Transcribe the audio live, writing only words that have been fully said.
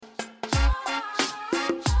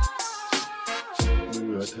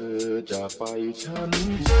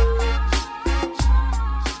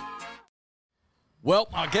Well,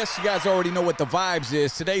 I guess you guys already know what the vibes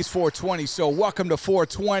is. Today's 420, so welcome to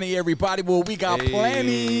 420, everybody. Well, we got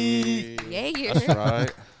plenty. Yeah. That's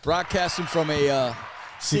right. Broadcasting from a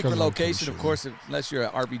secret location. Of course, unless you're an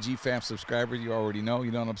RBG fam subscriber, you already know. You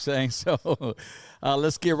know what I'm saying? So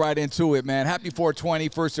let's get right into it, man. Happy 420,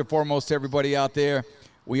 first and foremost, to everybody out there.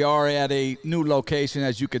 We are at a new location,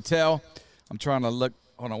 as you can tell. I'm trying to look.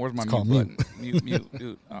 Hold on, where's my mute button? Mute,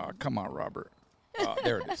 dude. Oh, come on, Robert.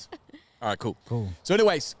 There it is. All right, cool. So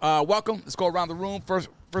anyways, welcome. Let's go around the room.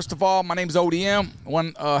 First of all, my name is ODM,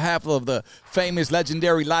 one half of the famous,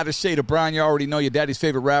 legendary Lighter Shade of Brown. You already know your daddy's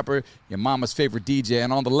favorite rapper, your mama's favorite DJ.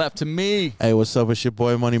 And on the left to me. Hey, what's up? It's your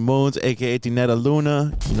boy Money Moons, a.k.a. Tinetta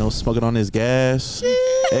Luna. You know, smoking on his gas.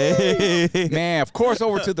 Hey. Man, of course,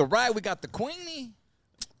 over to the right, we got the Queenie.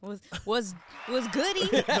 Was goody?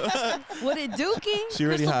 What it Dookie? She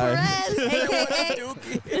already Crystal high.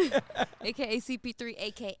 Perez, aka CP3,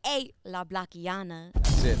 aka La Blackiana.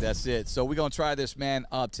 That's it. So we're going to try this, man,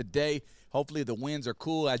 today. Hopefully the winds are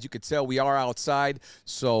cool. As you can tell, we are outside.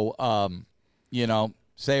 So, you know,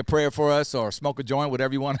 say a prayer for us or smoke a joint,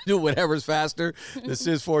 whatever you want to do, whatever's faster. This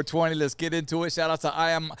is 420. Let's get into it. Shout out to I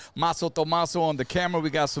Am Maso Tomaso on the camera. We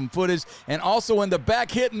got some footage. And also in the back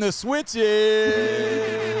hitting the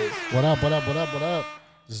switches. What up?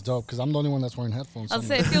 This is dope because I'm the only one that's wearing headphones. I'll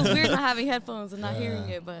say it feels weird not having headphones and not hearing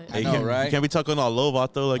it, but I know, right? You can't be talking all low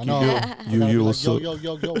out though, like I know. you do. You, what's up? Yo,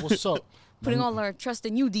 what's up? putting all our trust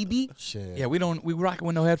in you, DB. Shit. Yeah, we rocking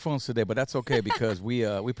with no headphones today, but that's okay because we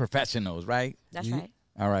professionals, right? That's right.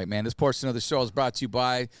 All right, man. This portion of the show is brought to you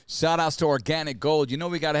by shout-outs to Organic Gold. You know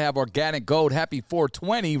we got to have Organic Gold. Happy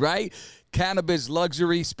 420, right? Cannabis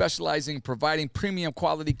luxury, specializing in providing premium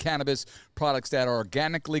quality cannabis products that are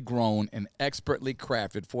organically grown and expertly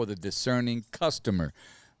crafted for the discerning customer.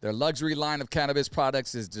 Their luxury line of cannabis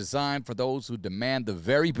products is designed for those who demand the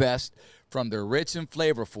very best, from their rich and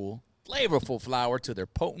flavorful flower to their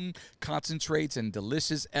potent concentrates and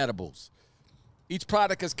delicious edibles. Each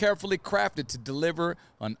product is carefully crafted to deliver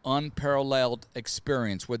an unparalleled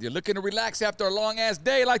experience. Whether you're looking to relax after a long-ass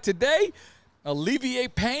day like today,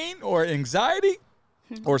 alleviate pain or anxiety,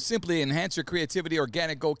 or simply enhance your creativity,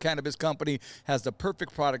 Organic Gold Cannabis Company has the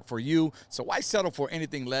perfect product for you. So why settle for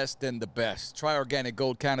anything less than the best? Try Organic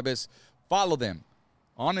Gold Cannabis. Follow them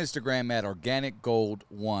on Instagram at Organic Gold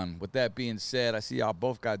 1. With that being said, I see y'all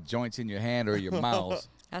both got joints in your hand or your mouths.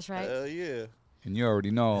 That's right. Hell yeah. And you already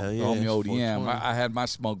know, yeah, homie ODM. I had my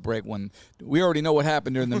smoke break when we already know what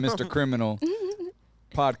happened during the Mr. Criminal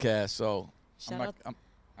podcast. So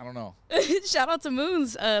I don't know. Shout out to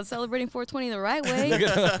Moons celebrating 420 the right way.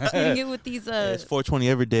 Getting it with these. It's 420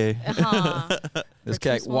 every day. This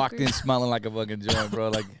cat walked in smelling like a fucking joint, bro.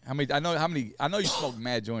 Like I know you smoked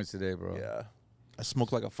mad joints today, bro. Yeah. I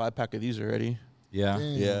smoked like a 5-pack of these already. Yeah.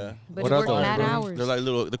 Yeah. But What it are worked those, mad bro? hours. They're like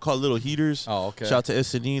they're called little heaters. Oh, okay. Shout out to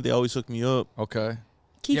S&E. They always hook me up. Okay.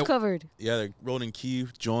 Keith Yeah. covered. Yeah, they're rolling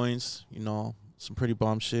Keith joints, you know, some pretty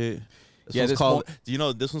bomb shit. Yeah, One's called, do you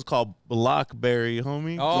know this one's called Blackberry,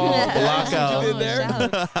 homie? Oh, Block out. you did there.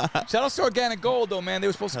 Shout-outs. Shout out to Organic Gold, though, man. They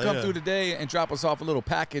were supposed to Hell come yeah. through today and drop us off a little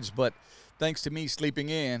package, but thanks to me sleeping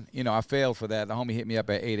in, you know, I failed for that. The homie hit me up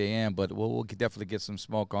at 8 a.m., but we'll definitely get some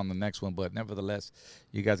smoke on the next one. But nevertheless,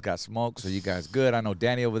 you guys got smoke, so you guys good. I know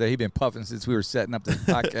Danny over there, he been puffing since we were setting up this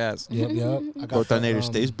podcast. Yep. I got Coordinator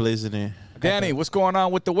stays blazing in. Danny, what's going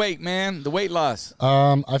on with the weight, man? The weight loss.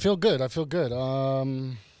 I feel good.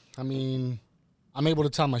 I mean, I'm able to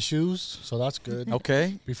tie my shoes, so that's good.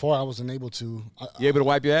 Okay. Before I wasn't able to. You able to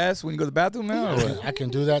wipe your ass when you go to the bathroom now? Or what? I can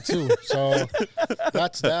do that too. So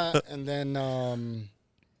that's that. And then,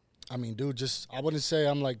 I mean, dude, I wouldn't say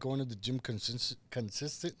I'm like going to the gym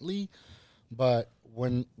consistently, but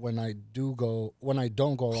when I don't go,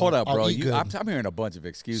 Hold up, I'll bro. eat good. I'm hearing a bunch of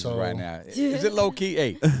excuses So- right now. Is it low key? Hey,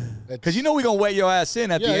 It's- because you know we're gonna weigh your ass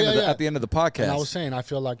in at the Yeah, end yeah. at the end of the podcast. And I was saying, I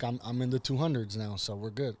feel like I'm in the 200s now, so we're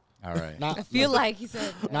good. All right. Not, I feel like he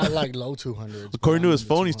said. not like low 200s. but According to I'm his in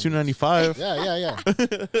the phone, he's 200s. 295. Yeah.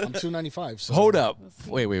 I'm 295. So Hold up.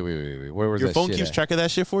 Wait. Where was Your that phone shit keeps at? track of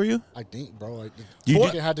that shit for you? I think, bro. You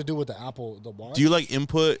think do- it had to do with the Apple, the watch. Do you like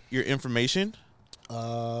input your information?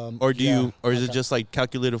 Or do you, or is it just like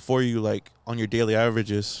calculated for you, like on your daily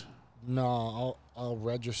averages? No, I'll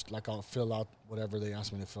register. Like I'll fill out whatever they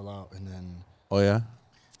ask me to fill out, and then Oh yeah.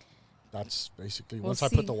 that's basically We'll once I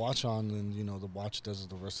see. put the watch on, then the watch does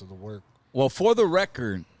the rest of the work. Well, for the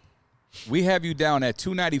record, we have you down at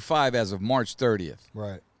 295 as of March 30th.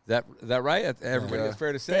 Right. Is that right? Everybody, Yeah. it's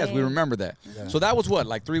fair to say, as we Damn. remember that. Yeah. So that was what,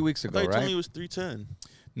 like 3 weeks I ago, thought you told me right? it was 310.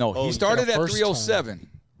 No, Oh, he started the at first 307.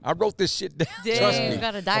 I wrote this shit down. Dang, Trust you me.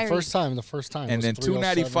 got a The diary. first time. And then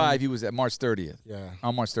 295, he was at March 30th. Yeah,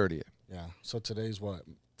 On March 30th. yeah. So today's what?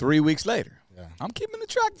 3 weeks later. Yeah. I'm keeping the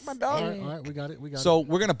track, my dog. All right, we got it. So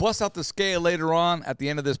we're gonna bust out the scale later on at the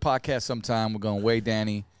end of this podcast. Sometime we're gonna weigh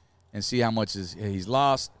Danny and see how much he's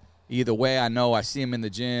lost. Either way, I know I see him in the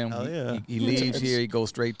gym. Hell yeah. He leaves here. He goes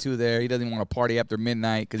straight to there. He doesn't want to party after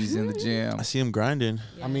midnight because he's in the gym. I see him grinding.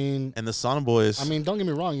 Yeah. I mean, And the Sauna Boys. I mean, don't get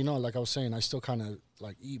me wrong. You know, like I was saying, I still kind of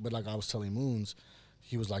like eat, but like I was telling Moons,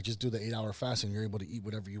 he was like, just do the 8-hour fast and you're able to eat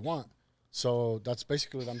whatever you want. So that's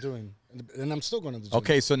basically what I'm doing, and I'm still going to the gym.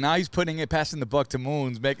 Okay, so now he's passing the buck to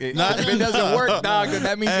Moons. If it doesn't work, dog, then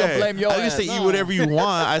that means you'll blame your I didn't ass. say eat whatever you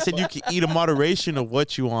want. I said you can eat in moderation of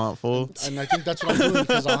what you want, fool. And I think that's what I'm doing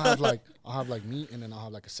because I'll have like meat and then I'll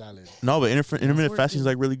have like a salad. No, but intermittent fasting is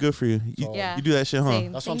like really good for you. You, Yeah. you do that shit, huh?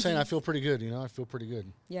 Same. That's what I'm saying. I feel pretty good. You know, I feel pretty good.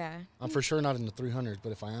 Yeah. I'm for sure not in the 300s,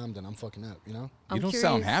 but if I am, then I'm fucking up. You know. You I'm don't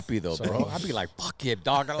sound curious. happy though, So- bro. I'd be like, fuck yeah,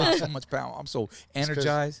 dog. I lost so much power. I'm so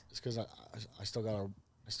energized. It's because I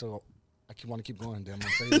want to keep going. Damn,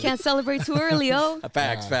 You can't celebrate too early, oh.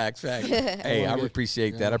 Facts. Hey, I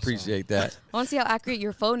appreciate that. I appreciate that. I want to see how accurate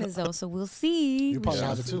your phone is, though, so we'll see. You probably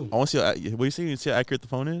have it too. I want to see. What you see how accurate the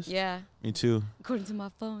phone is? Yeah, Me too. according to my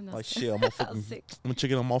phone. Like shit, I'm gonna fucking, sick. I'm gonna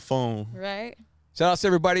check it on my phone. Right? Shout out to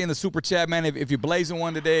everybody in the super chat, man. If you're blazing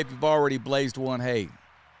one today, if you've already blazed one, hey,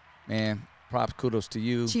 man, props, kudos to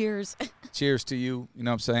you. Cheers. Cheers to you. You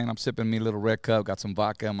know what I'm saying? I'm sipping me a little red cup. Got some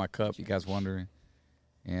vodka in my cup. You guys wondering?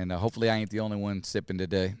 And hopefully I ain't the only one sipping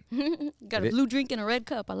today. Got a blue drink and a red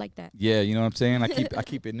cup. I like that. Yeah, you know what I'm saying? I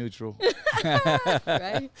keep it neutral.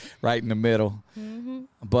 Right? Right in the middle.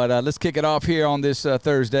 But let's kick it off here on this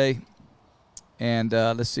Thursday. And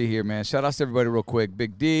let's see here, man. Shout out to everybody real quick.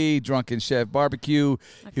 Big D, Drunken Chef Barbecue,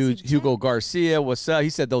 Hugo Garcia, what's up? He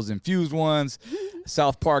said those infused ones.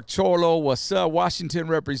 South Park Cholo, what's up? Washington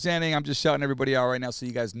representing. I'm just shouting everybody out right now so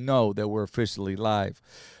you guys know that we're officially live.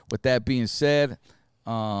 With that being said,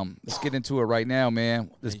 let's get into it right now, man.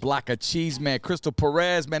 This block of cheese, man. Crystal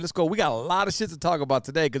Perez, man. Let's go. We got a lot of shit to talk about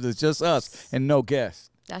today because it's just us and no guests.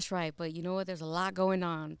 That's right. But you know what? There's a lot going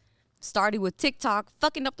on. Starting with TikTok,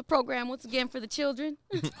 fucking up the program once again for the children.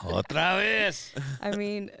 Otra vez. I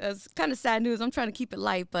mean, it's kind of sad news. I'm trying to keep it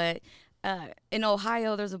light, but in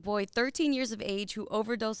Ohio, there's a boy 13 years of age who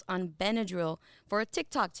overdosed on Benadryl for a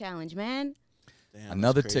TikTok challenge, man. Damn,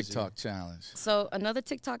 Another that's crazy. TikTok challenge. So another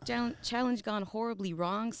TikTok challenge gone horribly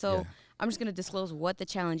wrong. So Yeah. I'm just going to disclose what the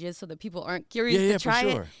challenge is so that people aren't curious Yeah, to try for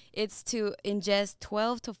sure. it. It's to ingest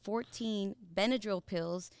 12 to 14 Benadryl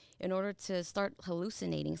pills in order to start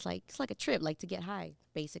hallucinating. It's like a trip, like to get high,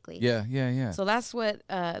 basically. Yeah. So that's what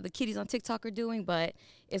the kiddies on TikTok are doing, but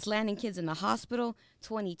it's landing kids in the hospital.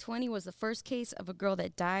 2020 was the first case of a girl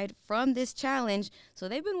that died from this challenge. So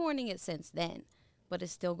they've been warning it since then, but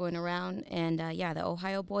it's still going around. And the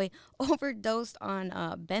Ohio boy overdosed on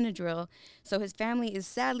Benadryl. So his family is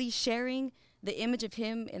sadly sharing the image of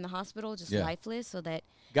him in the hospital, just Yeah. lifeless, so that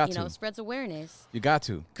Got it to. spreads awareness. You got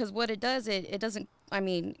to. Because what it does, it doesn't. I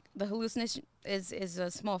mean, the hallucination is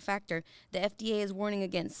a small factor. The FDA is warning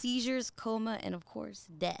against seizures, coma, and of course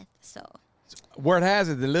death. So Word has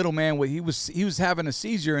it, the little man, he was having a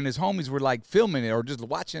seizure, and his homies were like filming it or just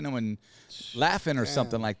watching him and laughing or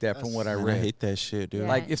something like that. From what I Man, read, I hate that shit, dude. Yeah.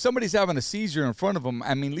 like if somebody's having a seizure in front of them,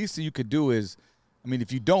 I mean, least thing you could do is, I mean,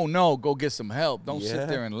 if you don't know, go get some help. Don't Yeah. sit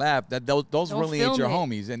there and laugh. Those Don't really ain't film your it.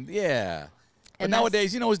 homies, and yeah. But And that's-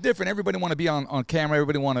 nowadays, it's different. Everybody want to be on camera.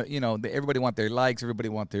 Everybody want to, everybody want their likes. Everybody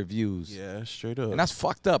want their views. Yeah, straight up. And that's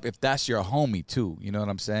fucked up if that's your homie too. You know what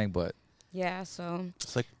I'm saying? But yeah, so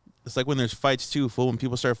It's like when there's fights too, fool. When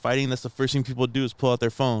people start fighting, that's the first thing people do is pull out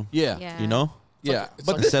their phone. yeah, yeah, You know? yeah. It's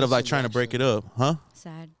But like- Instead of like trying to break it up, huh?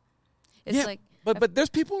 sad. It's yeah, like, but there's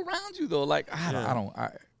people around you though. Like I Yeah. don't.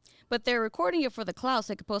 but they're recording it for the clout,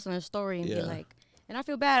 so they could post on their story and be Yeah. like. And I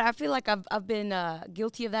feel bad. I feel like I've been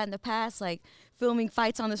guilty of that in the past, like filming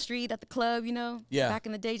fights on the street at the club, Yeah. back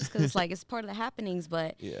in the day, just because it's like it's part of the happenings.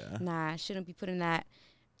 But Yeah. nah, I shouldn't be putting that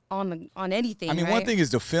on anything. I mean, right? one thing is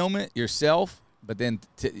to film it yourself, but then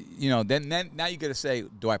then now you got to say,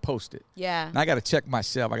 do I post it? Yeah. And I got to check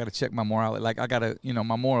myself. I got to check my morality. Like I got to,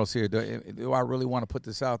 my morals here. Do I really want to put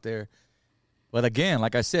this out there? But again,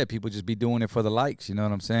 like I said, people just be doing it for the likes. You know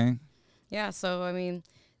what I'm saying? Yeah, so I mean,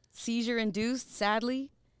 seizure induced, sadly,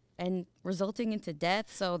 and resulting into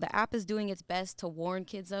death. So the app is doing its best to warn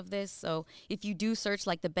kids of this. So if you do search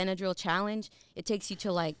like the Benadryl challenge, it takes you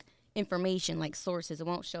to like information, like sources. It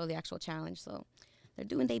won't show the actual challenge. So they're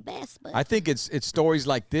doing their best. But I think it's stories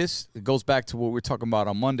like this. It goes back to what we were talking about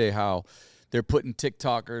on Monday, how they're putting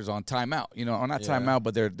TikTokers on timeout, or not timeout,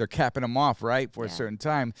 but they're capping them off, right, for a certain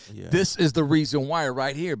time. Yeah. This is the reason why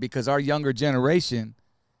right here, because our younger generation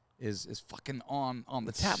is fucking on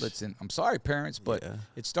the tablets. And I'm sorry, parents, but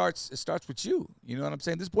it starts with you. You know what I'm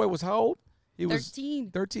saying? This boy was how old? He 13.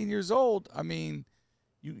 was 13 years old. I mean,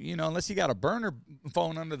 you know, unless you got a burner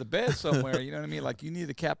phone under the bed somewhere, you know what I mean? Like, you need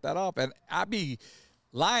to cap that off. And I'd be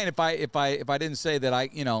lying if I didn't say that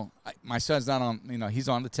my son's not on, he's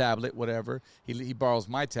on the tablet, whatever. He borrows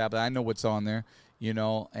my tablet. I know what's on there,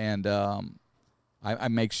 and I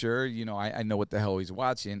make sure, I know what the hell he's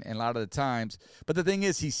watching. And a lot of the times, but the thing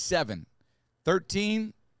is, he's 7.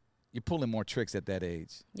 13, you're pulling more tricks at that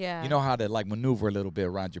age. Yeah. You know how to, like, maneuver a little bit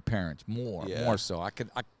around your parents more so.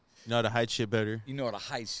 You know how to hide shit better. You know how to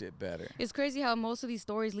hide shit better. It's crazy how most of these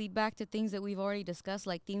stories lead back to things that we've already discussed,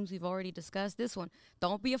 like themes we've already discussed. This one,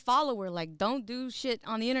 don't be a follower. Like, don't do shit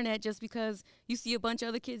on the internet just because you see a bunch of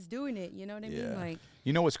other kids doing it. You know what I mean? Like,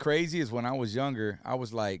 you know what's crazy is when I was younger, I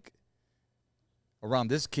was like around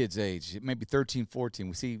this kid's age, maybe 13, 14.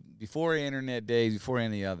 We see before internet days, before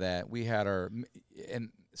any of that, we had and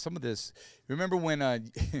some of this. Remember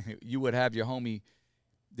when you would have your homie?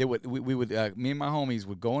 We would me and my homies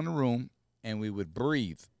would go in the room and we would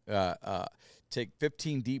breathe, take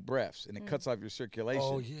 15 deep breaths, and it cuts off your circulation.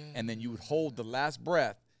 Oh, yeah. And then you would hold the last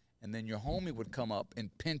breath, and then your homie would come up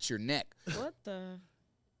and pinch your neck. What the?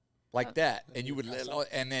 Like that. And you would,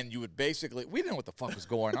 and then you would basically, we didn't know what the fuck was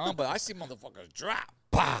going on, but I see motherfuckers drop.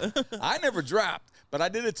 Bah. I never dropped, but I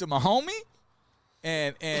did it to my homie,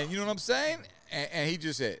 and you know what I'm saying? And he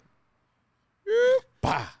just said,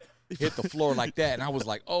 bah. Hit the floor like that, and I was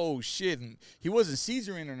like, "Oh shit!" And he wasn't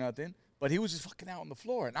seizuring or nothing, but he was just fucking out on the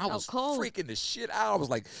floor, and I was freaking the shit out. I was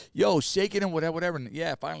like, "Yo," shaking him, whatever.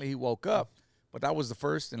 And finally he woke up. But that was the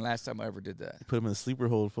first and last time I ever did that. Put him in a sleeper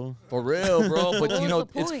hold, fool. For real, bro. But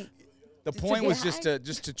the point was just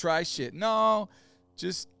to try shit. No,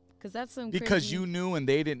 just. Because that's some because crazy. you knew and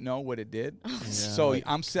they didn't know what it did. So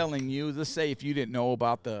I'm selling you. Let's say if you didn't know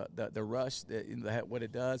about the rush, what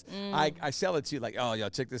it does, I sell it to you like, oh, yo,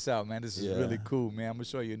 check this out, man. This is really cool, man. I'm gonna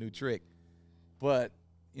show you a new trick. But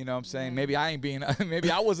you know what I'm saying? Maybe I ain't being.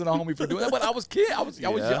 Maybe I wasn't a homie for doing that. But I was kid. I was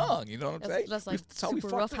young. You know what I'm saying? That's like super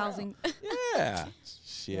rough housing. Yeah.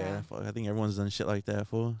 Yeah. I think everyone's done shit like that,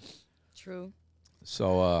 fool. True.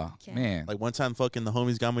 So man, like one time, fucking the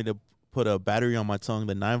homies got me to put a battery on my tongue,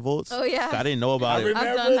 the 9 volts. Oh yeah, I didn't know about it.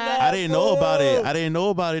 I've done that. I didn't know about it. I didn't know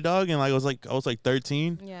about it, dog. And like I was like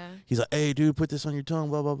 13. Yeah. He's like, hey, dude, put this on your tongue,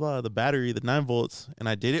 blah blah blah. The battery, the 9 volts, and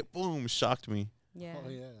I did it. Boom, shocked me. Yeah. Oh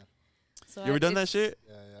yeah. So You ever done that shit?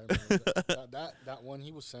 Yeah, I remember that one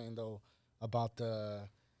he was saying though about the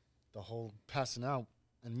whole passing out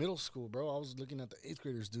in middle school, bro. I was looking at the 8th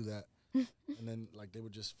graders do that, and then like they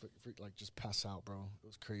would just just pass out, bro. It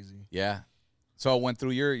was crazy. Yeah. So it went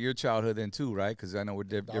through your childhood then too, right? Because I know we're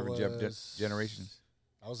different generations.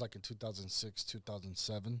 I was like in 2006,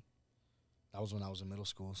 2007. That was when I was in middle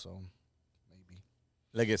school, so maybe.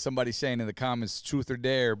 Like if somebody saying in the comments, truth or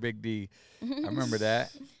dare, Big D. I remember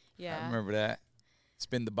that. Yeah. I remember that.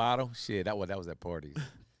 Spin the bottle. Shit, that was at parties.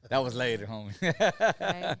 That was later, homie.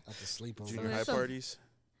 Right. At the sleepover. Junior high parties.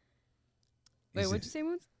 Wait, what'd you say,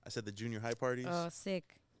 Moons? I said the junior high parties. Oh,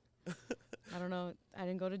 sick. I don't know. I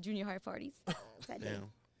didn't go to junior high parties.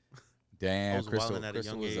 Damn, I was Crystal, wilding at a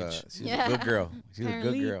young was age. she's a good girl. She's a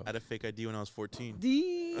good girl. I had a fake ID when I was 14.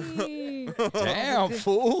 Damn,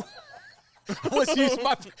 fool. What's you,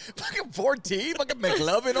 my fucking 14? Fucking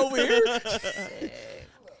McLovin over here?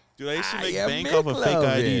 Dude, I used to make bank off a fake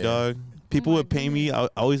ID, dog. People would pay me. I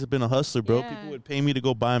always have been a hustler, bro. Yeah. People would pay me to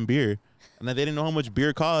go buy them beer. And then they didn't know how much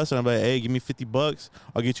beer costs. And I'm like, hey, give me $50.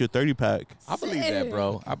 I'll get you a 30-pack. I believe that,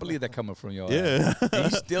 bro. I believe that coming from your Yeah.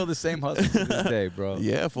 And you still the same hustler to this day, bro.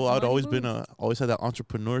 Yeah, fool. I'd always had that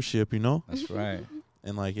entrepreneurship, you know? That's right.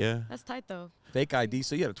 And like, yeah. That's tight, though. Fake ID.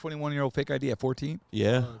 So you had a 21-year-old fake ID at 14?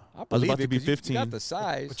 Yeah. I was believe about to be 15. You got the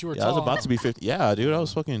size. But you were Yeah, I was tall. about to be 50. Yeah, dude. I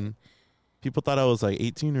was fucking. People thought I was like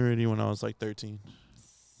 18 already when I was like 13.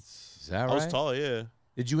 Is that right? I was tall, yeah.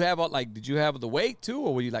 Did you have the weight too,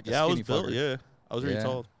 or were you like a Yeah, I skinny was built, fucker? yeah. I was really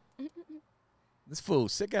tall. This fool,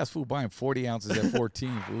 sick ass fool, buying 40 ounces at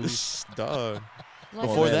 14. Fool. Dog. Like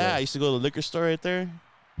Before that. that, I used to go to the liquor store right there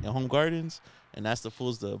in Home Gardens and ask the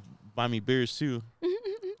fools to buy me beers too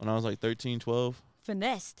when I was like 13, 12.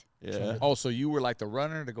 finessed. Yeah. Oh, so you were like the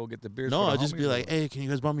runner to go get the beers? No, for the I'd just homies, be or like, what? hey, can you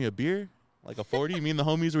guys buy me a beer? Like a 40? Me and the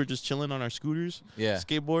homies were just chilling on our scooters, Yeah.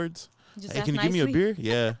 skateboards. Just Hey, ask can you give me a nicely. beer?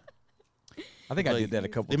 Yeah. I think I like, did that a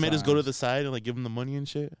couple They times. made us go to the side and like give them the money and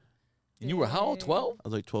shit. And you were how old? 12? I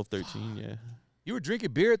was like 12, 13, yeah. You were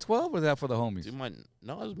drinking beer at 12, or was that for the homies? Dude,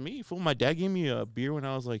 no, it was me. Fool, my dad gave me a beer when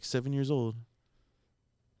I was like 7 years old.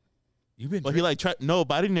 You've been But he like tried. No,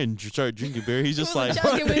 but I didn't start drinking beer. He's just like. That's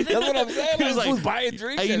what I'm saying. He was like, buying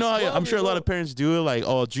drinks. Hey, you know, I'm sure a lot of parents do it. Like,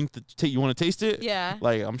 oh, drink you want to taste it? Yeah.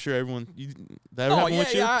 Like, I'm sure everyone. That ever happened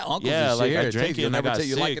with you? Yeah, uncles Yeah, and like shit. I Here, drank taste it it. and I Never got tell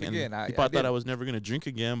you sick. like it and again. I people thought did. I was never gonna drink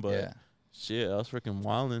again, but Yeah. shit, I was freaking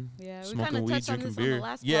wilding. Yeah, we kind Smoking of weed, touched on drinking this on beer. the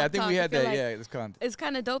last Yeah, I Blog think Talk. we had feel that. like Yeah, it's kind. It's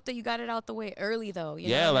kind of dope that you got it out the way early, though. You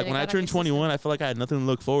Yeah, know, like and when it I got out your turned 21, I felt like I had nothing to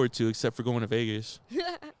look forward to except for going to Vegas.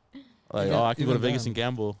 Like, Yeah, I can go to even Vegas then. and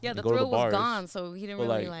gamble. yeah, and the go to the thrill was bars. gone, so he didn't But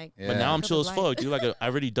really like- like. Yeah. But now I'm Look at chill the as life. fuck, dude. Like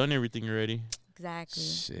I've already done everything already. Exactly.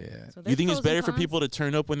 Shit. So You think there's it's better pros for and cons. people to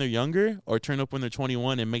turn up when they're younger or turn up when they're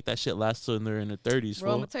 21 and make that shit last till they're in their 30s? Bro,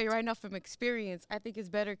 I'm Fool? gonna tell you right now from experience, I think it's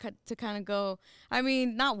better to kind of go. I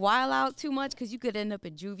mean, not wild out too much because you could end up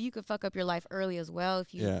in juvie. You could fuck up your life early as well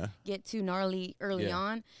if you Yeah. get too gnarly early Yeah.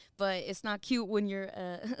 on. But it's not cute when you're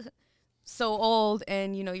so old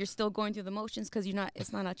and you know you're still going through the motions because you're not.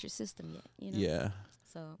 It's not out your system yet. You know. Yeah.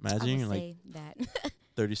 So Imagine I you're would like say that.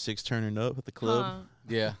 36 turning up at the club. Huh.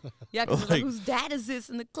 Yeah. Yeah, because Like- whose dad is this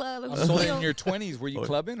in the club? Like, So who's in Leo? your 20s, were you Oh.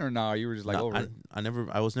 clubbing or no? You were just like Nah, over. it?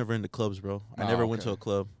 I was never into clubs, bro. I Oh, never went okay. to a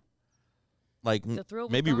club. Like The thrill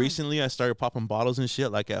was maybe gone. recently I started popping bottles and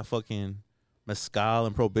shit like at fucking Mezcal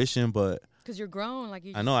and Prohibition, but Because you're grown, like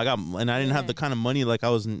you. I know I didn't have Yeah. the kind of money like I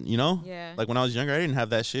was, you know? Yeah. Like when I was younger, I didn't have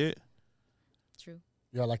that shit. True.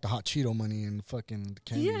 Yeah, like the hot Cheeto money and fucking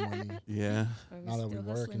candy Yeah. money. Yeah. Now that we Still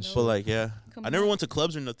work hustling, and though. shit. But like, yeah. Come I never on. went to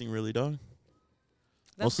clubs or nothing really, dog.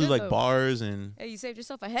 That's Mostly good, like though. bars and Hey, you saved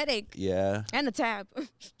yourself a headache yeah. and a tab.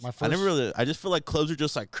 My first, I just feel like clubs are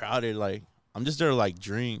just like crowded. Like I'm just there to like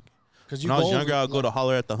drink. because When I was younger, I'd go to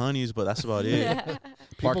holler at the honeys, but that's about it. Yeah.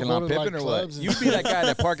 Parking lot pimping or what? clubs and You be that guy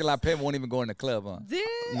that parking lot pimping won't even go in the club, huh?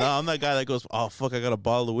 Damn. No, I'm that guy that goes, oh fuck, I got a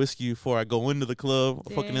bottle of whiskey before I go into the club.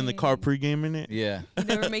 Fucking in the car Dang. pre-gaming it. Yeah. You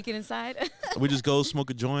never make it inside. We just go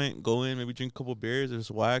smoke a joint, go in, maybe drink a couple beers. If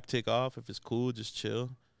it's whack, take off. If it's cool, just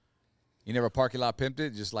chill. You never parking lot pimped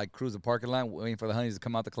it? Just like cruise the parking lot waiting for the honeys to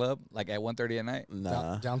come out the club like at 1:30 at night?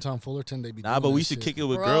 Nah, downtown Fullerton, they be nah. doing But we that used to shit. kick it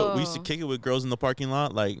with girls. We used to Bro. kick it with girls in the parking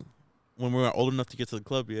lot, like when we weren't old enough to get to the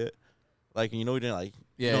club yet. Like we didn't like,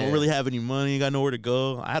 Yeah, don't yeah. really have any money, got nowhere to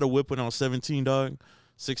go. I had a whip when I was 17, dog,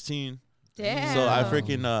 16. Damn. So I Damn.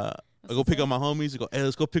 freaking I go what's pick up. up my homies and go, hey,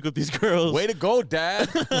 let's go pick up these girls. Way to go, Dad.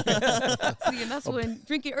 See, and that's when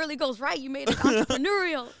drinking early goes right. You made it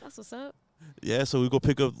entrepreneurial. That's what's up. Yeah, so we go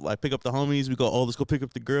pick up the homies. We go, oh, let's go pick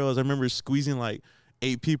up the girls. I remember squeezing like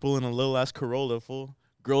 8 people in a little ass Corolla full.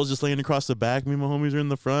 Girls just laying across the back. Me and my homies are in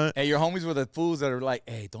the front. Hey, your homies were the fools that are like,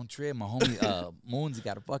 hey, don't trip. My homie Moons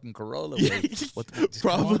got a fucking Corolla. Yeah, What the, just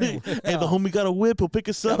come on probably. in. Hey, the homie got a whip. He'll pick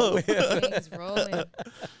us up. Things rolling.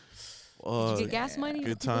 Oh, Did you get gas money?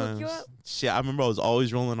 good People hook you times. up? Shit, I remember I was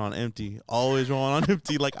always rolling on empty. Always rolling on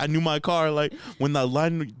empty. Like I knew my car. Like when the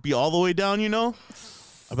line would be all the way down, you know.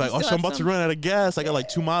 I'd be like, You oh, still shit, I'm have about to some? run out of gas. I got like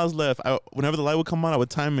 2 miles left. Whenever the light would come on, I would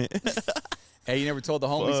time it. Hey, you never told the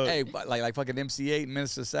homies, Fuck. hey, like fucking MC8 and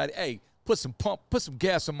Minister Society, hey, put some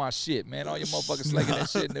gas on my shit, man. All your motherfuckers slinging that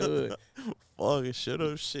shit in the hood. Fuck, shut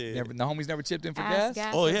up, shit. The homies never chipped in for Ass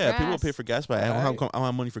gas? Oh or yeah, people grass? pay for gas, but I don't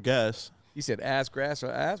have money for gas. You said ass, grass, or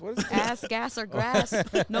ass? What is it? Ass, gas, or grass.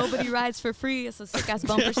 Nobody rides for free. It's a sick ass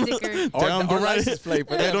bumper sticker. Or, Damn, or don't ride license it. plate.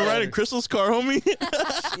 For Hey, that don't ride matter. in Crystal's car, homie.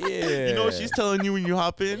 Yeah. You know what she's telling you when you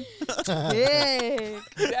hop in? Big.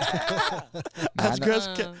 Yeah. Ask Nah, grass.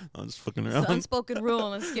 Uh, I'm just fucking It's around. an unspoken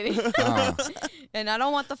rule. I'm just kidding. Uh, And I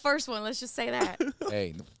don't want the first one. Let's just say that.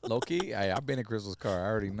 hey, low-key, hey, I've been in Crystal's car. I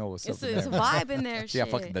already know what's It's up a, in it's a there. vibe in there. She got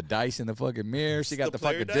shit. fucking the dice in the fucking mirror. She got The the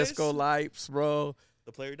player fucking dice? disco lights, bro.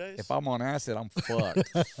 The player dice. If I'm on acid, I'm fucked.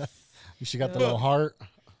 She got the little heart.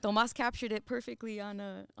 Tomas captured it perfectly on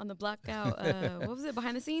the blackout. What was it?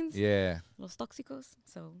 Behind the scenes? Yeah. Los Toxicos.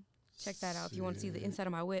 So check that out if you want to see the inside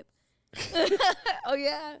of my whip. Oh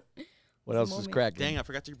yeah. What It's a else is moment. cracking? Dang, I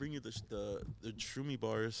forgot to bring you the shroomy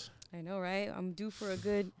bars. I know, right? I'm due for a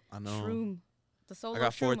good I know. shroom. The solo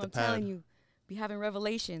got 4 shroom. at the I'm telling pad. you, be having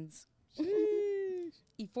revelations.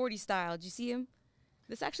 E40 style. Did you see him?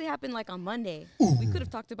 This actually happened like on Monday. We could have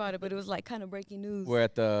talked about it, but it was like kind of breaking news. We're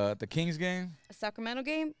at the Kings game. A Sacramento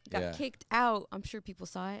game got Yeah. kicked out. I'm sure people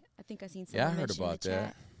saw it. I think I seen Yeah, I someone heard mention in about the that.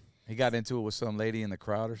 chat. He got into it with some lady in the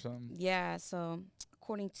crowd or something. Yeah, so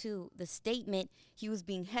according to the statement, he was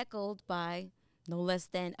being heckled by no less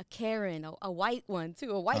than a Karen, a white one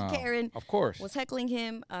too. A white Oh, Karen Of course. was heckling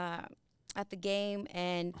him at the game.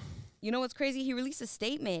 And you know what's crazy? He released a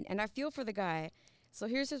statement, and I feel for the guy. So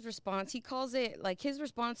here's his response. He calls it, like his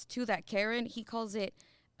response to that Karen, he calls it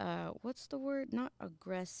what's the word? Not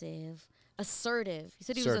aggressive, assertive. He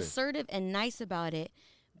said he was Assertive. assertive and nice about it,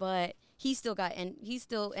 but he still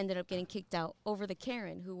ended up getting kicked out over the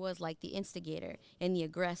Karen, who was like the instigator and the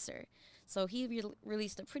aggressor. So he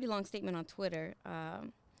released a pretty long statement on Twitter,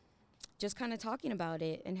 just kind of talking about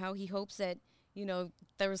it and how he hopes that, you know,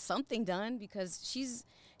 there was something done, because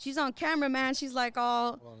she's on camera, man. She's like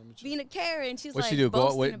all being a Karen. She's What'd like she do?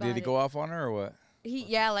 boasting Did he go off on her or what?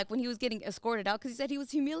 Like when he was getting escorted out, because he said he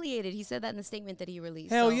was humiliated. He said that in the statement that he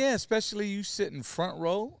released. Hell so. yeah, especially you sit in front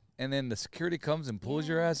row and then the security comes and pulls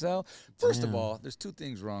your ass out. First of all, there's two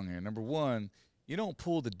things wrong here. Number one, you don't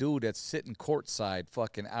pull the dude that's sitting courtside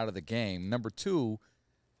fucking out of the game. Number two,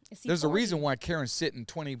 there's a reason why Karen's sitting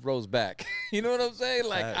 20 rows back. You know what I'm saying?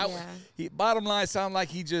 Like, bottom line, sound like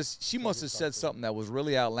she must have said something that was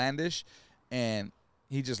really outlandish, and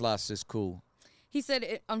he just lost his cool. He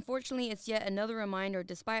said, unfortunately, it's yet another reminder,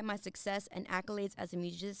 despite my success and accolades as a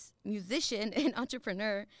musician and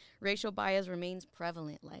entrepreneur, racial bias remains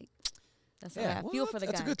prevalent. Like, that's how I feel for the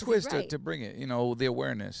guy. That's a good twist to bring it, you know, the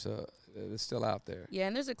awareness. It's still out there. Yeah,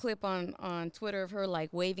 and there's a clip on Twitter of her, like,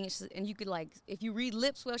 waving. And you could, like, if you read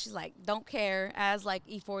lips well, she's like, don't care. As, like,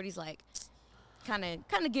 E40's, like, kind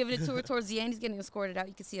of giving it to her towards the end. He's getting escorted out.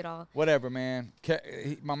 You can see it all. Whatever, man.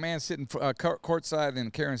 My man's sitting courtside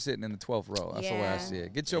and Karen's sitting in the 12th row. That's the way I see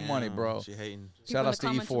it. Get your money, bro. She hating. Shout out to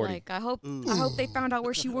E40. Like, I hope they found out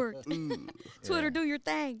where she worked. Twitter, do your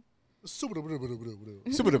thing. Get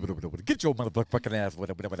your motherfucking ass,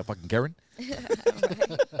 whatever, fucking Karen. Come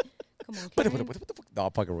on, Karen. What the fuck? No,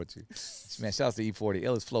 I'm fucking with you. Man, shout out to E40.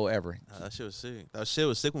 Illest flow ever. That shit was sick. That shit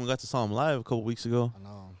was sick when we got to saw him live a couple weeks ago. I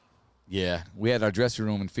know. Yeah, we had our dressing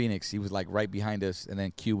room in Phoenix. He was like right behind us, and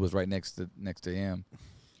then Q was right next to him.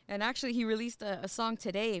 And actually, he released a song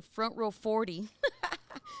today, Front Row 40. Front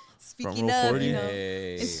Speaking Row of, 40? you know,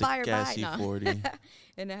 Hey. inspired by Sick-ass no. E40.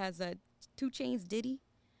 And it has 2 Chainz Diddy,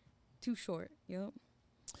 Too Short. Yep.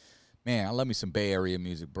 Man, I love me some Bay Area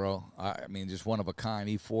music, bro. I mean, just one of a kind.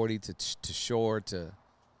 E40 to Shore to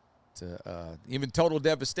even Total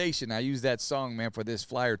Devastation. I used that song, man, for this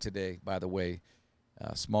flyer today, by the way.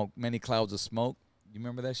 Smoke, Many Clouds of Smoke. You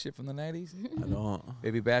remember that shit from the 90s? I don't.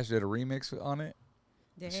 Baby Bash did a remix on it.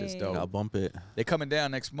 That shit's dope. I'll bump it. They coming down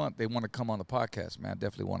next month. They want to come on the podcast, man. I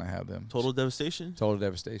definitely want to have them. Total Devastation? Total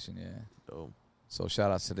Devastation, yeah. Dope. So shout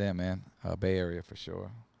outs to them, man. Bay Area for sure.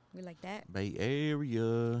 We like that. Bay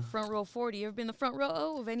Area. Front Row 40. You ever been the front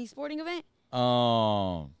row of any sporting event?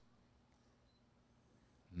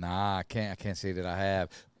 Nah, I can't say that I have.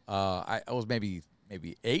 I was maybe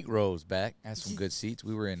 8 rows back. I had some good seats.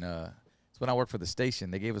 We were in it's when I worked for the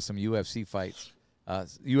station. They gave us some UFC fights,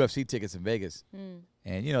 UFC tickets in Vegas.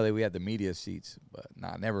 And you know we had the media seats, but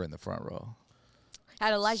never in the front row.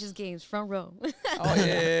 At Elijah's games, front row. Oh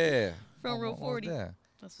yeah. Front row 40. Yeah.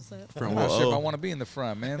 That's what's up. I'm not sure if I want to be in the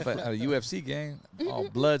front, man, but at a UFC game, all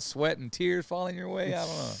blood, sweat, and tears falling your way. I don't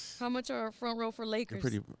know. How much are front row for Lakers?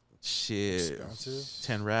 They're pretty shit. Expensive.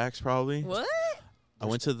 10 racks probably. What? I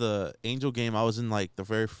went to the Angel game. I was in like the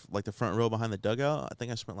the front row behind the dugout. I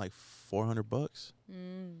think I spent like $400,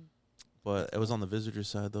 but it was on the visitor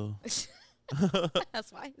side though.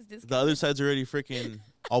 That's why it's discounted. The other side's already freaking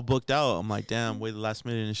all booked out. I'm like, damn, wait the last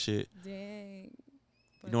minute and shit. Dang.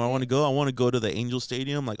 You know where I want to go? I want to go to the Angel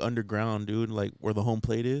Stadium, like underground, dude, like where the home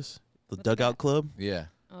plate is, the What's dugout that? club. Yeah.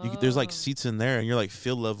 There's like Oh, seats in there, and you're like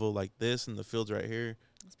field level like this, and the field's right here.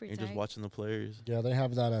 that's pretty You're just tight. watching the players. Yeah, they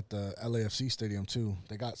have that at the LAFC stadium too.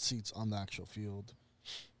 They got seats on the actual field.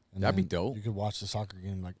 And That'd be then dope. You could watch the soccer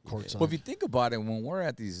game like courtside. Well, if you think about it, when we're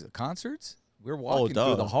at these concerts, we're walking through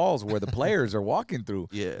duh. the halls where the players are walking through.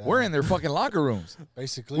 Yeah. We're in their fucking locker rooms.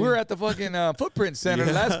 Basically, We were at the fucking Footprint Center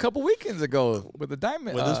the last couple weekends ago with the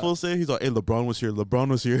Diamond. What this fool say? He's like, hey, LeBron was here. LeBron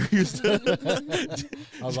was here.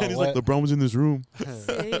 I was Jenny's like, like, LeBron was in this room.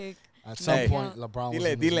 Sick. at some Hey. point, LeBron was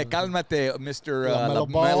in Dile, this room. cálmate, Mr.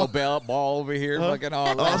 LaMelo LaMelo Ball over here, fucking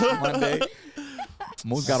all last Monday.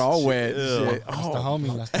 Moose got all wet. Yeah. and shit. That's the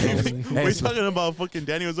homie. That's the homie. Hey, We're so- talking about fucking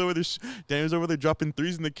Danny was over there. Danny was over there dropping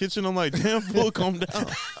threes in the kitchen. I'm like, damn, fool, calm down.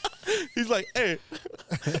 He's like, hey.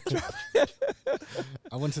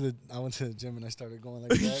 I went to the gym and I started going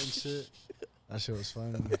like that and shit. That shit was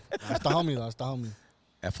funny. That's the homie. That's the homie.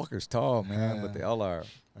 That fucker's tall, man, Yeah. but they all are.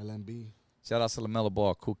 LMB. Shout out to LaMelo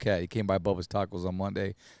Ball, cool cat. He came by Bubba's Tacos on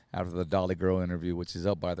Monday after the Dolly Girl interview, which is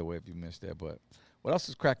up, by the way, if you missed that. But what else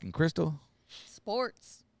is cracking, Crystal?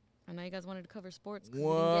 Sports. I know you guys wanted to cover sports. 'cause we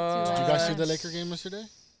What? didn't get to, Did you guys see the Laker game yesterday?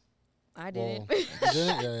 I didn't. Well, you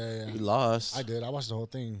didn't? Yeah. We lost. I did. I watched the whole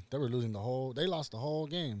thing. They were losing the whole. They lost the whole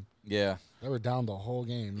game. Yeah. They were down the whole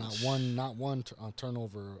game. Not one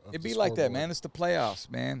turnover. Of It'd the be like that, scoreboard. man. It's the playoffs,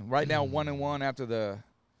 man. Right now, 1-1 after the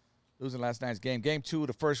losing last night's game. Game 2 of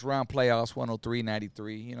the first round playoffs,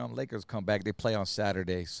 103-93. You know, Lakers come back. They play on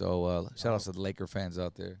Saturday. So shout out to the Laker fans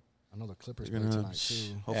out there. I know the Clippers play tonight,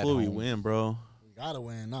 too. Hopefully we home. win, bro. We got to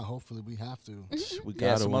win. Not hopefully. We have to. We Yeah,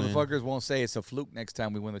 gotta some win. motherfuckers won't say it's a fluke next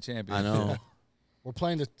time we win the championship. I know. We're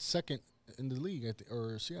playing the second in the league,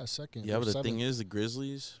 second. Yeah, or but the seventh. thing is, the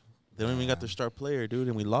Grizzlies, they don't even got their star player, dude,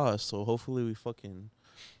 and we lost. So hopefully we fucking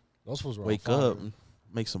Those fools were on wake fire. up and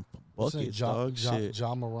make some Wasn't it buckets, dog. Shit.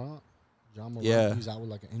 John Morant. Yeah. He's out with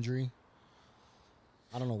like an injury.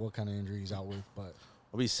 I don't know what kind of injury he's out with, but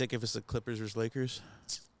I'll be sick if it's the Clippers versus Lakers.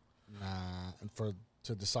 nah. And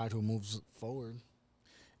to decide who moves forward.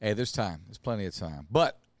 Hey, there's time. There's plenty of time.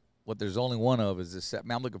 But what there's only one of is this.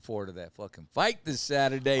 Man, I'm looking forward to that fucking fight this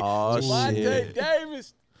Saturday. Oh, Javante shit.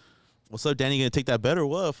 Davis. What's up, Danny? Gonna take that bet or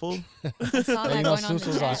what, fool? I saw that you know, going on the Susan's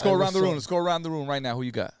chat. like- Let's go around the what's room. up? Let's go around the room right now. Who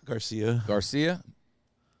you got? Garcia. Garcia?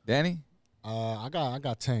 Danny? I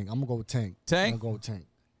got Tank. I'm gonna go with Tank. Tank? I'm gonna go with Tank.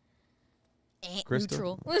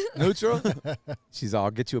 Crystal? Neutral. Neutral? She's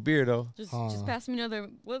all, get you a beer, though. Just pass me another.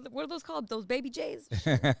 What are those called? Those baby J's.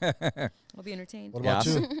 I'll be entertained. What Yeah, about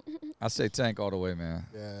you? I say Tank all the way, man.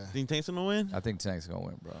 Yeah. Think Tank's gonna win? I think Tank's going to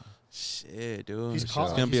win, bro. Shit, dude. He's It's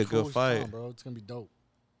calm. gonna be He's a good cool. He's fight. calm, bro. It's gonna be dope.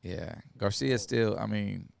 Yeah. Garcia still, I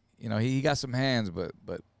mean, you know, he got some hands, but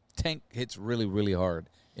Tank hits really, really hard,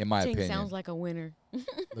 in my Tank opinion. sounds like a winner.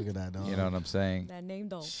 Look at that, dog. You know what I'm saying? That name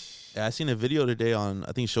though. Yeah, I seen a video today on,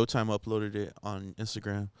 I think Showtime uploaded it on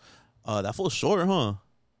Instagram. That fool's short, huh?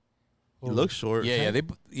 He Who? looks short. Yeah,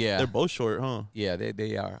 They're both short, huh? Yeah,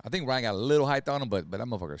 they are. I think Ryan got a little height on him, but that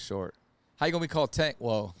motherfucker's short. How you gonna be called Tank?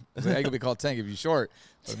 Well, how you gonna be called Tank if you're short?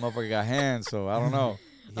 But the motherfucker got hands, so I don't know.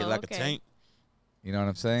 He hit Oh, like okay. a tank. You know what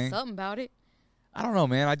I'm saying? Something about it. I don't know,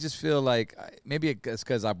 man. I just feel like maybe it's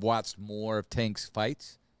because I've watched more of Tank's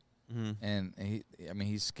fights, Mhm. and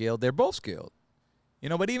he's skilled. They're both skilled, you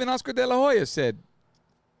know. But even Oscar De La Hoya said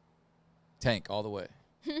Tank all the way.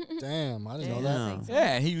 Damn, I didn't know Damn. that. Damn. Thanks.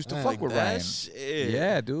 Yeah, and he used to Dang. fuck with That Ryan. shit.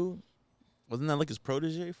 Yeah, dude. Wasn't that like his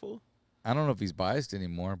protege, fool? I don't know if he's biased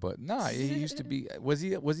anymore, but nah, he used to be. Was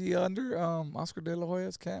he under Oscar De La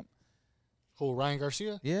Hoya's camp? Who, Ryan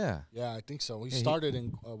Garcia? Yeah. Yeah, I think so. He Yeah, he- started in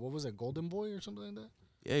what was it, Golden Boy or something like that?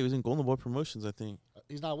 Yeah, he was in Golden Boy Promotions, I think.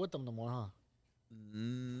 He's not with them no more, huh?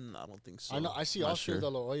 I don't think so. I know. I see Not Oscar sure. De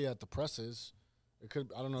La Hoya at the presses. It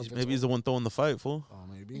could. I don't know if Maybe he's the one throwing the fight, fool. Oh,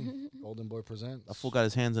 maybe Golden Boy presents. That fool got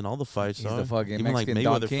his hands in all the fights, He's dog. the fucking Even like Mexican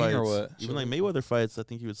Don Mayweather King fights. or what? Even like Mayweather fights, I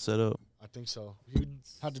think he would set up. I think so. He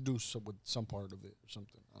had to do with some part of it or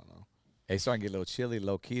something. I don't know. Hey, it's starting to get a little chilly,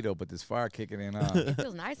 low keto, but this fire kicking in. It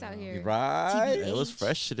feels nice out here. Right? TBH. It was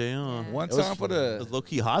fresh today, huh? Yeah. One It was- time for It was the low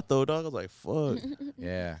key hot though, dog. I was like, fuck.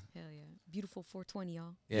 yeah, Hell yeah. Beautiful 420, y'all.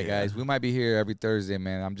 yeah, Yeah. guys. We might be here every Thursday,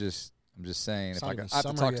 man. I'm just saying. It's If not I even have to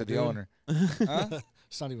summer talk yet, to the dude. owner, huh?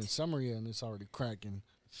 It's not even summer yet, and it's already cracking.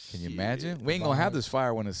 Can you imagine? We ain't gonna have this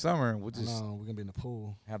fire when it's summer. We'll I just know we're gonna be in the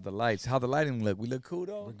pool. have the lights. How the lighting look? We look cool We're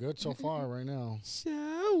though. good so far right now.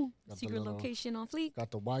 Show. Got the Secret little- location on fleek.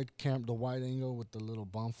 Got the wide camp, the wide angle with the little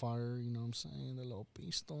bonfire. You know what I'm saying? The little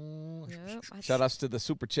pistol. Yep. Shout outs to the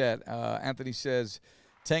super chat. Anthony says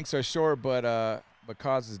tanks are short, but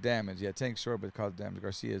causes damage. Yeah, tanks short, but causes damage.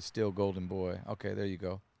 Garcia is still golden boy. Okay, there you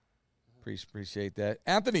go. Appreciate that.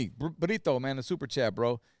 Anthony Brito, man, the super chat,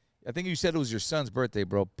 bro. I think you said it was your son's birthday,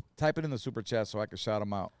 bro. Type it in the super chat so I can shout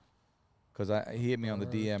him out. Because he hit me on the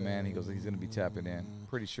DM, man. He goes, he's going to be tapping in.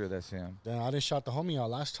 Pretty sure that's him. Then I didn't shout the homie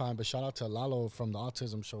out last time, but shout out to Lalo from the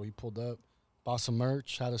Autism Show. He pulled up, bought some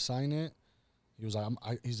merch, had to sign it. He was like,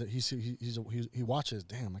 he watches.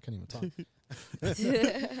 Damn, I can't even talk.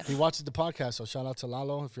 He watches the podcast, so shout out to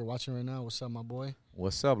Lalo. If you're watching right now, what's up, my boy?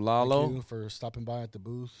 What's up, Thank Lalo? you for stopping by at the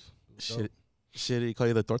booth. It was dope. Shit, did he call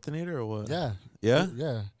you the Tortinator or what? Yeah. Yeah?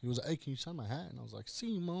 Yeah. He was like, hey, can you sign my hat? And I was like,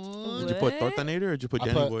 Simon. Did you put What? Tortinator or did you put I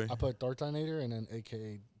Danny Boy? put Tortinator and then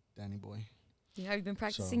AKA Danny Boy. Have you been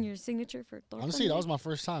practicing So- your signature for Thornton? Honestly, that was my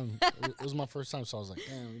first time. It was my first time, so I was like,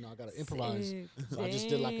 damn, I got to improvise. Sick. So I just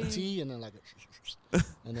did like a Dang. T and then like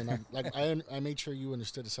and then I made sure you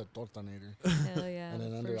understood it said Tortinator. Hell yeah. And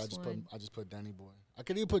then the under first one. I just put Danny Boy. I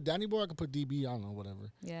could either put Danny Boy, I could put DB, I don't know, whatever.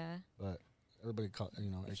 Yeah. But everybody called,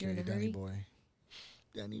 If you're in AKA a Danny hurry. Boy.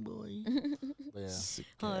 Danny Boy. But yeah. Sick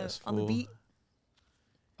On ass the fool. beat.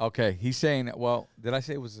 Okay, he's saying, well, did I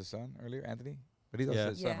say it was his son earlier, Anthony? But he Yeah.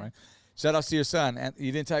 said son, Yeah. right? Shout outs to your son. And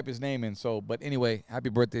you didn't type his name in, but anyway, happy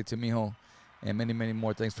birthday to Mijo. And many, many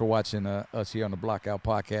more. Thanks for watching us here on the Blockout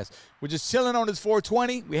Podcast. We're just chilling on this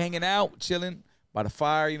 420. We hanging out, chilling by the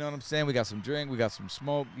fire. You know what I'm saying? We got some drink. We got some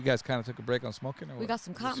smoke. You guys kind of took a break on smoking? Or We what? got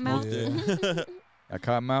some cotton mouth. Yeah. Got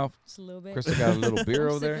cotton mouth. Just a little bit. Crystal got a little beer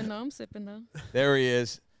I'm over there. sipping though. I'm sipping though. There he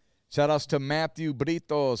is. Shout outs to Matthew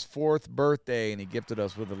Brito's 4th birthday, and he gifted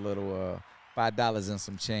us with a little $5 and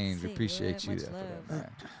some change. We Say appreciate what? you Much for that, love.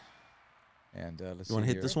 man. And let's You want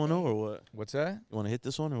to see hit this here. one though, or what? What's that? You want to hit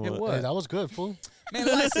this one or Hit what? what? Hey, that was good, fool. Man,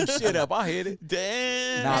 light some shit up. I'll hit it.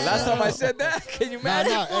 Damn. Nah, last time I said that, can you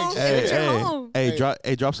imagine? nah, hey, just Hey, hit it. hey, home. hey,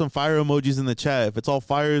 Hey. drop some fire emojis in the chat. If it's all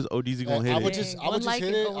fires, OD's gonna I hit would it. just, Hey, I would one just like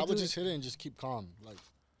hit it, it. but I we'll would do just hit it and just keep calm. Like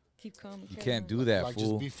Keep calm. You carry can't on. do that, like fool.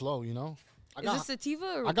 just be flow, you know. Is this sativa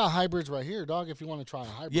or I got hybrids right here, dog. If you want to try a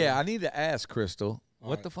hybrid. Yeah, I need to ask Crystal, what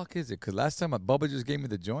Alright. the fuck is it? Because last time Bubba just gave me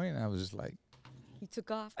the joint, and I was just like, he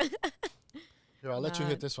took off? Here, I'll let you Nah.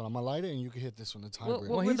 hit this one. I'm gonna light it, and you can hit this one. It's hybrid. What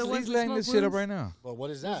well, were he's, the ones he's we letting smoke, this shit up Williams? right now. But what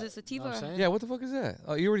is Was that? it sativa You know what I'm or- saying? Yeah, what the fuck is that?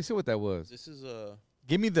 Oh, you already said what that was. This is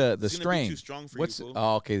Give me the It's gonna be strain. too strong for you, What's fool.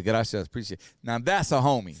 Oh, okay, gracias, appreciate it. Now that's a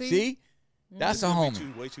homie. See? See? That's a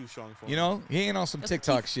homie. way too strong for You know, he ain't on some That's a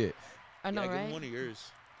TikTok keef. shit. I know, yeah, give him right? one of yours.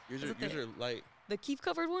 Yours That's what are light. The keef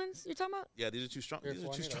covered ones you're talking about? Yeah, these are too strong. Here, These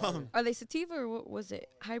fool, are I too need a strong. lighter. Are they sativa or what was it?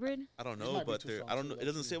 Hybrid? I don't These know, might be but too they're. strong I don't too, know. It let's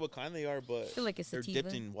doesn't see. say what kind they are, but I feel like it's they're sativa.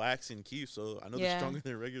 dipped in wax and keef, so I know Yeah. they're stronger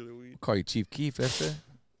than regular weed. Call you Chief Keef, that's it.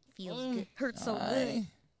 Feels good. Hurts so Aight. good.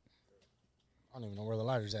 I don't even know where the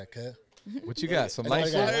lighter's at, cut. What you got? Some Anybody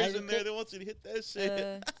light got shit? light? Fires in there. They want you to hit that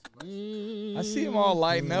shit. I see them all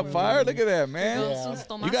lighting up fire. Look at that, man.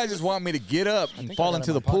 Yeah. You guys just want me to get up I and think I fall got it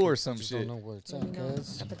into in the my pool pocket. or I some just shit. Don't know where it's at,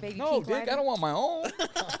 cuz. Got the baby No, pink Dick, lighter. I don't want my own.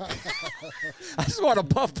 I just want a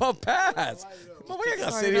puff pass. But we ain't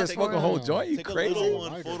gonna sit here and smoke a whole joint. You Take a crazy? little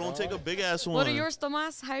one, Lighter, fool. Don't dog. take a big ass one. What are yours,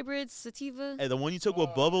 Tomas? Hybrids, sativa? Hey, the one you took with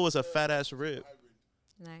Bubba was a fat ass rip.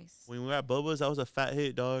 Nice. When we were at Bubba's, that was a fat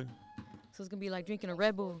hit, dog. So it's going to be like drinking a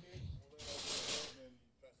Red Bull.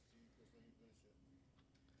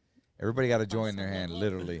 Everybody got a joint in their hand,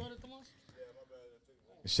 literally.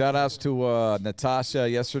 Shout outs to Natasha.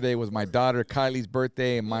 Yesterday was my daughter Kylie's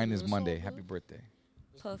birthday, and mine is Monday. Happy birthday.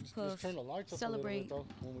 Puff, Let's puff. turn the lights up Celebrate. a little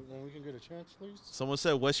bit, though. When we can get a chance, please. Someone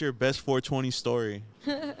said, "What's your best 420 story?"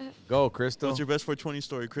 Go, Crystal. What's your best 420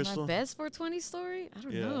 story, My Crystal? best 420 story? I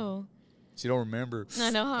don't Yeah. know. She don't remember.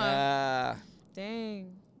 I know, huh? Ah,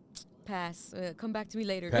 Dang. Pass. Come back to me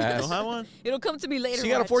later. Pass. You don't have one? It'll come to me later. she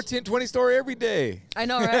got a watch. 1420 story every day. I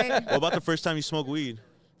know, right? What about the first time you smoked weed?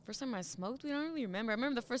 First time I smoked, we don't really remember. I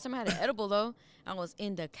remember the first time I had an edible though. I was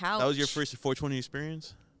in the couch. That was your first 420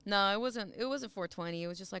 experience? No, it wasn't. It wasn't 420. It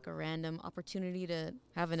was just like a random opportunity to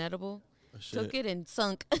have an edible. Oh, shit. Took it and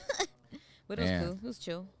sunk. But it was Damn. cool. It was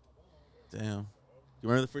chill. Damn. You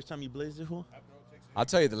remember the first time you blazed it, fool? I'll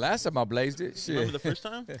tell you the last time I blazed it. You remember Shit. the first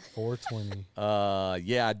time? 420.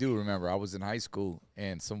 Yeah, I do remember. I was in high school,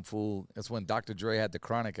 and some fool. That's when Dr. Dre had the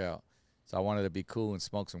Chronic out, so I wanted to be cool and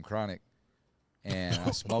smoke some Chronic, and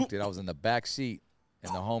I smoked it. I was in the back seat,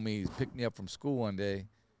 and the homies picked me up from school one day,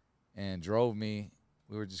 and drove me.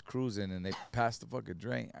 We were just cruising, and they passed the fucking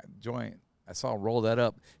joint. I saw them roll that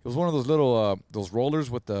up. It was one of those little those rollers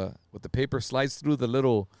with the paper slides through the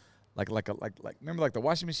little, like remember like the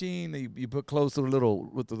washing machine that you put clothes through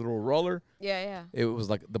with the little roller. Yeah, yeah. It was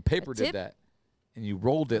like the paper did tip? that, and you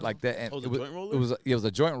rolled it like that. And Oh, it was a joint roller? It was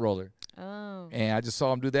a joint roller, Oh. and I just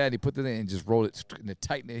saw him do that. And he put it in and just rolled it and it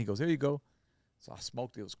tightened it. He goes, "Here you go." So I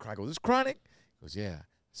smoked it. It was chronic. I go, "This Chronic?" He goes, "Yeah."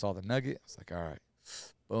 Saw the nugget. I was like, "All right,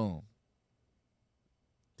 boom,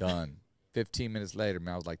 done." 15 minutes later,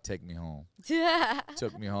 man, I was like, "Take me home."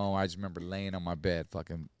 Took me home. I just remember laying on my bed,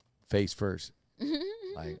 fucking face first,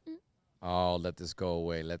 like, "Oh, let this go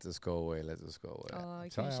away. Let this go away. Let this go away." Oh, you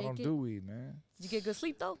Tell can't I don't shake it? do weed, man. Did you get good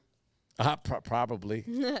sleep though? Probably.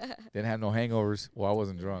 Didn't have no hangovers. Well, I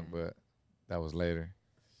wasn't drunk, but that was later.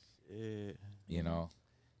 Yeah. You know.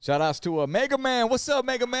 Shout outs to Mega Man. What's up,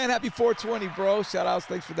 Mega Man? Happy 420, bro. Shout outs.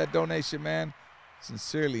 Thanks for that donation, man.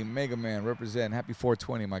 Sincerely, Mega Man representing. Happy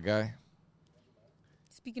 420, my guy.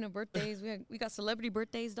 Speaking of birthdays, we got celebrity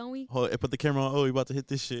birthdays, don't we? Oh, put the camera on. Oh, you about to hit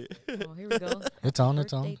this shit. Oh, here we go. It's on,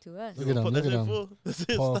 it's Birthday on. to us. Look at him, Put look that at shit, him. fool. That's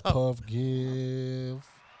it, Puff, stop. puff, give.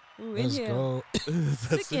 Ooh, Let's inhale. go.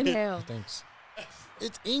 Sick inhale. Thanks.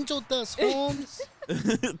 It's angel dust, Holmes.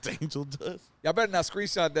 Angel dust. Y'all better not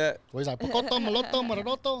screenshot that. Where's that? Pocoto, maloto,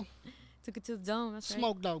 mararoto. Took it to the dome. That's right.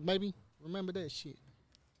 Smoke dog, baby. Remember that shit.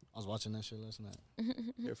 I was watching that shit last night.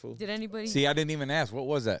 Careful. Did anybody? See, I didn't even ask. What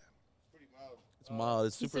was that? It's mild.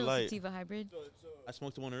 It's He super sells light. sativa hybrid. I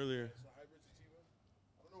smoked one earlier.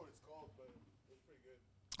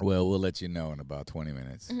 Well, we'll let you know in about 20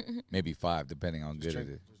 minutes. Maybe 5, depending on how good it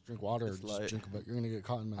is. Just drink water or It's just light. drink about. You're gonna get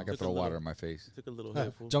cotton mouth. I can Took a throw water little- in my face. Took a little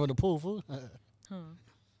hit, fool. Jump in the pool, fool. Huh.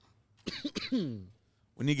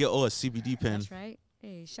 We need to get a CBD pen. That's right.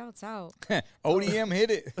 Hey, shouts out. ODM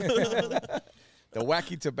hit it. The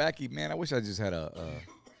wacky tobacco, man. I wish I just had a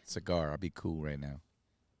cigar. I'd be cool right now.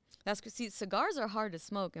 That's see, cigars are hard to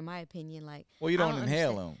smoke, in my opinion. Like, Well, you I don't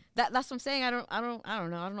inhale understand. them. That's what I'm saying. I don't know. I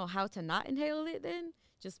don't know how to not inhale it then,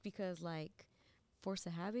 just because like force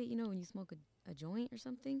a habit. You know, when you smoke a joint or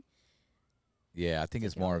something. Yeah, I think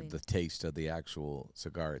it's Take it more all of in. the taste of the actual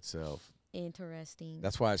cigar itself. Interesting.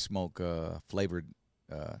 That's why I smoke flavored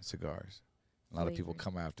cigars. A lot of people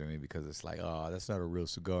Flavored. come after me because it's like, oh, that's not a real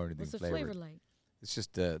cigar or anything What's the flavored. flavor like? It's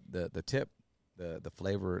just the tip, the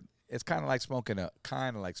flavor. It's kind of like smoking a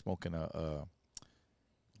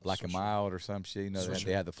Black and Swisher. Mild or some shit. You know, Swisher.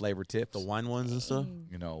 they have the flavor tips. The wine ones and stuff. Dang.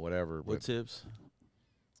 You know, whatever. What But tips?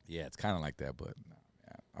 yeah, it's kind of like that. But nah,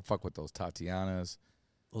 man, I fuck with those Tatianas,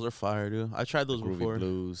 Those are fire, dude. I tried those Groovy before.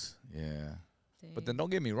 Blues. Yeah. But then Dang. don't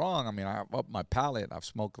get me wrong. I mean, I up my palate. I've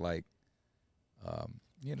smoked like,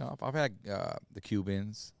 you know, I've had the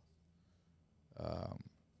Cubans.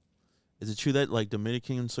 Is it true that like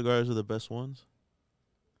Dominican cigars are the best ones?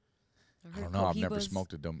 I heard don't know. I've never Cohibas.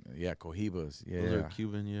 smoked them. Yeah, Cohibas. Those are Yeah,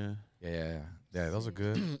 Cuban, yeah. yeah. Those are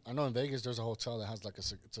good. I know in Vegas there's a hotel that has like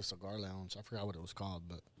it's a cigar lounge. I forgot what it was called,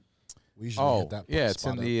 but we usually Oh, hit that yeah. It's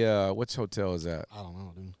spot in up. the which hotel is that? I don't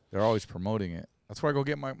know, dude. They're always promoting it. That's where I go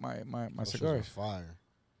get my Those shits are cigars. fire.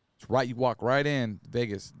 It's right. You walk right in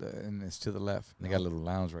Vegas, and it's to the left. And they got a little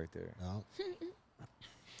lounge right there. Yeah.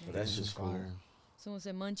 But that's just cool. fire. Someone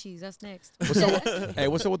said munchies. That's next. What's up? Hey,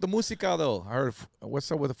 what's up with the música though? I heard.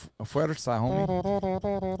 What's up with the Fuerza, homie?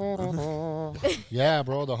 Yeah,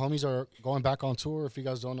 bro. The homies are going back on tour. If you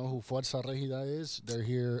guys don't know who Fuerza Regida is, they're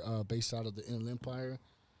here based out of the Inland Empire.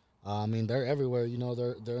 I mean, they're everywhere. You know,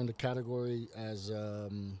 they're in the category as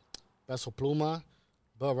Peso Pluma.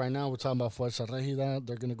 But right now we're talking about Fuerza Regida.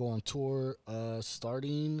 They're going to go on tour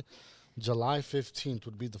starting July 15th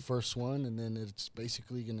would be the first one. And then it's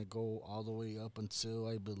basically going to go all the way up until,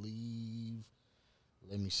 I believe,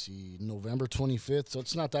 let me see, November 25th. So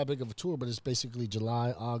it's not that big of a tour, but it's basically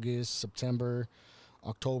July, August, September,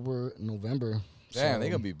 October, November. Damn, So- they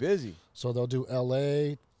gonna be busy. So they'll do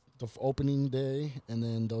L.A. the opening day, and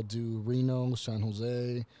then they'll do Reno, San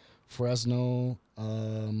Jose, Fresno.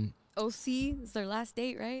 OC is their last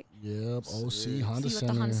date, right? Yep, OC, Sick. Honda See you at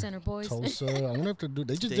Center, the Honda Center, boys. Tulsa. I wonder if they do.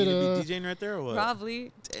 They just They did gonna a be DJing right there or what?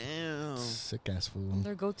 Probably Damn. sick ass food.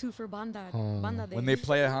 their go-to for banda. Hmm. Banda day. When they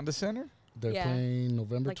play at Honda Center. They're Yeah. playing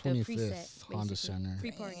November like the 25th, preset, Honda basically. Center.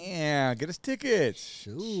 Pre-party. Yeah, get us tickets.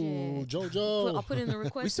 Shoot, Shit. JoJo. I'll put in the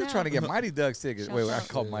request. We still now. trying to get Mighty Ducks tickets. Shout Wait, I out.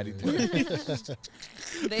 call Mighty Ducks.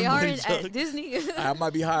 They are Mighty at Ducks. Disney. I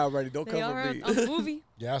might be high already. Don't They come are for me. on the movie.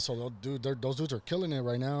 Yeah, so those dudes are killing it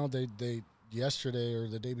right now. They yesterday or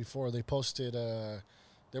the day before they posted.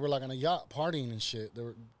 They were like on a yacht partying and shit. They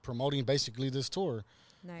were promoting basically this tour.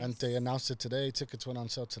 Nice. And they announced it today. Tickets went on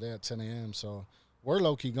sale today at 10 a.m. So we're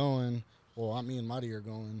low key going. Well, me and Marty are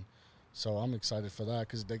going. So I'm excited for that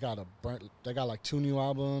because they got like 2 new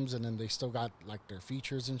albums, and then they still got like their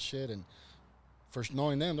features and shit. And first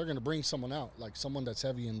knowing them, they're gonna bring someone out, like someone that's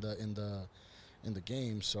heavy in the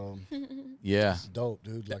game. So Yeah, it's dope,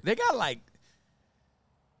 dude. Like they got like.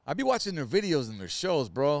 I be watching their videos and their shows,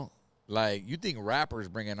 bro. Like, you think rappers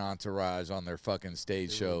bringing Entourage on their fucking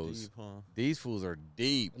stage They were shows? deep, huh? These fools are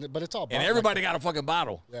deep, but it's all and everybody got a fucking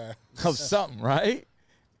bottle yeah. of something, right?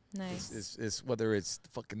 Nice. It's whether it's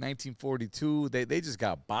fucking 1942. They just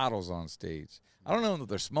got bottles on stage. I don't know if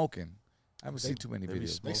they're smoking. I haven't seen too many they be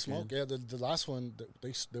videos. They Smoking. smoke. Yeah, the last one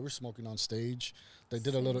they were smoking on stage. They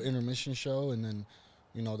did a little intermission show, and then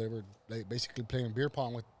they basically playing beer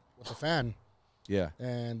pong with the fan, Yeah,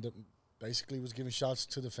 and basically was giving shots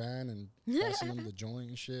to the fan and passing them the joint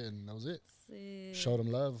and shit, and that was it. Sick. Showed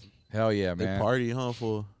them love. hell yeah, They man. party, huh,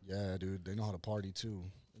 fool? Yeah, dude, they know how to party too.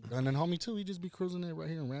 And then homie too, he just be cruising it right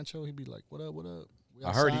here in Rancho. He'd be like, "What up? What up?" We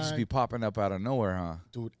I heard he just outside. be popping up out of nowhere, huh?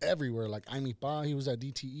 dude everywhere. Like Aimi Pa, he was at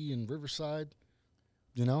DTE in Riverside.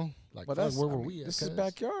 You know, like But fuck, that's where I were mean, we at? This is cuz?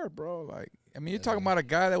 backyard, bro. Like, I mean, you're talking about a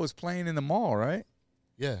guy that was playing in the mall, right?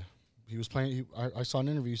 Yeah, he was playing. I saw an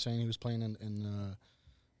interview saying he was playing in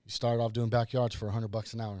he started off doing backyards for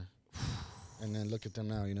 $100 an hour, and then look at them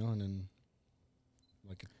now, and then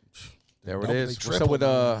like There it double- is. they What's up tripled, with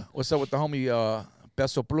man. what's up with the homie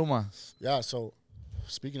Peso Pluma? Yeah. So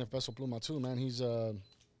speaking of Peso Pluma too, man, he's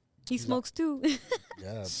He smokes too.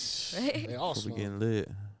 yeah, Right? they all Fool be smoke. getting lit.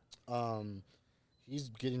 He's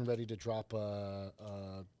getting ready to drop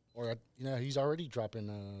he's already dropping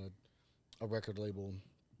a record label.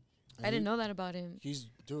 I didn't know that about him. He's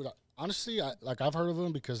dude. Honestly, I've heard of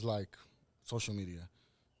him because like social media,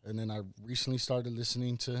 and then I recently started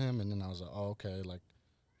listening to him, and then I was like, oh okay, like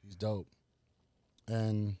he's dope.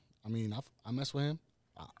 And I mean, I mess with him.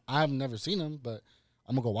 I have never seen him, but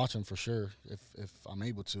I'm gonna go watch him for sure if I'm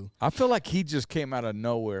able to. I feel like he just came out of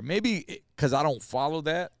nowhere. Maybe because I don't follow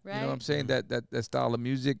that. You know what I'm Right. saying? That style of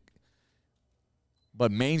music.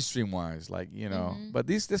 But mainstream wise, like, but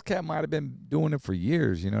this cat might have been doing it for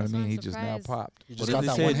years. You know what That's I why mean? I'm He just now surprised. popped. He just What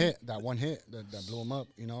got did they that one hit that blew him up,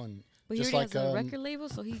 and But he just already like has a record label,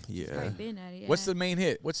 so he's Yeah. probably been at it. What's yeah. the main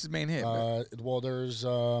hit? What's his main hit? well, there's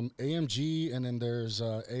AMG, and then there's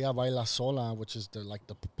Ella Baila Sola, which is the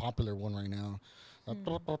popular one right now.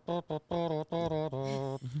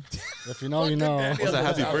 If you know, you know. Was that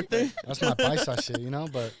Happy Birthday? That's my paisa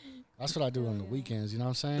shit, but that's what I do on the weekends. You know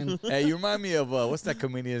what I'm saying? Hey, you remind me of what's that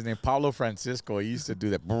comedian's name? Pablo Francisco. He used to do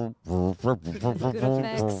that. Good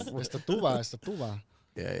effects. It's the tuba. It's the tuba.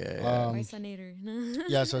 Yeah. Resonator.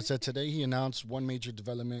 Yeah, so it said today he announced one major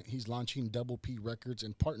development. He's launching Double P Records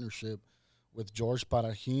in partnership with George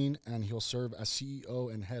Parajin, and he'll serve as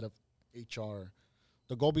CEO and head of HR.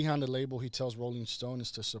 The goal behind the label, he tells Rolling Stone,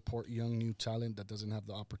 is to support young new talent that doesn't have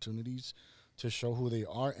the opportunities to show who they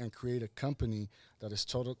are and create a company that is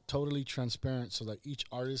totally transparent so that each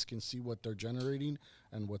artist can see what they're generating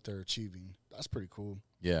and what they're achieving. That's pretty cool.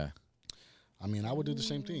 Yeah. I mean, I would do the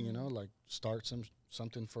same thing, like start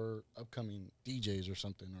something for upcoming DJs or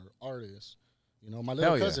something or artists. My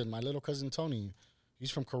little cousin Tony,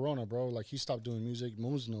 he's from Corona, bro. Like he stopped doing music.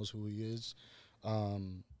 Moons knows who he is.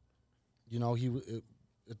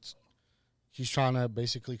 He's trying to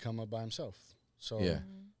basically come up by himself. So Yeah.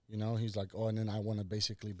 He's like, and then I want to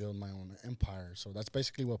basically build my own empire. So that's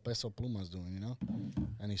basically what Peso Pluma's doing,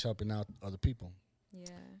 and he's helping out other people. Yeah.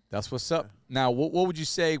 That's what's up. Now, what would you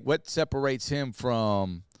say? What separates him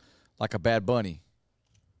from like a Bad Bunny?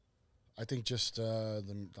 I think just the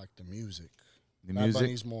music. The Bad music.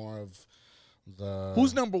 Bunny's more of the.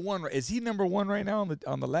 Who's number one? Is he number one right now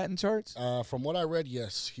on the Latin charts? From what I read,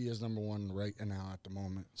 yes, he is number one right now at the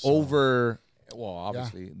moment. So, Over, well,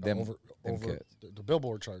 obviously them. over cats. the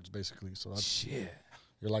Billboard charts basically. So that's, Shit.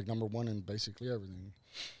 you're like number one in basically everything.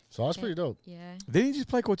 So that's pretty dope. Yeah. Did he just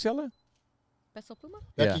play Coachella? Peso Pluma?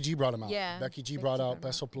 Becky Yeah. G brought him out. Yeah. Becky G Becky brought G out brought him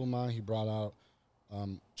Peso Pluma. He brought out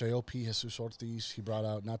J.O.P. Jesus Ortiz. He brought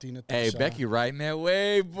out Nati Natasha. Hey, Becky riding that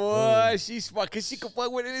way, boy. She's fuck, because she can fuck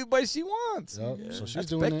with anybody she wants. Yep. So she's That's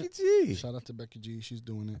doing Becky it. G. Shout out to Becky G. She's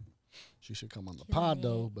doing it. She should come on the Killing pod it.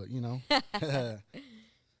 though, but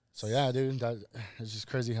So yeah, dude, it's just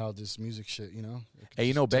crazy how this music shit, it can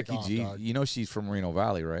Hey, just take Becky off, G, dog. she's from Reno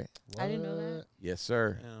Valley, right? I didn't know that. What? Yes,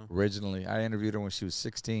 sir. Yeah. Originally, I interviewed her when she was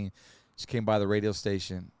 16. She came by the radio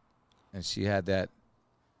station, and she had that.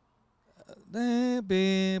 They've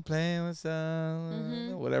been playing with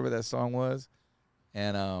some, whatever that song was,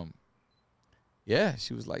 and yeah,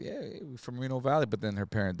 she was like, yeah, we from Reno Valley, but then her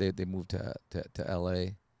parents they moved to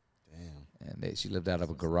L.A. Damn. and she lived out of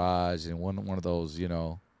a garage and one of those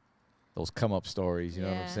those come up stories, you know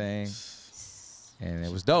what I'm Yeah. saying? And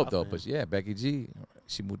it was dope though. But yeah, Becky G,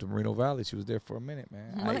 she moved to Reno Valley. She was there for a minute,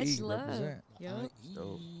 man. Much IE, love. represent. Yup.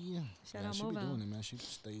 Dope. Shout out she be Mobile. doing it, man. She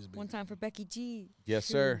stays big. One time for Becky G. Yes,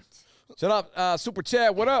 sir. Shoot. Shut up, Super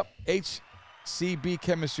Chad. What up? HCB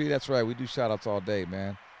Chemistry. That's right. We do shout outs all day,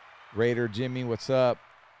 man. Raider Jimmy, what's up?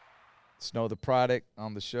 Snow the Product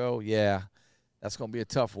on the show. Yeah, that's gonna be a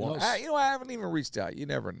tough one. No, I haven't even reached out. You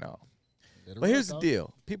never know. Let her But here's the rock, dog.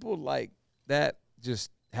 deal: people like that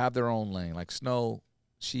just have their own lane. Like Snow,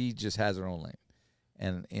 she just has her own lane,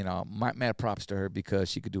 and mad props to her because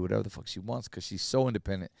she could do whatever the fuck she wants because she's so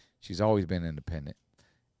independent. She's always been independent,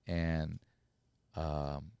 and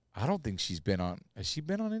I don't think she's been on. Has she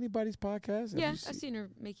been on anybody's podcast? Yeah, I've seen her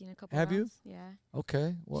making a couple. Have you? rounds. Yeah.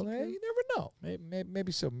 Okay, well, She hey, could. you never know.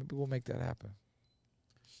 Maybe so. Maybe we'll make that happen.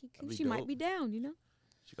 She That'd be she might dope. be down,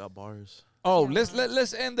 She got bars. Oh, Yeah.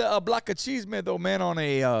 let's end the block of cheese man though, man, on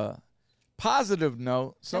a positive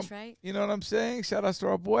note. That's right. You know what I'm saying? Shout out to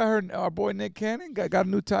our boy. I heard our boy Nick Cannon got a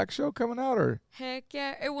new talk show coming out, or Heck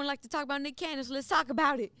yeah. Everyone like to talk about Nick Cannon, so let's talk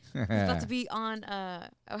about it. He's about to be on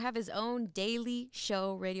have his own daily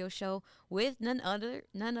show, radio show with none other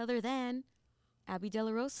than Abby De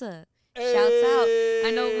La Rosa. Shouts out.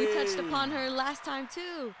 I know we touched upon her last time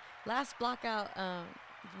too. Last block out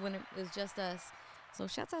when it was just us. So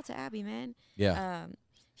shouts out to Abby, man. Yeah.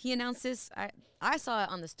 He announced this. I saw it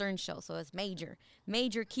on the Stern Show, so it's major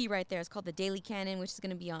key right there. It's called the Daily Canon, which is going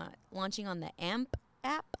to be launching on the AMP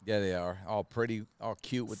app. Yeah, they are all pretty, all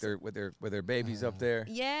cute with their babies up there.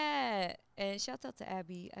 Yeah, and shouts out to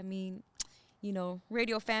Abby. I mean,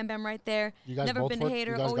 radio fan bam right there. You guys Never both been a work-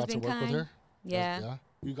 hater, you guys always got to been work with kind. her? Yeah.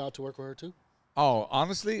 You got to work with her too? Oh,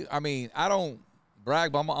 honestly, I mean, I don't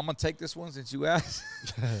brag, but I'm gonna take this one since you asked.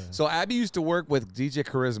 So Abby used to work with DJ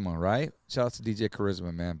Charisma, right? Shout out to DJ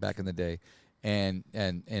Charisma, man, back in the day. and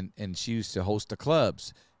she used to host the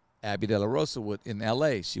clubs. Abby De La Rosa would in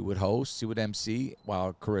L.A. She would host, she would MC,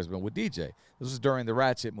 while Charisma would DJ. This was during the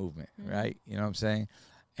Ratchet movement, right? You know what I'm saying?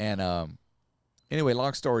 And anyway,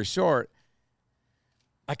 long story short,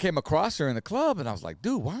 I came across her in the club, and I was like,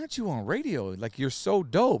 dude, why aren't you on radio? Like, you're so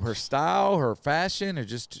dope. Her style, her fashion, or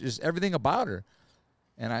just everything about her.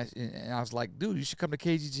 And I was like, dude, you should come to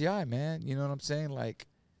KGGI, man. You know what I'm saying? Like,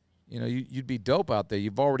 you know, you'd be dope out there.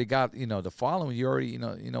 You've already got, you know, the following. You already, you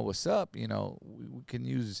know what's up. You know, we can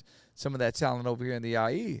use some of that talent over here in the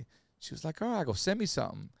IE. She was like, all right, go send me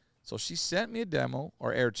something. So she sent me a demo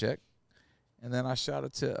or air check, and then I shot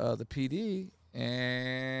it to the PD,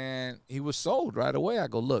 and he was sold right away. I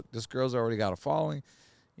go, look, this girl's already got a following.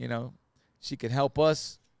 You know, she can help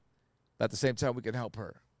us, but at the same time, we can help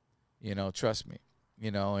her. You know, trust me.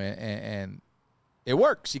 You know, and it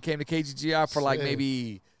worked. She came to KGGI for like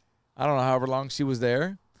maybe, I don't know, however long she was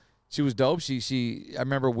there. She was dope. I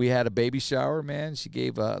remember we had a baby shower, man. She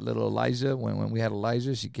gave little Elijah, when we had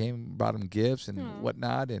Elijah, she came, brought him gifts and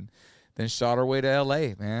whatnot, and then shot her way to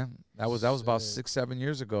L.A., man. That was about 6-7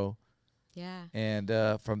 years ago. Yeah. And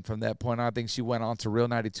from that point on, I think she went on to Real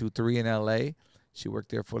 92.3 in L.A. She worked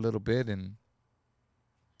there for a little bit, and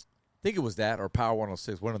I think it was that or Power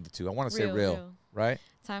 106, one of the two. I want to say Real, right?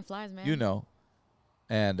 Time flies, man. You know.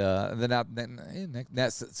 And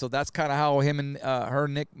then so that's kind of how him and her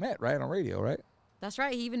Nick met, right, on radio, right? That's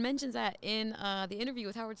right. He even mentions that in the interview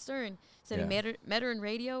with Howard Stern. Said he met her in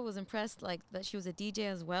radio, was impressed like that she was a DJ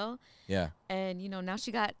as well. Yeah. And, you know, now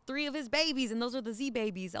she got 3 of his babies, and those are the Z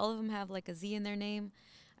babies. All of them have like a Z in their name.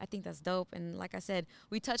 I think that's dope. And like I said,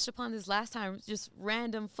 we touched upon this last time. Just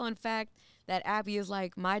random fun fact that Abby is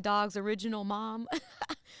like my dog's original mom.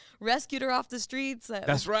 Rescued her off the streets.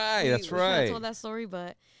 That's right. That's I right. told that story,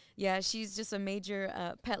 but yeah, she's just a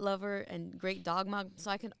major pet lover and great dog mom.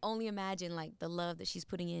 So I can only imagine like the love that she's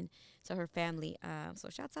putting in to her family. So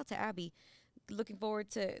shouts out to Abby. Looking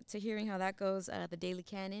forward to hearing how that goes. The Daily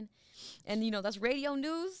Canon, and you know that's radio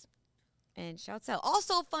news. And shouts out.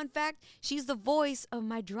 Also, fun fact, she's the voice of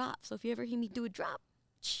my drop. So if you ever hear me do a drop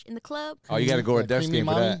in the club. Oh, you got to go to Death's Game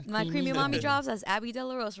for that. My Creamy Mommy drops, that's Abby De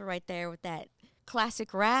La Rosa right there with that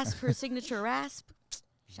classic rasp, her signature rasp.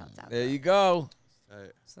 Shouts out. There you go.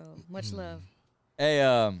 So, much love.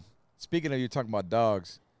 Hey, speaking of you talking about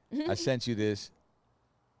dogs, I sent you this.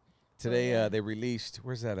 Today they released,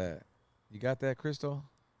 where's that at? You got that, Crystal?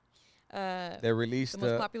 They released the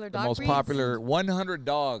most popular dog most breeds? popular 100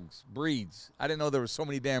 dogs, breeds. I didn't know there were so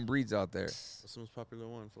many damn breeds out there. That's the most popular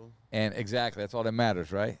one, fool. And exactly, that's all that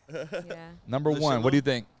matters, right? Yeah. Number The one, what do you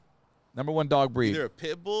think? Number one dog breed. Either a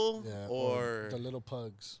pit bull or the little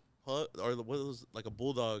pugs. or what was like a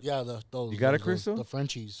bulldog. Yeah, those. You got it, those, Crystal? The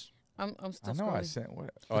Frenchies. I'm still I know scrolling. I sent what?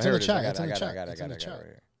 Oh, It's here in it the is. I chat. got It's in it, the I got it, chat. I got it, It's I in got the it, I got chat. it right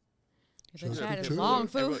here. The chat is True. long,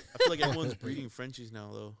 fool. I feel like everyone's breeding Frenchies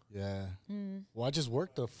now, though. Yeah. Well, I just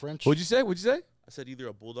worked the French. What'd you say? What'd you say? I said either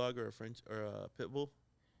a bulldog or a French or a pit bull.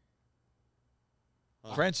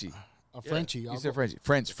 Frenchie. A Frenchie. You I'll said go- Frenchie.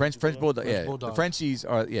 French bulldog. French Yeah, bulldog. the Frenchies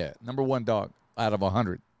are number one dog out of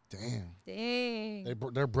 100. Damn. Dang.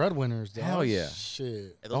 They're breadwinners. Dog. Hell yeah.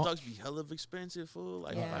 Shit. And those Oh. dogs be hella expensive, fool.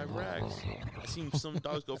 Like Yeah. 5 racks. I seen some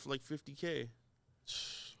dogs go for like 50K.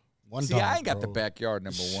 One See, dog, I ain't got the bro. backyard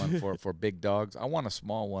number one for big dogs. I want a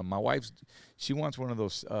small one. My wife's, she wants one of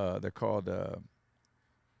those. They're called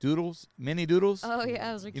doodles, mini doodles. Oh,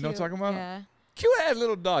 yeah, those are cute. You know what I'm talking about? Yeah. Cute ass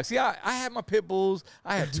little dogs. See, I had my pit bulls.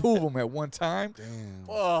 I had 2 of them at one time. Damn.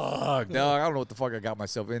 Fuck, dog. I don't know what the fuck I got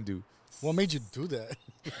myself into. What made you do that?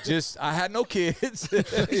 Just, I had no kids. You know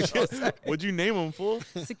what I'm saying? What'd you name them, fool?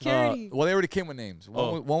 Security. Well, they already came with names.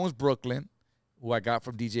 Oh. One was Brooklyn, who I got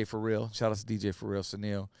from DJ For Real. Shout out to DJ For Real,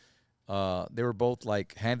 Sunil. They were both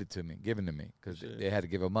like handed to me, given to me, because they had to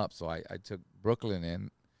give them up. So I took Brooklyn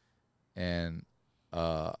in, and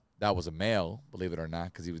that was a male, believe it or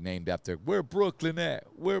not, because he was named after where Brooklyn at?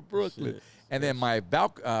 Where Brooklyn? Shit. And then my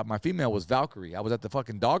female was Valkyrie. I was at the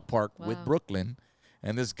fucking dog park with Wow. Brooklyn,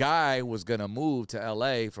 and this guy was gonna move to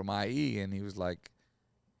LA from IE, and he was like,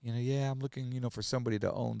 yeah, I'm looking, for somebody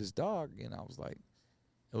to own this dog. And I was like,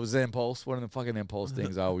 it was an impulse, one of the fucking impulse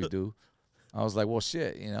things I always do. I was like, well,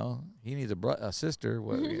 shit, he needs a sister.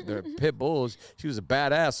 Well, they're pit bulls. She was a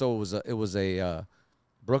badass. So it was a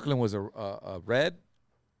Brooklyn was a red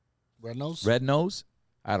Red-nose? nose.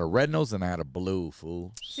 I had a red nose and I had a blue,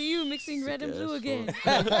 fool. See you mixing red and blue ass again.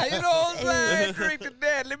 You know what I'm saying? Drink to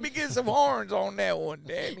that. Let me get some horns on that one,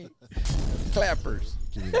 Danny. Clappers.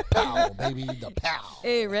 Give me the pow, baby. The pow.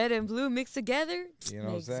 Hey, red and blue mixed together You know what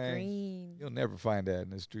I'm makes saying? green. You'll never find that in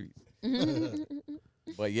the streets.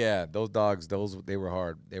 But yeah, those dogs, they were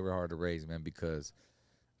hard. They were hard to raise, man, because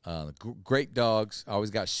Great dogs. I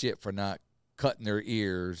always got shit for not cutting their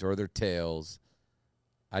ears or their tails.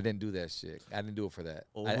 I didn't do that shit. I didn't do it for that.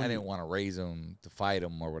 I didn't want to raise them to fight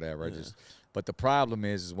them or whatever. Yeah. But the problem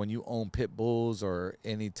is when you own pit bulls or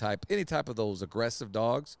any type of those aggressive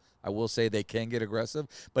dogs. I will say they can get aggressive,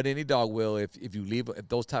 but any dog will if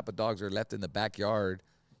those type of dogs are left in the backyard.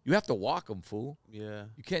 You have to walk them, fool. Yeah.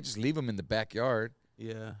 You can't just leave them in the backyard.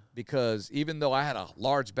 Yeah. Because even though I had a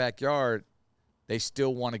large backyard, they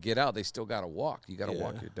still want to get out. They still got to walk. You got to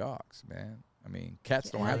walk your dogs, man. I mean,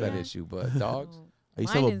 cats don't have that issue, but dogs. I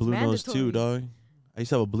used to have a blue nose too, dog. I used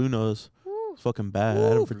to have a blue nose. It's fucking bad. I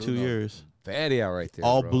had him for 2 years. Fatty out right there,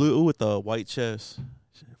 all bro. blue with a white chest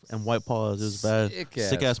and white paws. It was bad.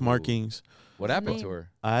 Sick ass blue. markings. What happened to her?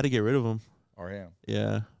 I had to get rid of him. Or him?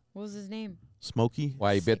 Yeah. What was his name? Smokey.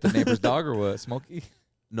 Why, you bit the neighbor's dog or what? Smokey?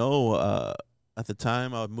 No, at the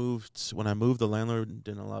time when I moved, the landlord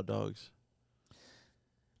didn't allow dogs.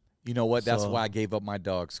 You know what? That's So- why I gave up my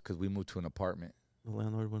dogs, because we moved to an apartment. The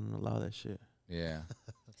landlord wouldn't allow that shit. Yeah.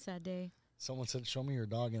 Sad day. Someone said, "Show me your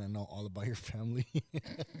dog, and I know all about your family."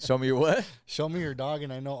 Show me your what? Show me your dog,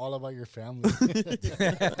 and I know all about your family.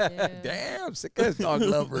 Damn, sick ass dog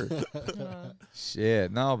lover.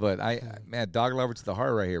 Shit, no, but man, dog lover to the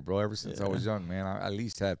heart right here, bro. Ever since I was young, man, I at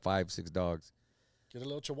least had 5, 6 dogs. Get a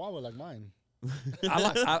little Chihuahua like mine.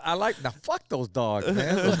 I like now. Fuck those dogs,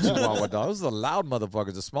 man. Those Chihuahua dogs. Those are the loud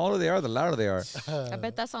motherfuckers. The smaller they are, the louder they are. I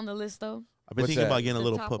bet that's on the list though. I've been What's thinking that? about getting a The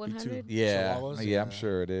little top puppy 100? too. Yeah, Chihuahuas? yeah, I'm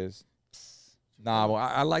sure it is. Nah, well,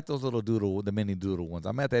 I like those little the mini doodle ones.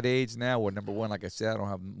 I'm at that age now where, number one, like I said, I don't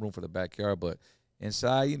have room for the backyard, but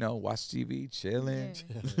inside, watch TV, chilling,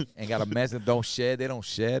 and got a mess that don't shed. They don't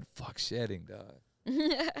shed. Fuck shedding, dog.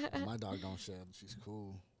 My dog don't shed. She's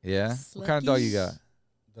cool. Yeah? What kind of dog you got?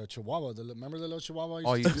 The Chihuahua. Remember the little Chihuahua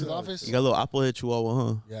Oh, I used to you take to the do? office? You got a little applehead chihuahua,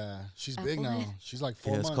 huh? Yeah, she's big now. Applehead? She's like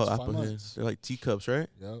 4 Yeah, it's months, called 5 applehead. months. They're like teacups, right?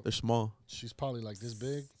 Yep. They're small. She's probably like this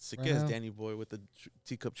big. Sick right ass now. Danny boy with the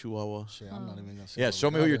teacup chihuahua. Shit, I'm not even gonna say. Yeah, what show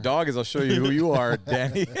we me who got your her. dog is. I'll show you who you are,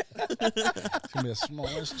 Danny. It's gonna be a small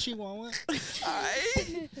ass Chihuahua.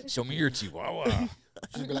 Show me your Chihuahua.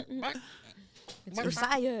 She'll be like, "Bark." It's for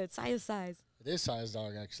Saya. It's Saya's size. It is size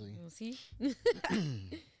dog actually. You'll see.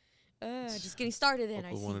 Just getting started then. Fuck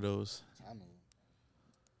I with see. one of those. I mean,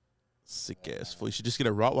 Sick ass fool. You should just get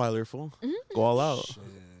a Rottweiler, fool. Mm-hmm. Go all out. shit.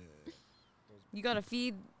 You gotta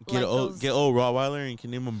feed Get like get old Rottweiler and you can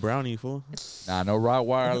name him Brownie, fool. Nah, no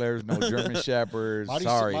Rottweilers, no German Shepherds.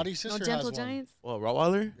 Sorry. Marty's no sister gentle has one. giants. Well,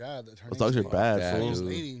 Rottweiler? Yeah, her Those dogs are name's bad, Yeah, fool. dude.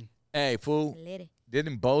 Lady. Hey, fool. Lady.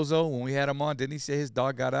 Didn't Bozo, when we had him on, didn't he say his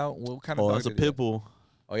dog got out? What kind of Oh, dog that's a did he have? pit bull.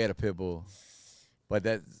 Oh, he had a pit bull. But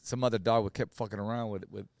that some other dog would kept fucking around with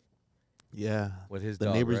Yeah. his The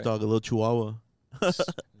dog, neighbor's right? dog, a little chihuahua.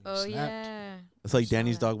 Oh Snapped. yeah. It's like Saw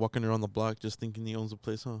Danny's that. dog walking around the block just thinking he owns the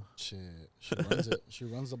place, huh? Shit, she runs it. She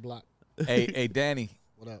runs the block. Hey, Danny,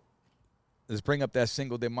 What up? let's bring up that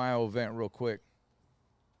Cinco de Mayo event real quick.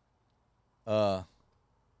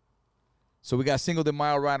 So we got Cinco de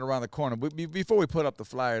Mayo right around the corner. Before we put up the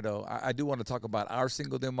flyer, though, I do want to talk about our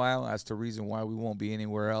Cinco de Mayo as to reason why we won't be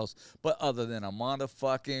anywhere else. But other than I'm on the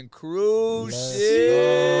fucking cruise Let's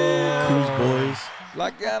ship. Cruise boys.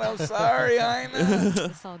 Like that, I'm sorry, I know.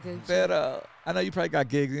 It's all good. But I know you probably got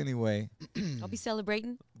gigs anyway. I'll be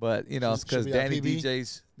celebrating. But, it's Should because we have Danny PB?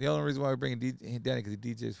 DJs. The only reason why we're bringing Danny because he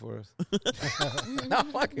DJs for us. No,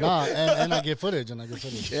 fuck you. Nah, and I get footage.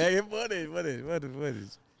 Yeah, footage.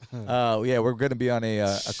 Yeah, we're gonna be on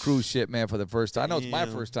a cruise ship, man, for the first time. I know it's my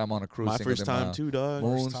Damn. first time on a cruise. My Cinco first de time Mayo. too, dog.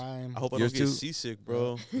 Moons. First time. I hope I Yours don't get too? seasick,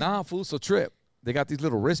 bro. Nah, fool. So trip. They got these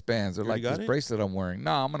little wristbands. They're You like already this got it? bracelet I'm wearing.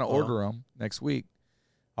 Nah, I'm gonna order them next week.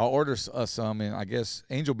 I'll order us some, and I guess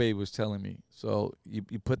Angel Baby was telling me. So you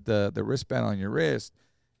put the wristband on your wrist,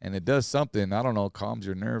 and it does something. I don't know, calms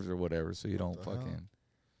your nerves or whatever, so you don't the hell? fucking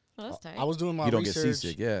Oh, that's tight. I was doing my you don't research. get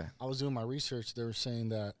seasick. Yeah. I was doing my research. They were saying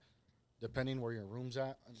that depending where your room's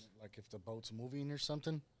at, and, like if the boat's moving or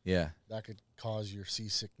something, Yeah. that could cause your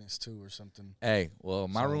seasickness too or something. Hey, well,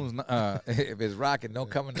 my So- room's if it's rocking, don't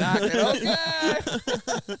come and knock it.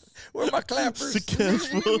 Okay. Where my clappers?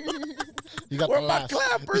 You got Where the my laughs.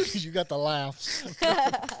 clappers? You got the laughs.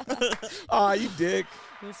 Oh, you dick.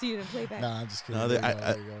 We'll see you in playback. Nah, I'm just kidding. No, There you I- go,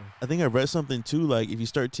 there you go. I think I read something too. Like if you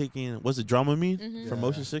start taking, what's it, Dramamine for Yeah.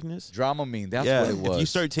 motion sickness? Dramamine. That's yeah, what it was. if you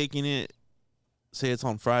start taking it, say it's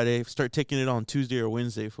on Friday, start taking it on Tuesday or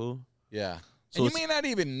Wednesday, fool. Yeah. So And you it's- may not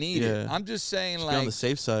even need it. Yeah. I'm just saying, Just be on like, the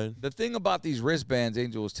safe side. the thing about these wristbands,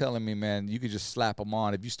 Angel was telling me, man, you could just slap them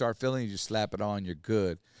on. If you start feeling, you just slap it on, you're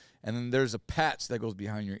good. And then there's a patch that goes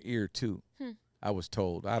behind your ear, too. I was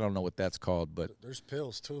told. I don't know what that's called, but There's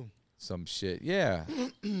pills too. some shit. Yeah.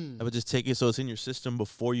 I would just take it so it's in your system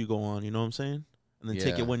before you go on. You know what I'm saying? And then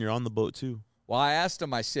take Yeah. it when you're on the boat too. Well, I asked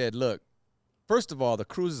him. I said, "Look, first of all, the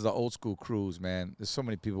cruise is an old school cruise, man. There's so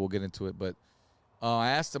many people will get into it, but I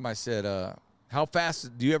asked him. I said, how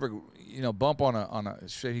fast do you ever, bump on a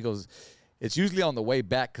ship?" He goes, "It's usually on the way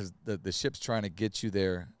back because the ship's trying to get you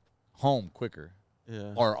there home quicker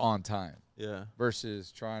Yeah. or on time Yeah.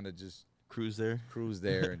 versus trying to just Cruise there. cruise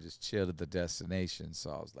there and just chill at the destination."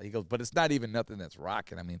 So I was like, he goes, "But it's not even nothing that's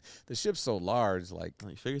rocking. I mean, the ship's so large, like."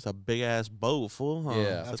 Like, figure it's a big ass boat, fool. Huh?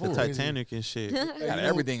 Yeah. It's That's like the crazy. Titanic and shit. Hey, Got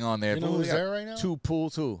everything on there. You know fool. who's We got there right now? Two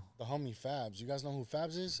pools too. The homie Fabs. You guys know who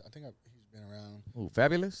Fabs is? I think he's been around. Ooh,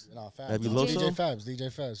 fabulous. No, Fabs. Fabuloso? DJ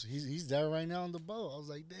Fabs. He's there right now on the boat. I was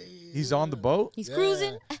like, dang. He's on the boat. He's Yeah.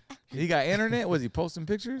 cruising. He got internet. Was he posting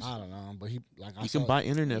pictures? I don't know, but he like I You saw, can buy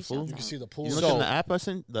internet, fool. You can see the pool. You So- look in the app I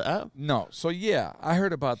sent? The app? No. So yeah, I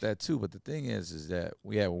heard about that too. But the thing is that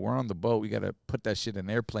we're on the boat. We got to put that shit in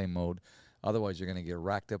airplane mode. Otherwise, you're gonna get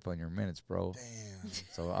racked up on your minutes, bro. Damn.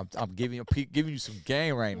 So I'm giving you some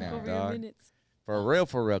game right now, Over your dog. minutes. For real.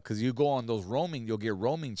 Because you go on those roaming, you'll get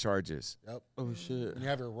roaming charges. Yep. Oh, shit. When you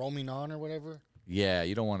have your roaming on or whatever, Yeah,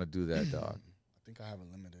 you don't want to do that, dog. I think I have it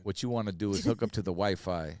limited. What you want to do is hook up to the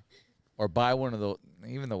Wi-Fi, or buy one of those.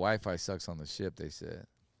 Even the Wi-Fi sucks on the ship. They said.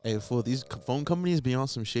 Hey, fool, these phone companies be on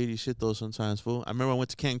some shady shit, though, sometimes, fool. I remember I went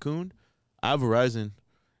to Cancun. I have Verizon,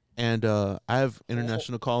 and I have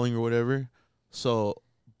international calling or whatever. So,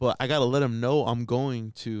 but I got to let them know I'm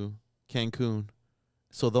going to Cancun.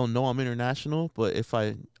 So they'll know I'm international. But if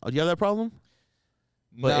do you have that problem?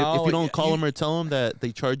 But if you don't call them or tell them that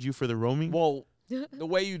they charge you for the roaming? well, the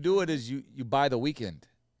way you do it is you buy the weekend.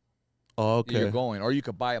 Oh, okay. You're going, or you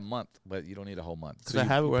could buy a month, but you don't need a whole month. Because I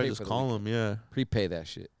have it you where I pay just for the call weekend. them, yeah. Prepay that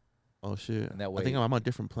shit. Oh, shit. And that I way- think I'm on a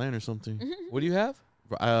different plan or something. What do you have?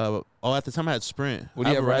 At the time I had Sprint. What do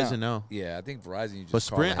I you have have Verizon now. Yeah, I think Verizon. You just But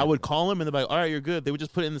call Sprint, ahead. I would call them and they're like, all right, you're good. They would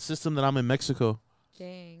just put it in the system that I'm in Mexico.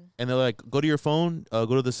 Dang. And they're like, go to your phone, go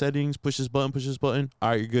to the settings, push this button. All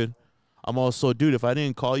right, you're good. I'm also, dude, if I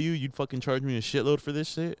didn't call you, you'd fucking charge me a shitload for this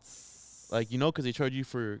shit. Like, because they charge you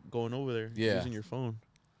for going over there using your phone.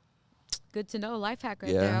 Good to know. Life hack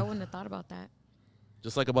right Yeah. there. I wouldn't have thought about that.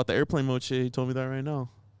 Just like about the airplane mode shit, he told me that right now.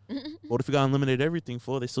 What if you got unlimited everything,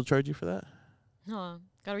 fool? They still charge you for that? Huh.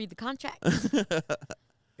 Gotta read the contract.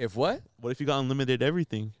 If what? What if you got unlimited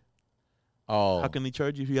everything? Oh, How can they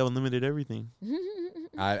charge you if you have unlimited everything?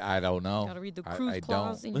 I don't know. Gotta read the I cruise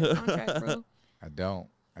clause in your contract, bro. I don't.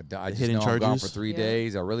 I just hidden know I'm gone for charges? 3 Yeah.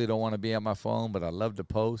 days. I really don't want to be on my phone, but I love to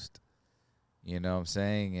post. You know what I'm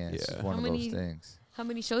saying? And it's just Yeah. one How of many- those things. How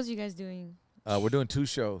many shows you guys doing? We're doing 2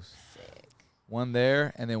 shows. One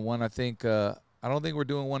there, and then one I think. I don't think we're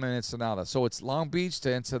doing one in Ensenada. So it's Long Beach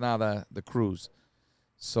to Ensenada, the cruise.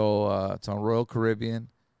 So it's on Royal Caribbean,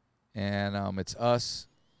 and it's us.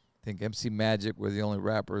 I think MC Magic, we're the only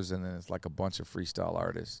rappers, and then it's like a bunch of freestyle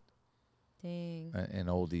artists Dang. and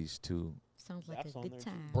oldies too. Sounds like Zapp's a on good there,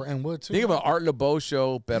 time. Bretton Wood too. Think of an Art LeBeau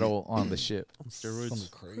show, pero on the ship. Steroids. Something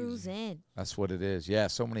crazy. Cruise in. That's what it is. Yeah,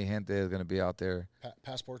 so many gente is gonna be out there.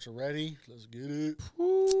 Passports are ready. Let's get it.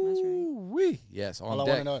 Wee. Yes, on All I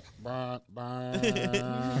deck. want to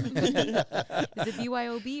know. Is it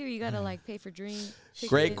BYOB or you gotta like pay for drink?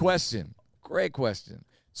 Great tickets? question. Great question.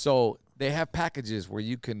 So they have packages where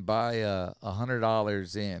you can buy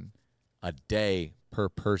 $100 in a day per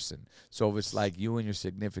person. So if it's like you and your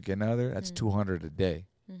significant other, that's $200 a day.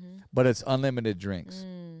 But it's unlimited drinks.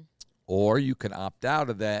 Or you can opt out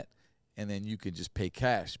of that and then you can just pay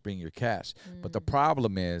cash, bring your cash. But the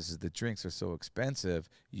problem is the drinks are so expensive,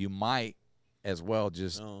 you might as well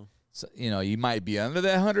just No. so, you might be under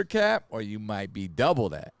that 100 cap or you might be double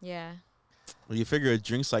that. Yeah. Well, you figure a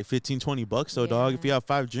drink's like $15-$20 though, dog. Yeah. If you have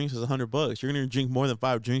 5 drinks, it's $100. You're gonna drink more than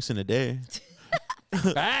 5 drinks in a day.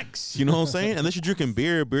 Facts. You know what I'm saying? Unless you're drinking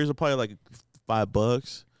beer, beers are probably like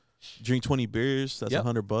 $5. Drink 20 beers, that's Yep.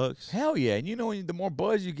 $100. Hell yeah. And the more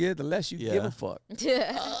buzz you get, the less you give Yeah. a fuck.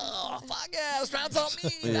 Yeah. Oh, fuck yeah, straps on me.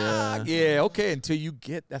 Yeah. dog. Yeah, okay. Until you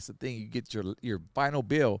get, that's the thing, you get your final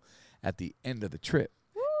bill at the end of the trip.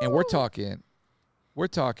 And we're talking,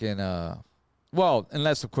 well,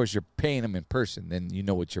 unless, of course, you're paying them in person, then you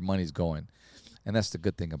know what your money's going. And that's the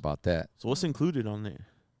good thing about that. So what's included on there?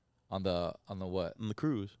 On the what? On the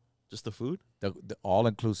cruise? Just the food? The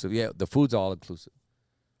all-inclusive. Yeah, the food's all-inclusive.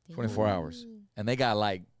 24 hours. And they got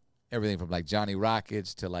like everything from like Johnny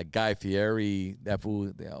Rockets to like Guy Fieri, that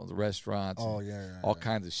food, the restaurants. Oh and yeah. all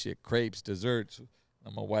kinds of shit, crepes, desserts.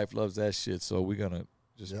 And my wife loves that shit, so we're gonna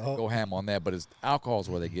just Yup. go ham on that. But it's alcohol's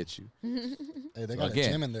where they get you, Hey, they So got again-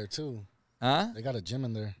 a gym in there too. huh? They got a gym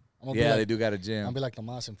in there. I'm gonna Yeah, be like, they do got a I'm gym. gonna be like the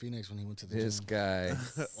Mas in Phoenix when he went to the This gym. guy.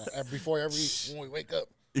 Before when we wake up.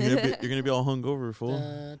 You're gonna be all hungover, fool.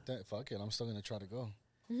 Fuck it, I'm still gonna try to go.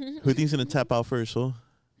 Who thinks gonna tap out first, fool?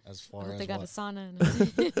 As I far hope as they got what? a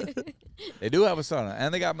sauna. They do have a sauna,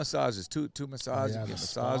 and they got massages. Two massages. yeah, You get the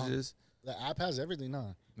spa. massages. The app has everything, huh?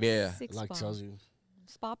 Yeah. Six It like spa. tells you.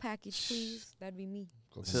 Spa package, please. That'd be me.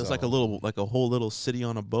 So it's like a whole little city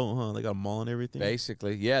on a boat, huh? They got a mall and everything.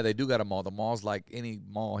 Basically, yeah, they do got a mall. The mall's like any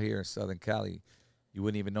mall here in Southern Cali. You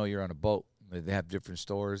wouldn't even know you're on a boat. They have different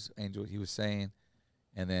stores. Angel, he was saying,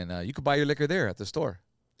 and then you could buy your liquor there at the store.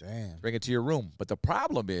 Damn. Bring it to your room. But the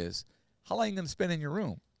problem is, how long are you going to spend in your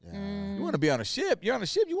room? Yeah. You want to be on a ship. You're on a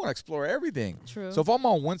ship. You want to explore everything. True. So if I'm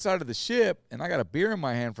on one side of the ship and I got a beer in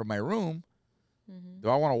my hand from my room, do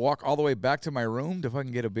I want to walk all the way back to my room to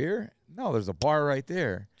fucking get a beer? No, there's a bar right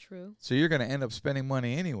there. True. So you're going to end up spending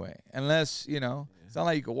money anyway. Unless, it's not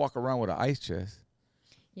like you can walk around with an ice chest.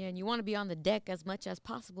 Yeah, and you want to be on the deck as much as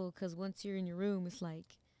possible because once you're in your room, it's like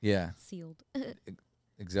Yeah, sealed.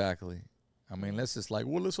 exactly. I mean, let's just like,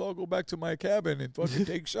 well, let's all go back to my cabin and fucking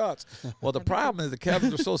take shots. Well, the problem is the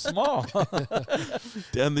cabins are so small.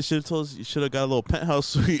 Damn, they should have told us you should have got a little penthouse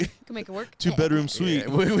suite, Can make it work. 2-bedroom suite.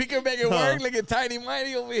 Yeah, we can make it Huh. work. Look at Tiny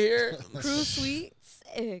Mighty over here. Cruise suite.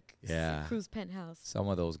 Sick. Yeah. Cruise penthouse. Some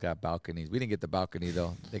of those got balconies. We didn't get the balcony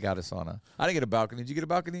though. They got us on I didn't get a balcony. Did you get a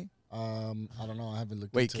balcony? I don't know. I haven't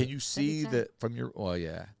looked. Wait, into can it. you see tight. the from your? Oh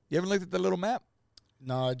yeah. You haven't looked at the little map?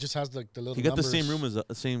 No, it just has like the little. You got the same numbers. room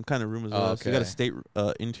as same kind of room as Oh, us. You got a okay. state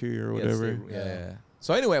interior or Yeah, whatever. Yeah.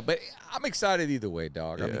 So anyway, but I'm excited either way,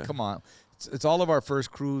 dog. I mean, Yeah. come on. It's all of our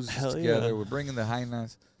first cruises Hell together. yeah. We're bringing the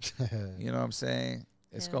Hainas. You know what I'm saying?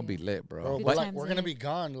 It's Hell gonna be yeah. lit, bro. Bro, Good but But like we're gonna ahead. be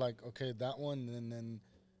gone. Like okay, that one,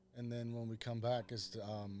 and then when we come back, it's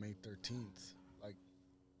May 13th. Like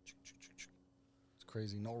it's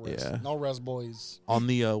crazy. No rest. Yeah. No rest, boys. On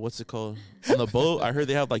the what's it called? On the boat, I heard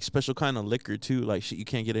they have like special kind of liquor too, like shit you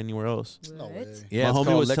can't get anywhere else. No What? way. yeah, My it's homie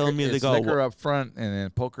called was liquor, telling me they it's got liquor up front and then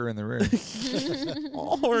poker in the rear.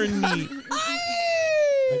 Horny.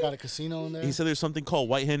 They got a casino in there. He said there's something called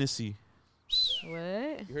White Hennessy.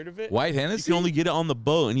 What? You heard of it? White You Hennessy. can only get it on the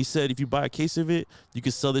boat, and he said if you buy a case of it, you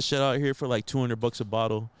can sell this shit out here for like $200 a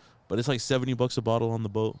bottle, but it's like $70 a bottle on the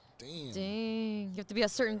boat. Damn. Dang. You have to be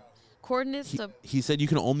at certain coordinates to. He said you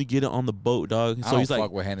can only get it on the boat, dog. I So don't he's like,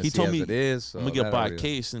 fuck with Hennessy he told as me it is. So I'm gonna get that buy a already-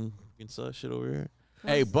 case and you can sell that shit over here.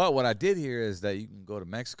 Hey, but what I did hear is that you can go to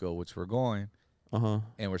Mexico, which we're going,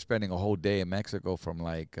 and we're spending a whole day in Mexico from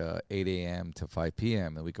like 8 a.m. to 5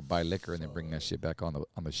 p.m. and we could buy liquor and then bring that shit back on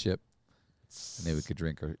the ship, and then we could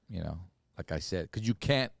drink, or like I said, because you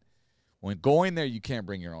can't. When going there, you can't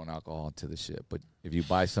bring your own alcohol to the ship. But if you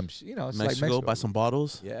buy some, it's Mexico, like Mexico. buy some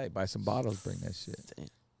bottles. Yeah, you buy some bottles, bring that shit.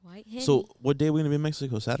 White Henny. So what day are we gonna be in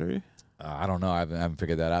Mexico? Saturday? I don't know. I haven't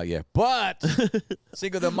figured that out yet. But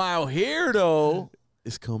Cinco de Mayo here, though,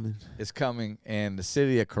 It's coming. is coming in the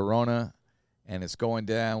city of Corona, and it's going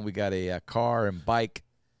down. We got a car and bike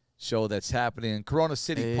show that's happening. Corona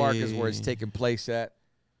City Park is where it's Hey. taking place at.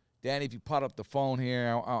 Danny, if you pot up the phone here,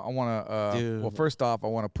 I want to, Dude. well, first off, I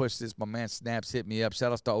want to push this. My man Snaps hit me up.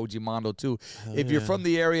 Shout out to OG Mondo, too. Hell If you're yeah. from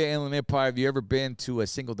the area, Inland Empire, have you ever been to a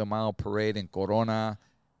Cinco de Mayo parade in Corona?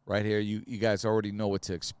 Right here, you guys already know what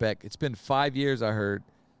to expect. It's been 5 years, I heard,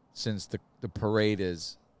 since the parade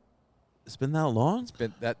is. It's been that long? It's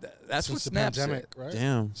been that's what Since the Snaps said. pandemic, right?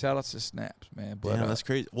 Damn. Shout out to Snaps, man. But Damn, that's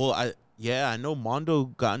crazy. Well, I know Mondo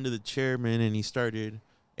got into the chairman and he started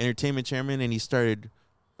entertainment chairman and he started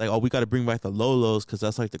like, oh, we got to bring back the Lolos because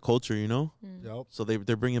that's like the culture, you know. Yep. So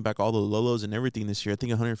they're bringing back all the Lolos and everything this year. I think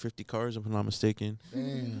 150 cars, if I'm not mistaken.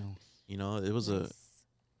 Damn. You know, it was a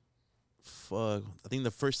fuck. I think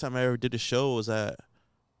the first time I ever did a show was at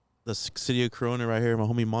the city of Corona right here. My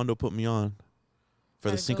homie Mondo put me on for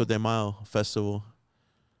the Gotta Cinco go. de Mayo festival.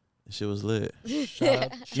 That shit was lit.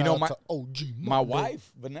 Shout know, out my- to OG my Mondo.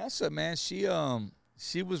 wife Vanessa, man, she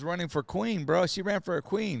was running for queen, bro. She ran for a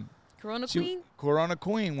queen. Corona She, Queen? Corona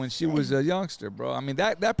Queen when she was a youngster, bro. I mean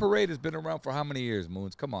that parade has been around for how many years,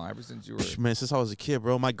 Moons? Come on, ever since you were. Man, since I was a kid,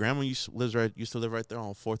 bro, my grandma used to live right there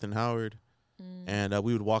on 4th and Howard, and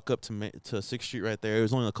we would walk up to 6th Street right there. It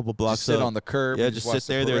was only a couple blocks Just sit up. on the curb. Yeah, and just watch sit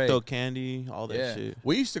the there. They would parade. throw candy, all that Yeah, shit.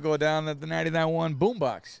 we used to go down at the 99.1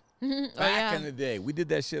 Boombox Oh, back yeah. in the day. We did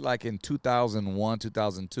that shit like in 2001,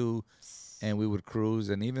 2002, and we would cruise.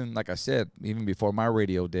 And even like I said, even before my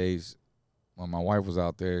radio days, when my wife was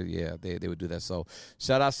out there, yeah, they would do that. So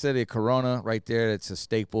shout out City of Corona right there. It's a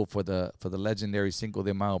staple for the legendary Cinco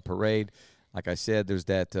de Mayo parade. Like I said, there's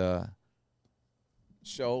that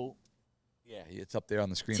show. Yeah, it's up there on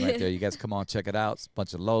the screen right there. You guys come on, check it out. It's a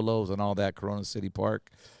bunch of Lolos and all that, Corona City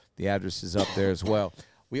Park. The address is up there as well.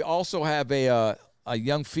 We also have a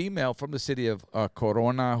young female from the city of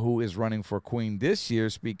Corona who is running for queen this year.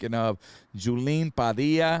 Speaking of, Julene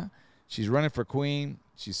Padilla. She's running for queen.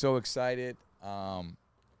 She's so excited.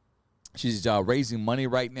 She's raising money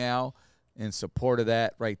right now in support of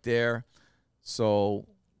that right there. So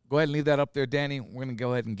go ahead and leave that up there, Danny. We're going to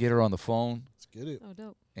go ahead and get her on the phone. Let's get it. Oh,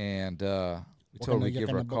 dope. And we totally give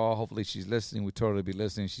her a call. Hopefully she's listening. We totally be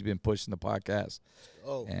listening. She's been pushing the podcast.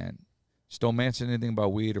 Oh. And just don't mention anything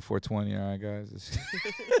about weed or 420, all right, guys?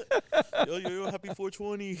 Yo, happy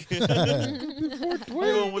 420. 420.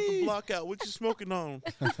 Yo, with the block out. What you smoking on?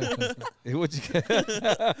 What you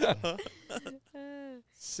got?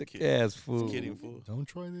 Sick ass fool. Just kidding, fool. Don't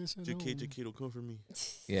try this at home. JK will come for me.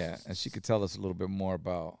 Yeah, and she could tell us a little bit more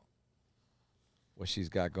about what she's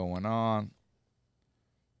got going on.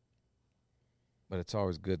 But it's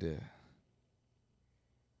always good to...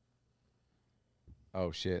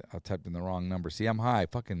 Oh, shit. I typed in the wrong number. See, I'm high.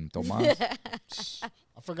 Fucking Tomas.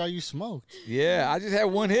 I forgot you smoked. Yeah, I just had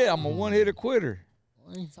one hit. I'm a one-hitter quitter.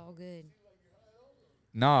 It's all good.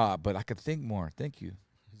 Nah, but I could think more. Thank you.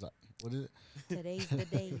 He's like, what is it? Today's the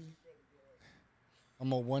day.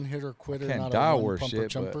 I'm a one-hitter quitter, can't not die a worse one-pumper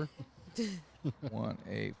shit, jumper.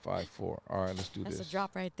 1854. All right, let's do That's this. a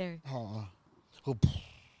drop right there.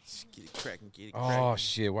 Get it cracking, get it cracking. Oh,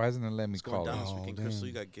 shit. Why isn't it letting me What's going call down it? this weekend, damn. Crystal?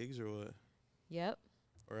 You got gigs or what? Yep.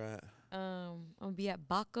 All right. I'm gonna be at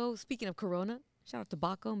Baco. Speaking of Corona, shout out to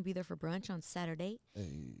Baco. I'm gonna be there for brunch on Saturday. Hey,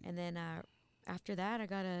 And then after that, I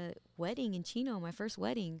got a wedding in Chino, my first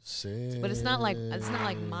wedding. sick. But it's not like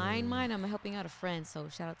mine. I'm helping out a friend. So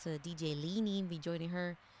shout out to DJ Leanie, be joining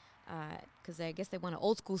her, because I guess they want an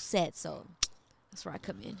old school set. So that's where I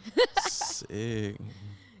come in. Sick.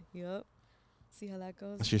 Yep. See how that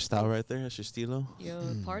goes. That's your style right there? That's your stilo? Yo,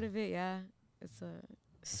 part of it, yeah. It's a.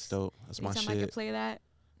 That's dope. That's my Anytime I shit. can play that,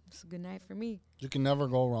 it's a good night for me. You can never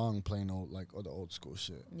go wrong playing the old school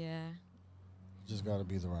shit. Yeah. Just gotta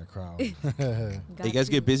be the right crowd. Hey, Got you guys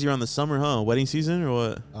to. get busy around the summer, huh? Wedding season or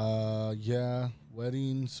what? Yeah,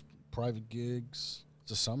 weddings, private gigs.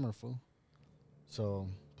 It's a summer, fool. So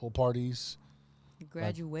pool parties,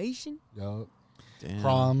 Graduation. yo, Damn.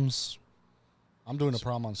 proms. I'm doing a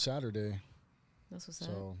prom on Saturday. That's what's up.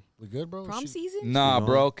 So we good, bro? Prom She- season? Nah, Keep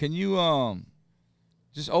bro. Can you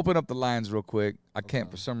just open up the lines real quick? I can't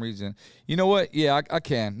Okay. for some reason. You know what? Yeah, I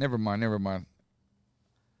can. Never mind.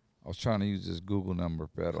 I was trying to use this Google number,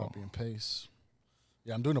 pero. Copy and paste.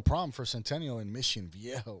 Yeah, I'm doing a prom for Centennial in Mission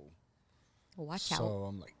Viejo. Watch So out.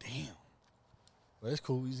 I'm like, damn. But it's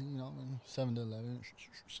cool, easy, 7 to 11.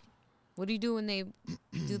 What do you do when they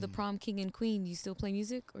do the prom king and queen? You still play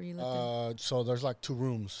music or you let them? So there's like 2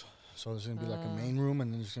 rooms. So there's gonna be like a main room,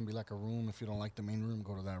 and then there's gonna be like a room. If you don't like the main room,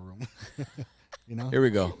 go to that room. You know. Here we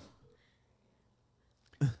go.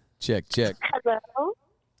 Check. Hello.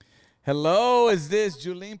 Hello, is this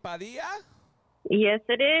Julene Padilla? Yes,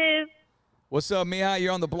 it is. What's up, Mija?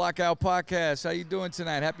 You're on the Blockout Podcast. How you doing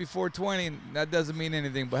tonight? Happy 420. That doesn't mean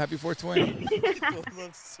anything, but happy 420.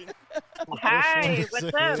 Hi. What's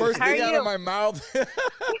up? First How are thing out of you? my mouth.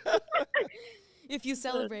 If you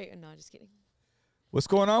celebrate. No, just kidding. What's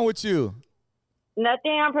going on with you?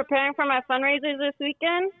 Nothing. I'm preparing for my fundraisers this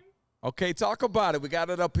weekend. Okay, talk about it. We got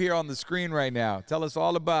it up here on the screen right now. Tell us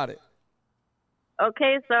all about it.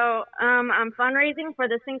 Okay, so I'm fundraising for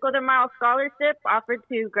the Cinco de Mayo scholarship offered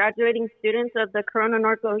to graduating students of the Corona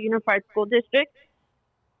Norco Unified School District.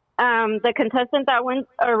 The contestant that wins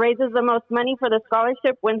or raises the most money for the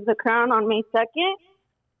scholarship wins the crown on May 2nd,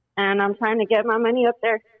 and I'm trying to get my money up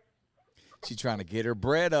there. She's trying to get her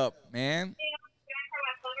bread up, man.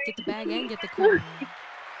 Get the bag and get the crown.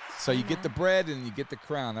 So you get the bread and you get the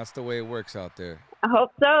crown. That's the way it works out there. I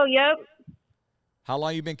hope so. Yep. How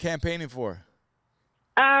long you been campaigning for?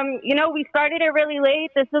 We started it really late.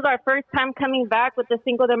 This is our first time coming back with the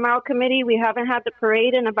Cinco de Mayo committee. We haven't had the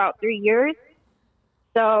parade in about 3 years.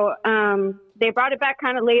 So they brought it back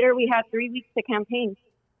kind of later. We had 3 weeks to campaign.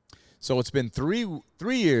 So it's been three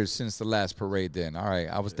years since the last parade then. All right.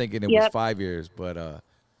 I was thinking it was Yep. 5 years, but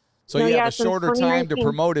so No, you yeah, have a since shorter time to 2019.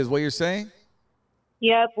 promote is what you're saying?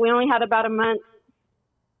 Yep, we only had about a month.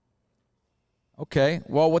 Okay.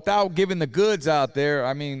 Well, without giving the goods out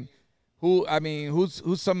there,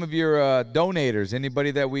 who's some of your donators? Anybody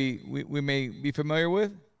that we may be familiar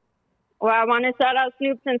with? Well, I want to shout out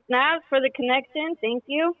Snoops and Snaps for the connection. Thank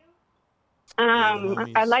you.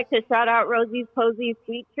 I'd like to shout out Rosie's Posy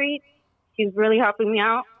Sweet Treats. She's really helping me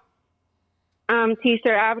out.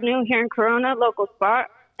 T-shirt Avenue here in Corona, local spot.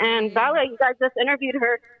 And Bella, you guys just interviewed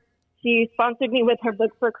her. She sponsored me with her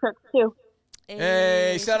book for Crooks, too.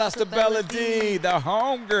 Hey, shout outs to Bella D, the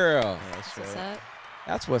homegirl. That's what's up.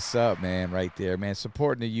 That's what's up, man, right there, man.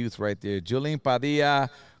 Supporting the youth right there. Julene Padilla,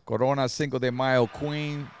 Corona Cinco de Mayo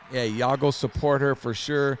Queen. Yeah, y'all go support her for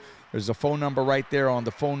sure. There's a phone number right there on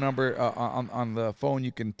the phone number. On the phone,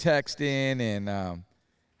 you can text in. And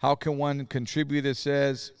how can one contribute, it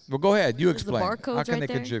says? Well, go ahead. You There's the explain. barcodes How can right they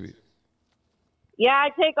there. contribute? Yeah, I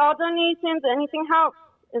take all donations. Anything helps.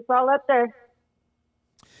 It's all up there.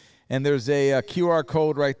 And there's a QR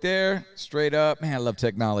code right there, straight up. Man, I love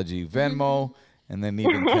technology. Venmo, and then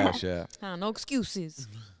even Cash App. No excuses.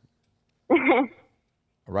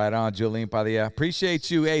 Right on, Julene Padilla. Appreciate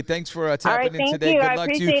you. Hey, thanks for tapping right, in thank today. you. Good I luck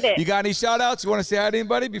to you. appreciate it. You got any shout-outs? You want to say hi to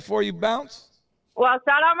anybody before you bounce? Well,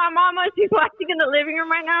 shout out my mama. She's watching in the living room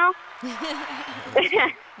right now.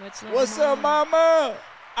 Much love, What's up, mama?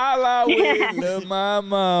 I love my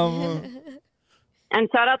mama. And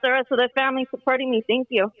shout out the rest of the family supporting me. Thank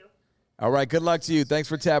you. All right, good luck to you. Thanks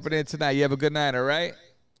for tapping in tonight. You have a good night, all right?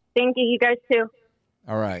 Thank you. You guys too.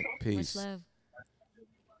 All right, Much peace. love.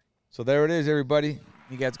 So there it is, everybody.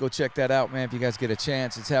 You guys go check that out, man, if you guys get a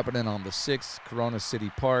chance. It's happening on the 6th, Corona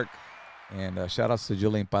City Park. And shout-outs to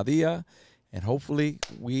Julene Padilla. And hopefully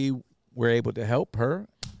we were able to help her,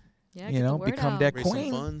 Yeah, you get the know, word become out. that Raise some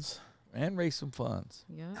queen funds. and raise some funds.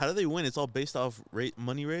 Yeah. How do they win? It's all based off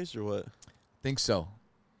money raised or what? Think so.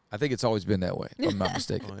 I think it's always been that way, if I'm not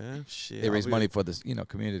mistaken. Oh yeah, shit. They raise I'll be- money for this,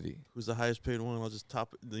 community. Who's the highest paid one? I'll just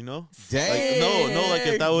top it. You know? Dang. no, like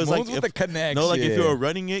if that was Moans like with if, the connection. no, like if you were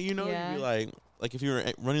running it, you know, Yeah. you'd be like if you were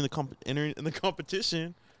running the entering in the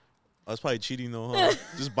competition. I was probably cheating though, huh?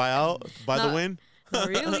 Just buy out, buy the No. win.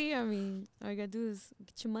 Really? I mean, all you gotta do is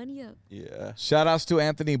get your money up. Yeah. Shout outs to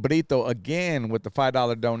Anthony Brito again with the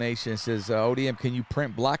 $5 donation. Says, ODM, can you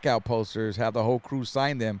print blackout posters, have the whole crew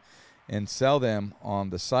sign them, and sell them on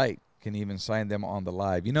the site? Can even sign them on the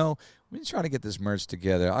live. We've been trying to get this merch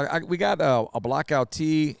together. We got a blackout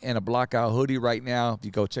tee and a blackout hoodie right now. If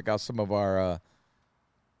you go check out some of our,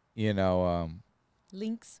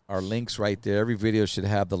 Links. our links right there. Every video should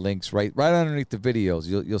have the links right underneath the videos.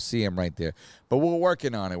 You'll see them right there. But we're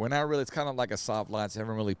working on it. We're not really. It's kind of like a soft launch.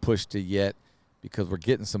 Haven't really pushed it yet because we're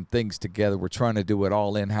getting some things together. We're trying to do it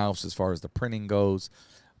all in house as far as the printing goes.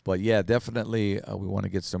 But yeah, definitely we want to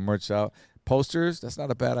get some merch out. Posters. That's not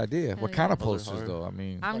a bad idea. Hell What kind of Those are posters hard. though? I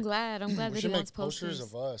mean, I'm glad. I'm glad We that should he make wants posters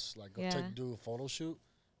posters. of us, like go Yeah. do a photo shoot,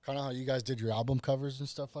 kind of how you guys did your album covers and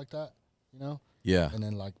stuff like that, yeah. And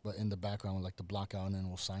then but in the background, like the blackout, and then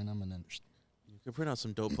we'll sign them, and then You could print out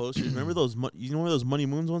some dope posters. Remember those? You know those Money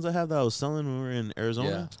Moons ones I have that I was selling when we were in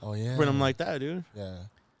Arizona? oh yeah, Print them like that, dude. yeah.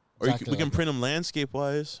 Or Exactly we can like print them landscape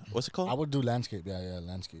wise. What's it that. I called? would do landscape, yeah,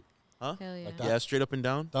 landscape, Huh? Hell yeah. like that. Yeah, straight up and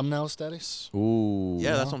down. thumbnail status, Ooh.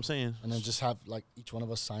 Yeah, that's know? what I'm saying. and then just have like each one of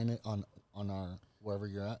us sign it on our wherever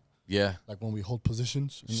you're at, Yeah. like when we hold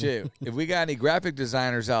positions. Shit. If we got any graphic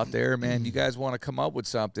designers out there, man, you guys want to come up with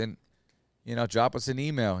something, drop us an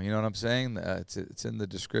email. You know what I'm saying? It's in the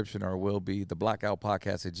description, or will be the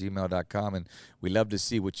blackoutpodcast@gmail.com. And we love to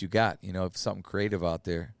see what you got, if something creative out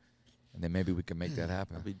there. And then maybe we can make that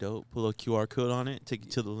happen. That'd be dope. Put a little QR code on it. Take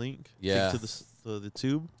you to the link. Yeah. Take you to the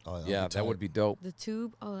tube. Oh, Yeah, that would be dope. The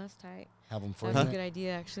tube. Oh, that's tight. have them for That'd be a you. good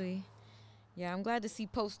idea, actually. Yeah, I'm glad to see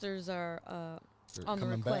posters are They're on the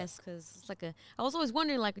coming back. request because it's like I was always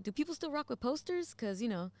wondering, like, do people still rock with posters? Because I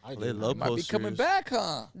They do. love Might be posters. coming back,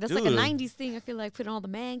 huh? that's like a Dude. '90s thing. I feel like put in all the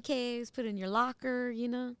man caves, put in your locker.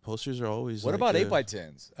 Posters are always. What like about a-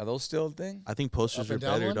 8x10s? Are those still a thing? I think posters Up are and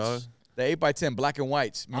down better, dog. ones? The 8x10 black and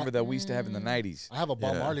whites. Remember that we used to have in the 90s? I have a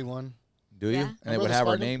Bob Yeah. Marley one. Do you? Yeah. And it Remember would the have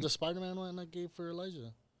our Spider- name. The Spider-Man one I gave for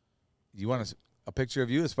Elijah. You want a picture of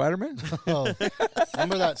you as Spider-Man? Oh,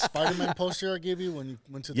 remember that Spider-Man poster I gave you when you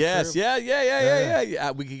went to the Yes. crib?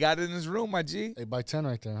 Yeah. We got it in his room, my G. 8x10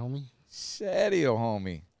 right there, homie. Serio,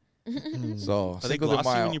 homie. So, Are they Cinco de glossy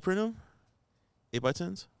Mayo. when you print them?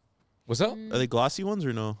 8x10s? What's up? Are they glossy ones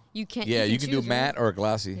or no? You can't. Yeah, you can do choose, right? matte or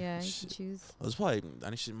glossy. Yeah, you can choose. I was probably.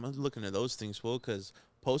 I should I'm looking at those things, fool, because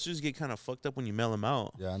posters get kind of fucked up when you mail them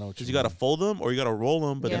out. Yeah, I know what Because you you got to mean. fold them or you got to roll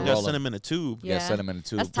them, but then Yeah. you got to Roll send 'em. them in a tube. Yeah, Yeah. send them in a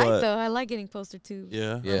tube. That's tight but- though. I like getting poster too.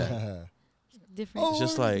 Yeah. Yeah. Different. It's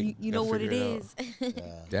just like you know gotta what it figure out. is.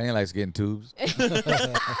 Yeah. Daniel likes getting tubes.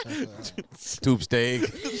 Tube steak.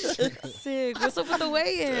 Sick. What's up with the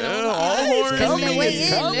weigh-in? Yeah, Oh, all my horny. God. Coming, The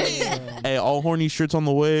it's weigh-in. Hey, all horny shirts on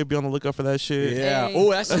the way. Be on the lookout for that shit. Yeah. Hey.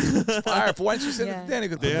 Oh, that's fire. Why don't you send it Yeah. to Danny?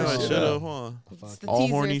 Damn, I Shut should up. have, huh? It's the All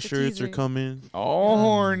teaser, horny it's the shirts are teaser. coming. All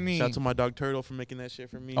horny. Shout out to my dog Turtle for making that shit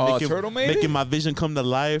for me. Oh, Turtle made it? Making my vision come to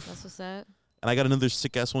life. That's what's up. And I got another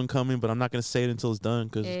sick ass one coming, but I'm not gonna say it until it's done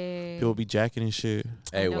because Hey. people be jacking and shit.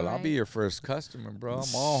 Hey, I know, well, I'll be right? your first customer, bro.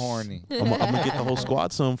 I'm all horny. I'm gonna get the whole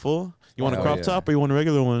squad some, fool. You want a Oh, crop yeah. top or you want a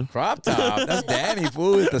regular one? Crop top. That's Danny,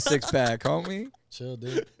 fool, with the 6-pack, homie. Chill,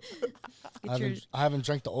 dude. I haven't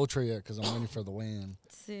drank the Ultra yet because I'm waiting for the weigh-in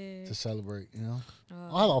Sick. to celebrate, you know? Oh.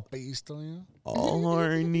 I'll have a base, though, you All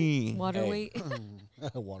horny. Water weight. know?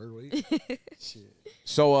 Water weight. Shit.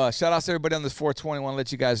 So shout out to everybody on this 420. Want to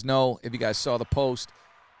let you guys know, if you guys saw the post,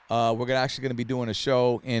 we're actually going to be doing a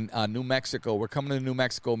show in New Mexico. We're coming to New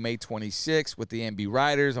Mexico May 26th with the NB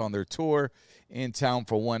Riders on their tour in town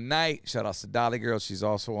for one night. Shout out to Dolly Girl. She's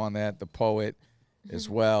also on that, the poet as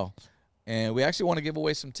well. And we actually want to give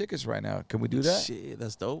away some tickets right now. Can we do that? Shit,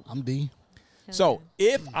 that's dope. I'm D. So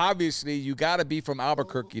if obviously you got to be from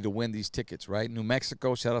Albuquerque to win these tickets, right? New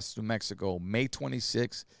Mexico, shout out to New Mexico. May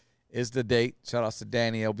 26th is the date. Shout out to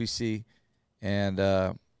Danny, LBC. And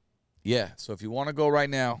yeah, so if you want to go right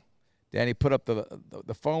now, Danny, put up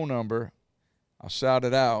the phone number. I'll shout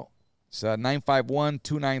it out. It's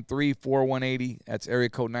 951-293-4180. That's area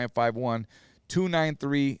code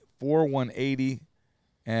 951-293-4180.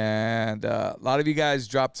 And a lot of you guys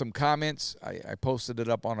dropped some comments. I posted it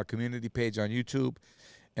up on our community page on YouTube.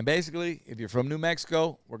 And basically, if you're from New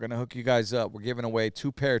Mexico, we're going to hook you guys up. We're giving away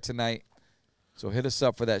 2 pair tonight. So hit us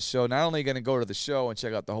up for that show. Not only are you going to go to the show and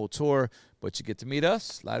check out the whole tour, but you get to meet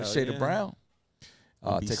us, Light a Hell Shade yeah. of Brown.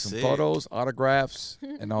 That'd be Take some sick. photos, autographs,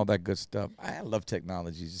 and all that good stuff. I love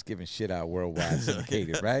technology, just giving shit out worldwide,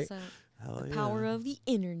 syndicated, right? So, Hell the yeah. power of the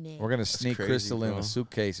internet. We're going to sneak crazy, Crystal in bro. a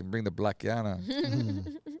suitcase and bring the Black Yana.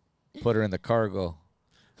 Put her in the cargo.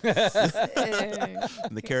 And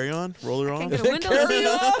the carry-on, roller on. Can't get a window seat.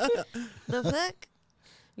 The fuck?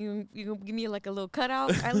 You gonna give me like a little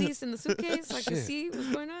cutout at least in the suitcase so I can Shit. see what's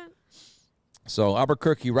going on? So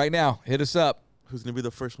Albuquerque, right now, hit us up. Who's gonna be the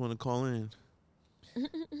first one to call in? Let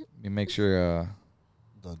me make sure.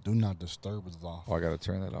 The do not disturb is off. Oh, I got to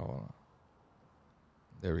turn that off.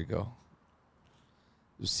 There we go.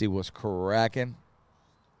 Let's see what's cracking.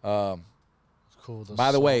 It's cool.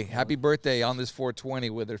 By the way, happy birthday on this 420.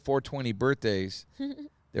 With their 420 birthdays,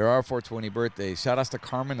 there are 420 birthdays. Shout outs to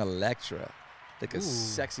Carmen Electra. Look as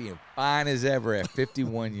sexy and fine as ever at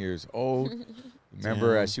 51 years old.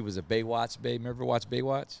 Remember, Damn. she was a Baywatch babe. Remember watch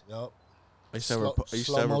Baywatch? Yep. I used to have her, Slow- I used to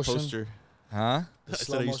slow have her motion. poster. Huh? I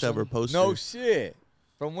slow said I used to have her motion. poster. No shit.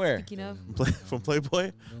 From where? Speaking of. From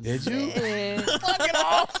Playboy. Did you?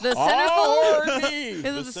 The centerfold? Is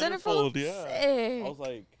it the centerfold? Yeah. Sick. I was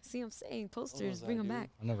like, See, I'm saying posters, that, bring them dude? back.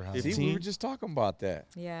 I never had Is See, one. he- we were just talking about that.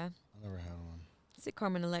 Yeah. I never had one. Is it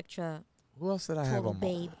Carmen Electra? Who else did I have Total on?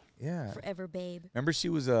 babe. Yeah. Forever babe. Remember she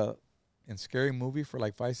was in Scary Movie for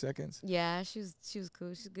like 5 seconds Yeah, she was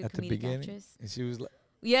cool. She's a good at the comedic beginning, actress. and she was like,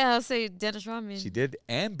 Yeah, I'll say Dennis Rodman. she did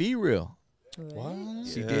and Be Real. What?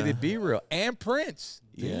 She Yeah. did it Be Real and Prince.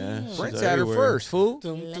 yeah. she's Prince had her everywhere. first, fool.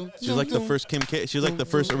 She was like the first Kim K. She was like the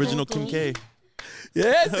first original Kim K.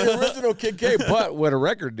 Yeah, the original Kid K, but with a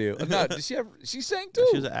record deal. No, did she have? She sang too.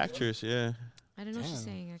 She was an actress. Yeah. I didn't know she's Damn,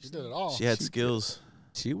 saying She actually. did it all. She had skills.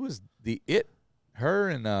 She was the it. Her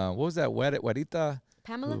and what was that? Juanita.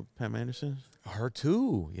 Pamela? Who, Pam Anderson. Her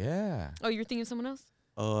too. Yeah. Oh, you're thinking of someone else?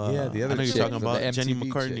 Oh, Yeah, the other I know you're chick talking from the about Jenny MTV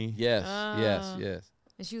chick. McCartney. Yes, yes, Ah. yes.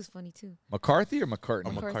 And she was funny too. McCarthy or McCartney?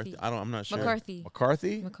 Oh, McCarthy. I'm not sure. McCarthy.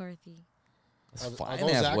 McCarthy. McCarthy. That's Are fine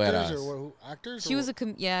those as wet actors eyes. or who, actors? She or was a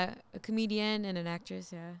comedian and an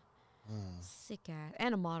actress, yeah. what? Sick ass.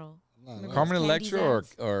 And a model. No, Remember no. Carmen Candy's Electra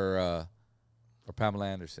ads? or Pamela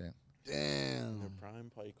Anderson. Her Damn.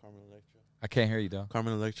 prime, probably Carmen Electra. I can't hear you, though.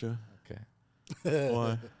 Carmen Electra. Okay.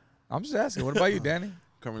 Why? I'm just asking. What about you, Danny?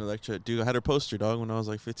 Carmen Electra. Dude, I had her poster, dog, when I was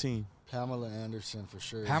like 15. Pamela Anderson for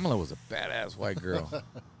sure. Pamela was a badass white girl.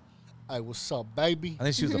 Hey, what's up, baby? I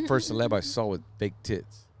think she was the first celeb I saw with fake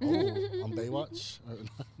tits. Oh, on Baywatch? Or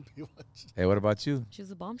not Baywatch? Hey, what about you? She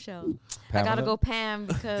was a bombshell. I Pamela? gotta go Pam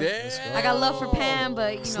because Damn. I got love for Pam,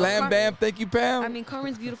 but you know Slam bam. Thank you, Pam. I mean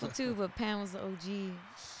Carmen's beautiful too, but Pam was the OG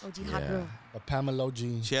hot Yeah. girl. A Pamela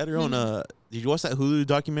Jean. She had her own. Did you watch that Hulu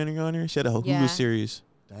documentary on her? She had a Hulu Yeah. series.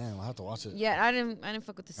 Damn, I have to watch it. Yeah, I didn't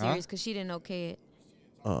fuck with the Huh? series because she didn't okay it.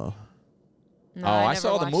 Oh. No, I never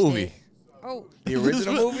saw the watched movie. it. Oh, The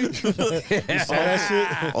original movie?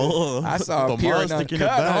 Oh. I saw the a pure mom's and thinking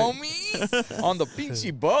uncut, it back. homie. On the peachy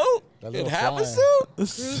boat That in little fly. Havasu.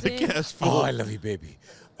 Sick ass Oh, fool. I love you, baby.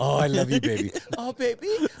 Oh, I love you, baby. Oh, baby.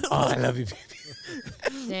 Oh, I love you,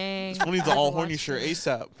 baby. dang. We need I the all never horny watched shirt it.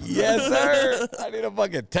 ASAP. Yes, sir. I need a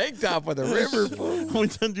fucking tank top for the river, fool. When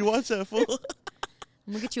did you watch that fool?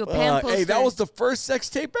 I'm gonna get you a Pam poster. Hey, that was the first sex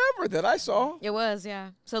tape ever that I saw. It was, yeah,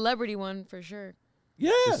 celebrity one for sure. It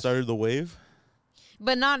Yes. started the wave.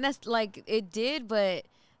 But not like it did, but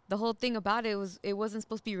the whole thing about it was it wasn't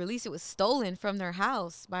supposed to be released. It was stolen from their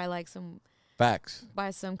house by like some Facts.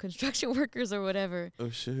 construction workers or whatever. Oh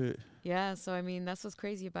shit. Yeah, so I mean, that's what's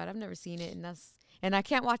crazy about it. I've never seen it, and I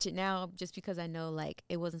can't watch it now just because I know like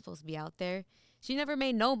it wasn't supposed to be out there. She never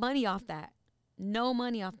made no money off that. No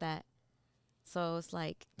money off that. So it's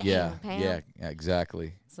like, damn, Pam. Yeah,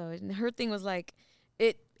 exactly. So her thing was like,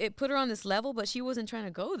 it put her on this level, but she wasn't trying to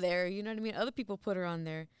go there. You know what I mean? Other people put her on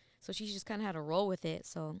there. So she just kind of had to roll with it.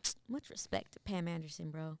 So much respect to Pam Anderson,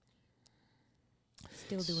 bro.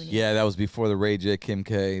 Still doing it. Yeah, that was before the Ray J, Kim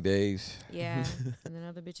K days. Yeah. And then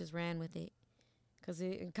other bitches ran with it. Because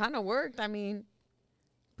it kind of worked. I mean,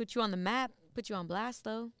 put you on the map, put you on blast,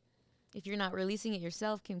 though. If you're not releasing it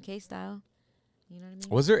yourself, Kim K style. You know what I mean?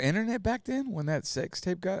 Was there internet back then when that sex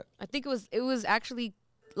tape got? I think it was actually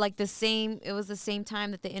like the same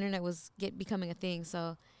time that the internet was becoming a thing.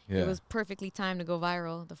 So it was perfectly timed to go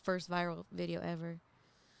viral. The first viral video ever.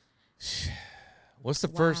 What's the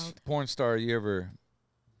first porn star you ever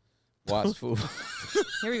watched, fool?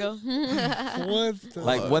 Here we go. What? The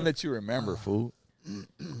Like one that you remember, fool. He's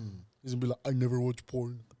gonna be like, I never watch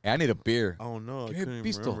porn. Hey, I need a beer. I don't know. I Give me a couldn't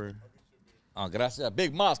pistol. remember. Oh, gracias.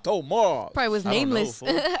 Big Mas told more. Probably was I don't know, nameless.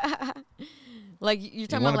 fool. Like you're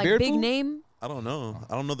talking want about a beer, like big fool? name. I don't know.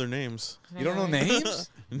 I don't know their names. You don't know names?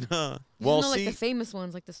 Nah. You Well, know like see. the famous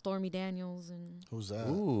ones, like the Stormy Daniels and. Who's that?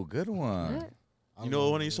 Ooh, good one. What? I You don't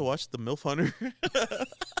know when I used to watch the MILF Hunter?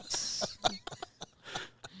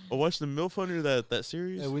 I watched the MILF Hunter, that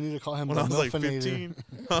series, Hey, we need to call him when the I was like Milfinator. 15.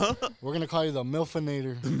 Huh? We're gonna call you the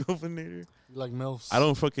Milfinator. The MILF Hunter. You like milfs? I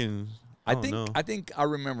don't fucking. I don't think know. I think I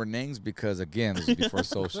remember names because again, this is before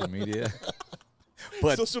social media.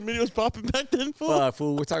 But Social media was popping back then, fool.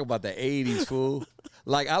 fool, we're talking about the '80s, fool.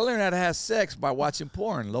 Like I learned how to have sex by watching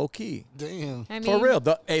porn, low key. Damn. I mean, For real,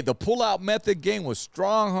 the pull-out method game was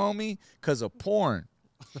strong, homie, because of porn.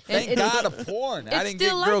 Thank it- God of porn. I it's didn't get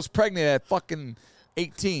still like- girls pregnant at fucking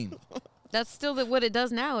 18. That's still what it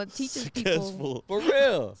does now. It teaches Sick ass people. fool. For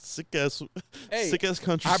real. Sick ass Hey,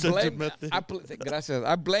 contraceptive method. Gracias.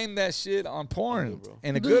 I blame that shit on porn bro.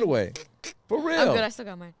 in a good way. For I'm real. good. I still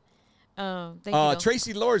got mine. Thank you. though.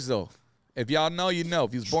 Tracy Lords, though. If y'all know, you know.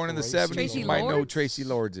 If you was born in the Tracy 70s, Tracy you might know who Lords? Tracy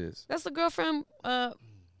Lords is. That's the girl from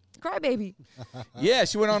Crybaby. Yeah,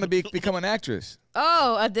 she went on to become an actress.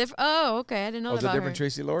 Oh, Oh, okay. I didn't know Was that a about different her.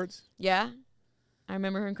 Tracy Lords? Yeah, I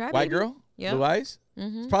remember her in Crybaby. White girl? Yeah. Blue eyes?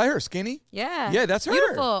 Mm-hmm. Probably her. Skinny? Yeah. Yeah, that's her.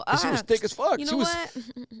 Beautiful. And she was thick as fuck. You she know was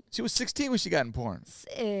what? she was 16 when she got in porn.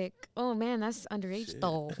 Sick. Oh man, that's underage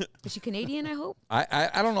though. Is she Canadian? I hope.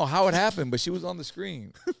 I don't know how it happened, but she was on the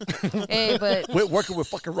screen. Hey, but Working with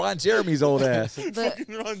fucking Ron Jeremy's old ass. but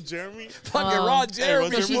Ron Jeremy. Fucking Oh. Ron Hey, Ron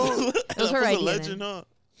Jeremy. she's- Jeremy. it was her That idea, a legend, huh?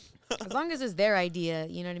 as long as it's their idea,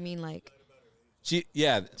 you know what I mean. Like,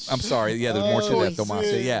 I'm sorry. Yeah, there's more to that, Oh, Tomas.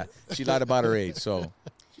 shit. Yeah, she lied about her age. So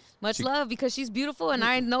much love because she's beautiful and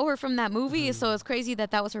I know her from that movie. So it's crazy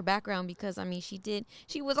that was her background because I mean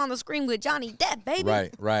she was on the screen with Johnny Depp,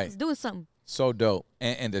 baby. right. She's doing something. So dope.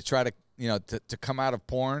 And to try to to come out of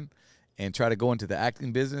porn and try to go into the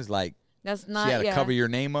acting business, like That's not. she had to yeah. cover your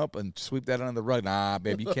name up and sweep that under the rug. Nah,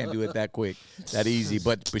 baby, you can't do it that quick, that easy.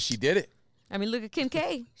 But she did it. I mean, look at Kim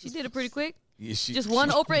K. She did it pretty quick. Yeah, Just one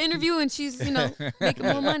Oprah interview and she's making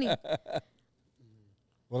more money.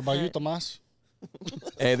 What about you, Tomas?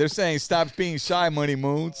 Hey, they're saying stop being shy, Money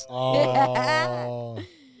Moons. Oh,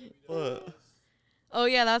 What? Oh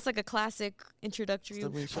yeah, that's like a classic introductory.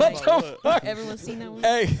 What the fuck? Everyone's seen that one.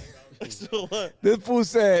 Hey, So what?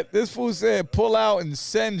 this fool said pull out and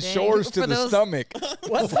send Dang, shores to for the those- stomach.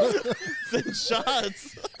 Send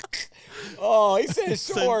shots. Oh, he said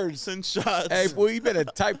shores. Send shots. Hey, boy, you better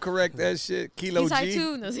type correct that shit. Kilo He's high G.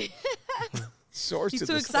 too. No, Shores he's to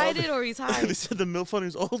too the excited stomach. or he's high. They said the MILF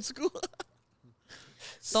Hunter's old school.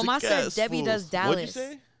 Tomas said Sick-ass Debbie fools. does What'd you Dallas.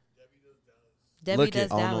 say? Debbie Look does it. I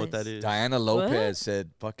Dallas. don't know what that is. Diana Lopez said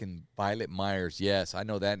fucking Violet Myers. Yes, I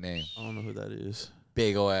know that name. I don't know who that is.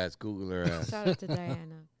 Big ol' ass. Google her ass. Shout out to Diana.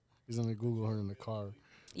 he's gonna Google her in the car.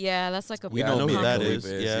 Yeah, that's like a. We Yeah, know I know who who that Bianca is.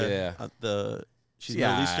 Lopez, Yeah. yeah. She's She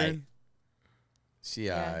Middle aight. Eastern. She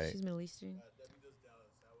Yeah, alright. she's Middle Eastern.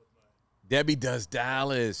 Debbie does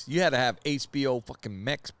Dallas. You had to have HBO fucking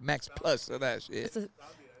Max Plus for that shit. It's a,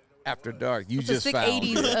 After dark. You it's a just sick found.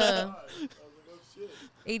 80s.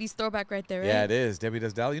 80s throwback right there. Right? Yeah, it is. Debbie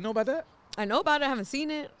does Dallas. You know about that? I know about it. I haven't seen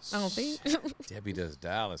it. I don't think. Debbie does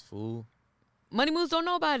Dallas, fool. Money moves don't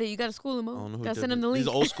know about it. You got to school them. I don't know who Got to did send them it. the link.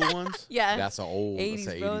 These old school ones. Yeah. That's an old. 80s,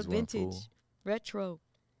 that's an bro. 80s one, Vintage. fool. Retro.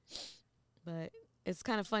 But it's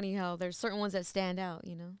kind of funny how there's certain ones that stand out,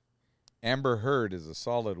 you know? Amber Heard is a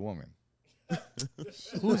solid woman.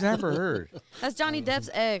 Who's Amber Heard? That's Johnny Depp's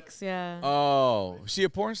ex, yeah. Oh, she a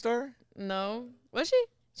porn star? No. Was she?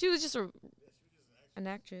 She was just an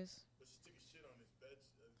actress.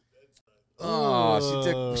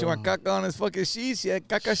 Oh, she went caca on his fucking sheets. She had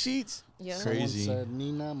caca sheets. Yeah. Someone Crazy. said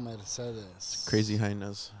Nina Mercedes. Crazy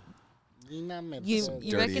highness. Nina You Mercedes.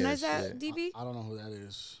 you Dirty recognize as that, shit. DB? I don't know who that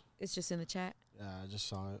is. It's just in the chat. Yeah, I just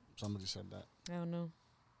saw it. Somebody said that. I don't know.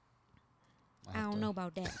 I have don't to- know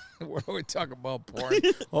about that. What are we talking about? Porn.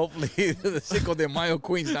 Hopefully, the Cinco de Mayo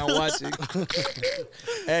Queen's not watching.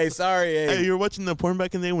 Hey, sorry. Hey, Hey, you were watching the porn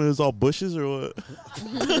back in the day when it was all bushes or what?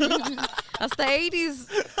 That's the 80s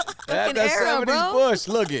that fucking era, 70s bro. bush.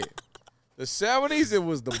 Look it. The 70s, it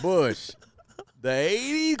was the bush. The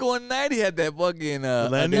 80s going 90 had that fucking landing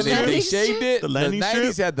and then strip? they shaved it. The landing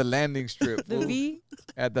 90s strip? had the landing strip. The fool. V.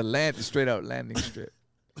 Had the straight up landing strip.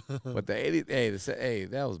 But the 80s, hey,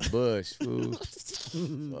 that was bush, fool.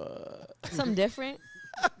 Something different.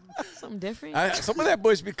 Something different. Some of that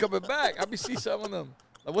bush be coming back. I be see some of them.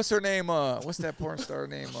 Like, what's her name? What's that porn star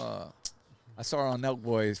name? I saw her on Elk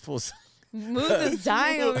Boys. Moose is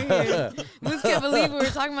dying over here. Moose can't believe we were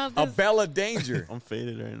talking about A this. Bella Danger. I'm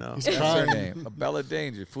faded right now. That's her name. A Bella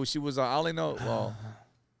Danger. Fool, she was. I only know. Well,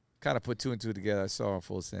 kind of put two and two together. I saw her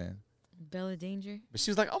full send. Bella Danger. But she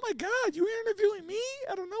was like, "Oh my God, you interviewing me?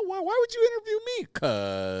 I don't know why. Why would you interview me?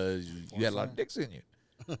 Cause you had a lot of dicks in you.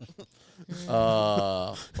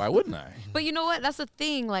 Why wouldn't I? But you know what? That's the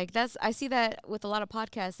thing. Like I see that with a lot of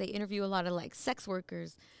podcasts. They interview a lot of like sex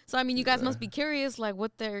workers. So I mean, you guys must be curious, like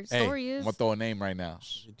what their story Hey, I'm is. gonna throw a name right now.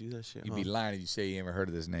 You do that shit. You'd huh? be lying if you say you ever heard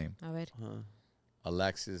of this name. I bet. Huh.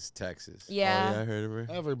 Alexis, Texas. Oh, yeah, Yeah. I heard of her.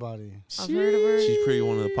 Everybody. I've heard of her. She's pretty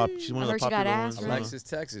one of the pop. She's one I of the heard she got popular ass, ones. right? Alexis,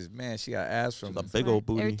 Texas. Man, she got ass from She's a big old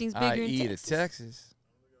booty. Everything's bigger in IE to Texas. Texas.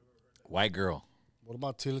 White girl. What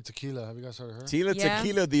about Tila Tequila? Have you guys heard of her? Tila Yeah.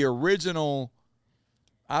 Tequila, the original.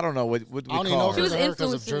 I don't know what we I don't even call know her. She was her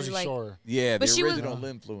because of influencer, Jersey like- Shore. Yeah, But the she was- original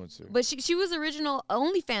influencer. But she was original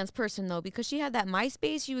OnlyFans person though, because she had that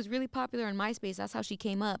MySpace. She was really popular on MySpace. That's how she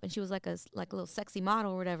came up, and she was like a little sexy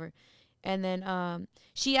model or whatever. And then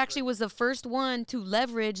she actually was the first one to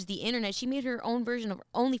leverage the internet. She made her own version of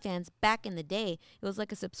OnlyFans back in the day. It was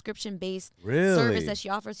like a subscription based Really? service that she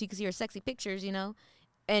offers, so you could see her sexy pictures, you know.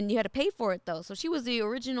 And you had to pay for it though. So she was the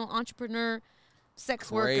original entrepreneur,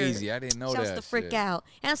 sex worker. Crazy. I didn't know Shouts that. the frick shit. out.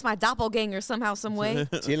 And that's my doppelganger somehow, some way.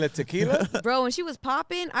 Tila Tequila? Bro, when she was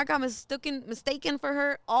popping, I got mistaken for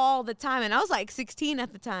her all the time. And I was like 16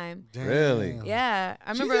 at the time. Really? Damn. Yeah.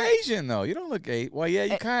 I remember She's Asian though. You don't look Asian. Well, yeah,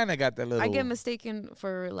 you kind of got that little. I get mistaken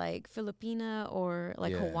for like Filipina or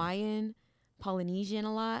like Yeah. Hawaiian, Polynesian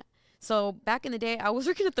a lot. So back in the day, I was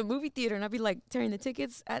working at the movie theater and I'd be like tearing the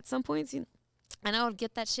tickets at some points. And I would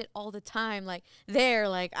get that shit all the time. Like there,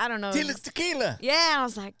 like, I don't know. Tila Tequila. Yeah. I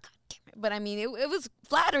was like, God damn it. But I mean, it was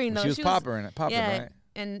flattering though. She was popping, yeah, right?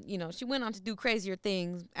 and you know, she went on to do crazier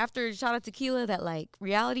things. After Shot at Tequila, that like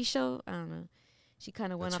reality show, I don't know. She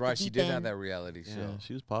kind of went That's off right. the She deep did end. have that reality Yeah, show.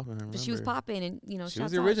 she was popping. But she was popping, and you know, She was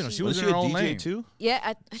shouts the out, original. She was Was in she her a own DJ lane. too? Yeah,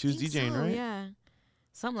 I She was think DJing, so, right? Yeah,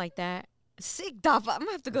 something like that. Sick dope. I'm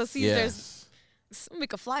gonna have to go see if there's Yes.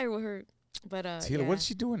 make a flyer with her. But Tila, yeah. what is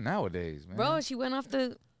she doing nowadays, man? Bro, she went off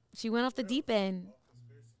the deep end.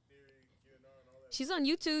 She's on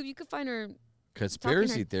YouTube. You could find her talking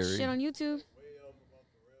Conspiracy her theory. shit on YouTube.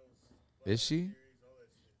 Is she?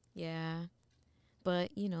 Yeah, but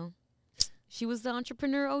you know, she was the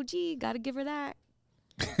entrepreneur OG. Got to give her that.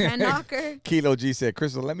 Can't knock her. Kilo G said,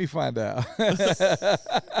 Crystal, let me find out.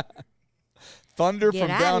 Thunder Get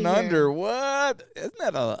from outta Down here. Under. What? Isn't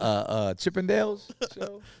that a Chippendales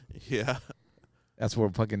show? Yeah. That's where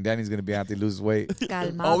fucking Danny's going to be out there lose weight.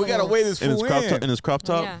 Calmados. Oh, we got to weigh this In his fool crop top. in. In his crop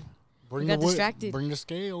top. Yeah. Bring got the whip, distracted. Bring the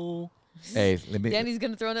scale. Hey, let me Danny's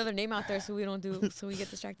gonna throw another name out there so we don't do so we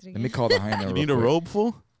get distracted again. let me call the hyena. You need a robe,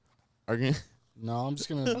 fool? Are you No, I'm just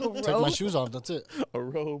gonna take my robe? shoes off. That's it. a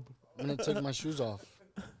robe? I'm gonna take my shoes off.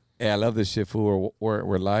 Hey, I love this shit, fool.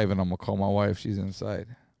 We're live, and I'm going to call my wife. She's inside.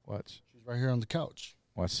 Watch. She's right here on the couch.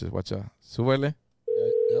 Watch this. Watch out. Súbele.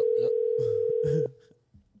 Yep.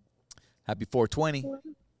 Happy 420.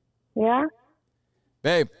 Yeah.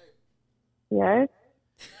 Babe, Yes.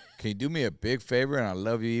 can you do me a big favor, and I'll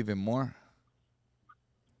love you even more?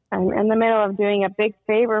 I'm in the middle of doing a big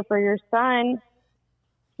favor for your son.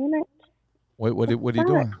 Damn it. What are you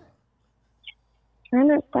doing? Trying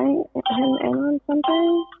to sign him in on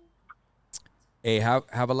something. Hey, have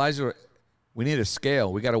Elijah. We need a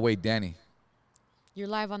scale. We got to weigh Danny. You're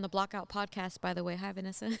live on the Blockout podcast, by the way. Hi,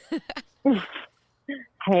 Vanessa.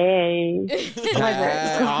 Hey.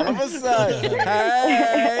 Hey, all of a sudden.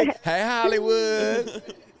 Hey, Hollywood.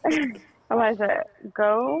 Elijah,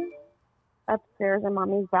 go upstairs in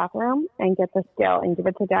mommy's bathroom and get the scale and give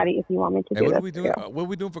it to daddy if you want me to Hey, do what are this we doing? scale. What are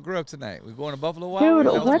we doing for grub tonight? We going to Buffalo Wild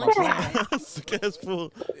Dude, Wings? That was what my the plan. Sick ass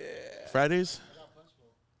fool. Fridays?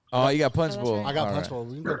 Oh, you got Punch that's Bowl. right. I got All Punch right. Bowl.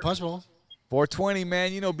 We can go to Punch Bowl. 420,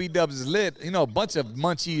 man. You know B-Dubs is lit. You know, a bunch of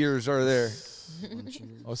munchy ears are there.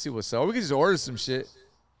 I'll see what's up. We can just order some shit.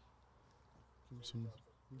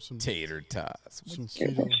 Some Tater tots.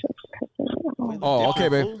 keto. Oh, okay,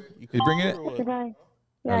 babe. You You bringing it? Goodbye. I love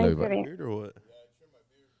Yeah, he's it. getting Weird or what?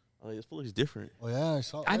 Oh, this fool is different. Oh yeah, I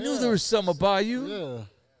saw. I knew yeah. there was something about you. Yeah.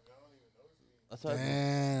 That's how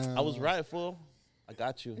Damn. I was right, fool. I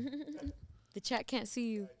got you. The chat can't see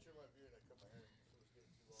you.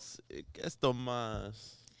 Guess the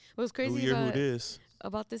mas. What's New crazy year, who it is?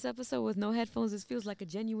 about this episode with no headphones? This feels like a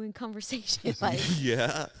genuine conversation. Like,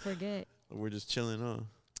 Yeah. forget. We're just chilling, huh?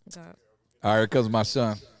 God. All right, here comes my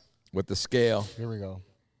son with the scale. Here we go.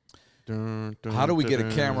 How do we get a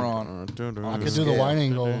camera on? I could do the wide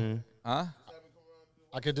angle. Huh?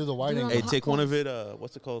 I could do the wide Do it on angle. Hey, Hot take one of coals. it.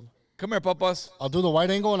 What's it called? Come here, papas. I'll do the wide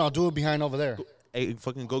angle and I'll do it behind over there. Hey,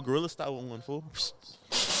 fucking go gorilla style with one, fool.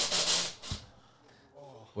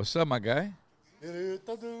 What's up, my guy?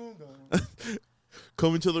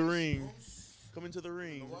 Come into the ring. Come into the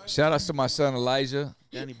ring. Shout outs to my son Elijah.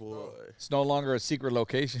 Danny boy. It's no longer a secret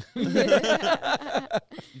location. You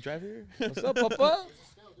drive here? What's up, papa?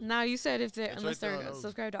 Now you said if they're unless right there they're on those.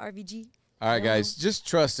 subscribed to RVG. All right, guys, just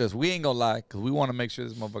trust us. We ain't gonna lie, because we want to make sure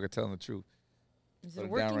this motherfucker telling the truth. Is Put it it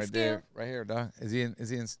working down right scale? there. Right here, dog. Is he in?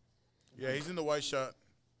 Yeah, he's in the white shot.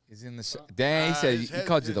 He's in the shot. Dang, he said His he head-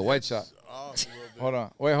 called you his the white head's shot. off a little bit. Hold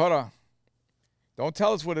on. Wait, hold on. Don't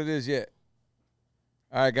tell us what it is yet.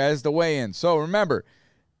 All right, guys, the weigh-in. So remember,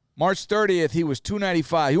 March 30th, he was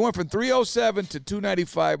 295. He went from 307 to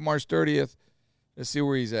 295 March 30th. Let's see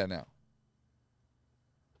where he's at now.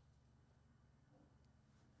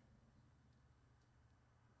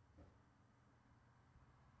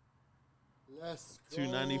 Let's go.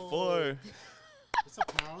 294. It's a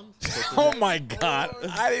pound. Oh, my God.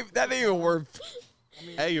 That didn't even work.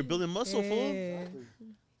 Hey, you're building muscle, fool. Yeah.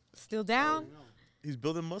 Still down? He's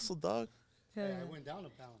building muscle, dog. Hell yeah. I went down a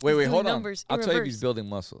pound. Wait, doing hold on. numbers in I'll tell you if he's reverse. building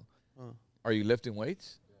muscle. Huh. Are you lifting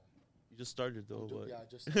weights? You just started, though. But Yeah, I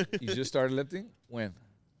just. You just started lifting? When?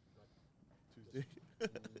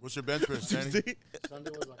 What's your bench press, Danny? Sunday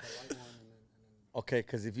was like a light one, and then Okay,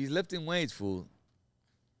 because if he's lifting weights, fool,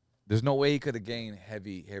 there's no way he could have gained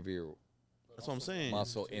heavier That's what I'm saying.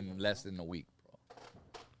 muscle in less than a week,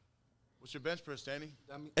 bro. What's your bench press, Danny?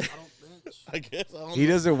 that mean, I don't bench. I guess. I don't He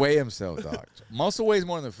know. doesn't weigh himself, dog. Muscle weighs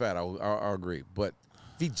more than fat. I'll agree. But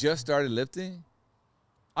if he just started lifting,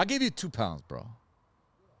 I'll give you 2 pounds, bro.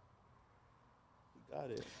 Got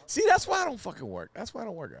it. See, that's why I don't fucking work. That's why I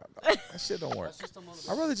don't work out. Dog. That shit don't work.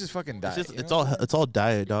 I'd rather just fucking diet. It's just, you it's know? all it's all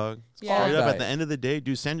diet, dog. Yeah. Straight up, Diet. at the end of the day,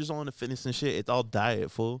 dude, Sandra's all into fitness and shit. It's all diet,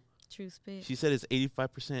 fool. True spit. She said it's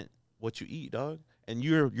 85% what you eat, dog. And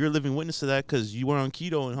you're a living witness to that because you were on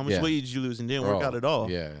keto and how much Yeah. weight did you lose and didn't Bro, work out at all.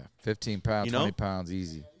 Yeah, 15 pounds, You know? 20 pounds,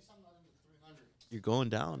 easy. You're going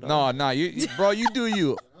down, dog. No, bro, you do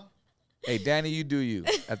you. Hey, Danny, you do you.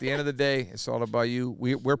 At the end of the day, it's all about you.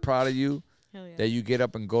 We're proud of you Hell yeah. that you get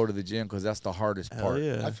up and go to the gym because that's the hardest Hell part.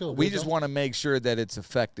 yeah. I feel We good, just though. want to make sure that it's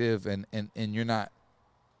effective and you're not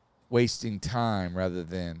wasting time rather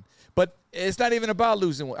than. But it's not even about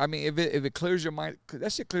losing. I mean, if it clears your mind, 'cause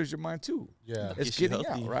that shit clears your mind too. Yeah. It's Gets you getting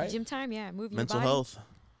healthy. out, right? Gym time, yeah. Moving Mental your body. health.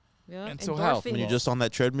 Yeah. Mental health, When Endorphins. you're just on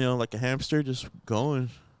that treadmill like a hamster, just going.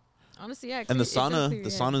 Honestly, yeah. And the it does clear sauna, your the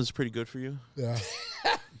head. sauna is pretty good for you. Yeah.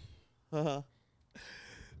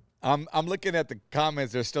 I'm looking at the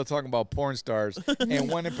comments. They're still talking about porn stars, and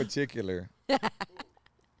one in particular,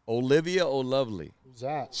 Olivia O'Lovely. Who's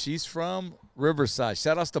that? She's from Riverside.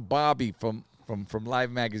 Shout outs to Bobby from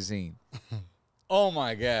Live Magazine. Oh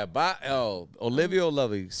my God, Olivia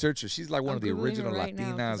O'Lovely. Search her. She's like one I'm of the Googling her original right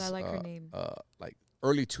now 'cause Latinas. I like her name. Like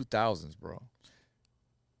early 2000s, bro.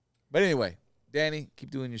 But anyway, Danny, keep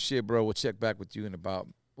doing your shit, bro. We'll check back with you in about.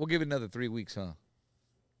 We'll give it another 3 weeks, huh?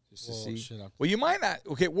 Just to Whoa, see. shit, Well, you might not.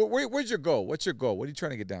 Okay, where's your goal? What's your goal? What are you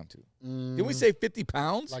trying to get down to? Did we say 50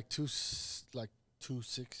 pounds? like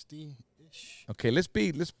 260 ish? Okay, let's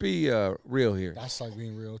be real here. That's like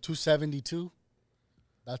being real. 272.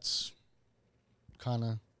 That's kind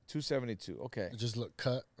of 272. Okay, just look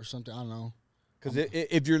cut or something. I don't know. because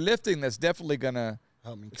if you're lifting, that's definitely gonna.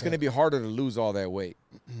 Help me. It's gonna be harder to lose all that weight,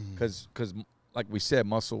 because like we said,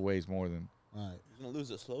 muscle weighs more than. All right. You're gonna lose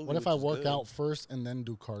it slowly. What if which I is work good. out first and then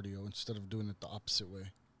do cardio instead of doing it the opposite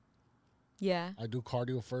way? Yeah. I do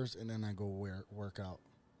cardio first and then I go work out.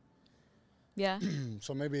 Yeah.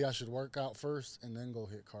 So maybe I should work out first and then go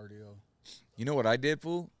hit cardio. You know what I did,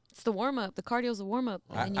 fool? It's the warm up. The cardio's the warm up.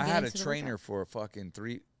 I had a trainer for a fucking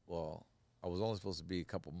 3. Well, I was only supposed to be a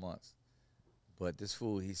couple months, but this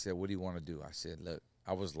fool, he said, "What do you want to do?" I said, "Look,"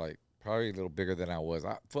 I was like probably a little bigger than I was.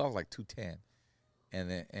 I was like 210,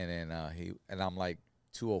 and I'm like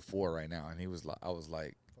 204 right now. And he was like, I was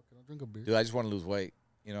like, Fucking, I'll drink a beer. dude, I just want to lose weight.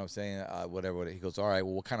 You know what I'm saying? Whatever. He goes, all right.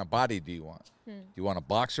 Well, what kind of body do you want? Do you want a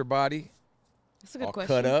boxer body, That's a good all question.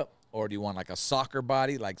 cut up, or do you want like a soccer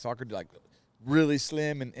body, like really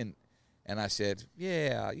slim? And I said,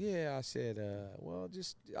 yeah. I said, well, I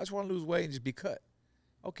just want to lose weight and just be cut.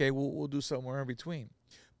 Okay, we'll do somewhere in between.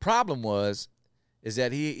 Problem is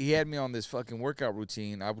that he had me on this fucking workout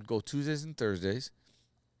routine. I would go Tuesdays and Thursdays,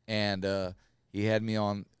 and he had me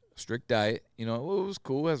on strict diet. You know, it was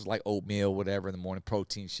cool. It was like oatmeal, whatever, in the morning,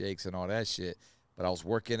 protein shakes and all that shit. But I was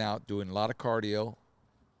working out, doing a lot of cardio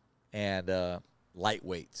and light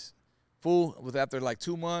weights. Fool, was after like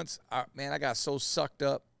 2 months, I got so sucked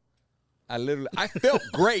up. I felt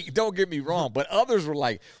great, don't get me wrong, but others were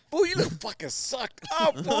like, fool, you look fucking sucked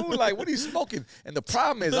up, fool. Like, what are you smoking? And the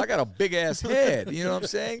problem is I got a big-ass head, you know what I'm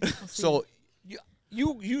saying? So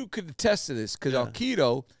you could attest to this, because on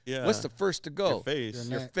keto, what's the first to go? Your face.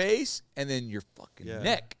 Your face, and then your fucking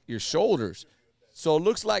neck, your shoulders. So it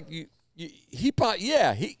looks like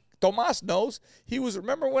Tomas knows. He was,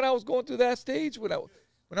 remember when I was going through that stage, when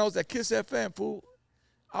I was at Kiss FM, fool,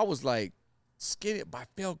 I was like skinny, but I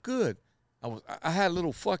felt good. I had a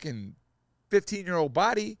little fucking 15-year-old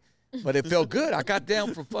body, but it felt good. I got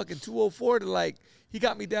down from fucking 204 to he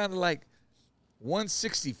got me down to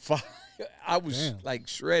 165. I was like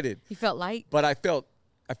shredded. You felt light? But I felt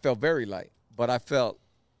very light, but I felt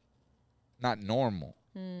not normal.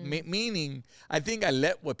 Meaning, I think I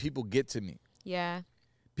let what people get to me. Yeah.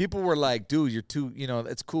 People were like, dude, you're too,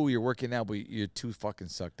 it's cool you're working out, but you're too fucking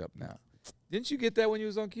sucked up now. Didn't you get that when you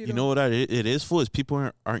was on keto? You know what it is for? Is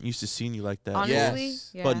people aren't used to seeing you like that. Honestly,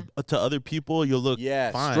 Yes. yeah. But to other people, you'll look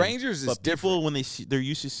fine. Strangers is but different. people, when they're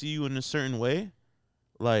used to see you in a certain way,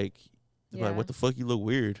 they're like, what the fuck, you look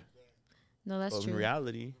weird. No, that's But true. in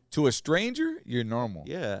reality, To a stranger, you're normal.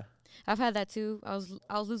 yeah. I've had that too. I was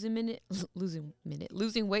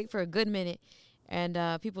losing weight for a good minute,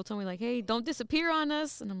 and people told me like, "Hey, don't disappear on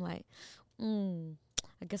us." And I'm like,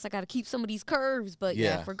 I guess I got to keep some of these curves. But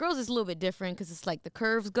yeah, for girls it's a little bit different because it's like the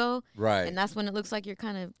curves go, Right. and that's when it looks like you're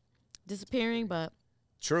kind of disappearing. But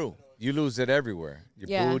True. You lose it everywhere.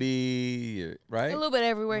 Your booty, right? a little bit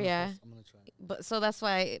everywhere, I'm yeah. gonna try. But so that's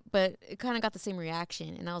why. But it kind of got the same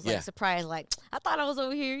reaction, and I was like surprised. Like I thought I was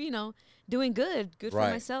over here, doing good for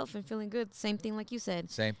myself and feeling good. Same thing like you said.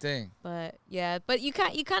 Same thing. But yeah, but you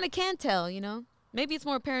kind of can tell, Maybe it's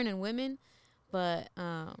more apparent in women, but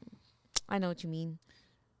I know what you mean.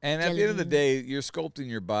 And at the end of the day, you're sculpting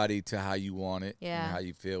your body to how you want it Yeah. and how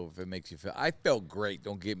you feel, if it makes you feel. I felt great,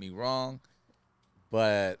 don't get me wrong.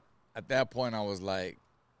 But at that point, I was like,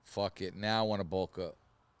 fuck it. Now I want to bulk up.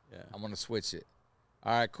 Yeah. I'm going to switch it.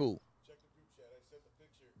 All right, cool.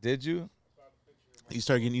 Did you? You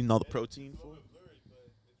start getting all the protein.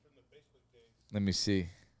 Let me see.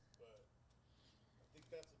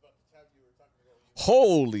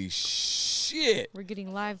 Holy shit. We're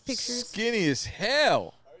getting live pictures. Skinny as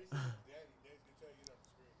hell.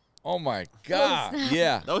 Oh, my God.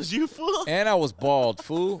 Yeah. That was you, fool? And I was bald,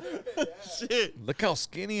 fool. Shit. Look how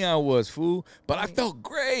skinny I was, fool. But I felt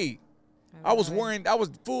great. I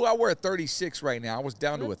wear a 36 right now. I was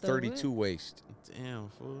down to a What the 32 waist. Damn,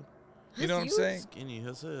 fool. You know what I'm you? saying? Skinny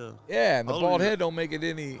as hell. Yeah, and the How old were bald you? head don't make it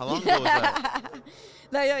any. How long ago was that?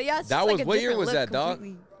 No, yeah, it's That just was, like a what year different was look that, dog?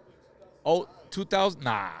 completely. Oh, 2000.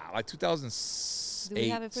 Nah, like 2008, Do we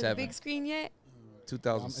have it for the 7. big screen yet?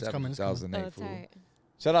 2007, coming, it's coming. 2008, Oh, fool. tight.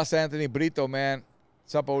 Shout out to Anthony Brito, man.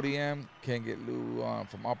 What's up, ODM? Can't get Lou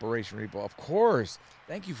from Operation Repo. Of course.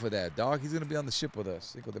 Thank you for that, dog. He's going to be on the ship with us.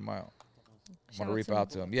 Cinco de Mayo. I'm Shout going to reap out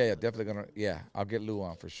to him. Yeah, definitely going to. Yeah, I'll get Lou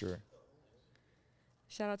on for sure.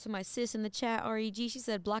 Shout out to my sis in the chat, REG. She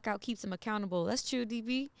said blockout keeps him accountable. That's true,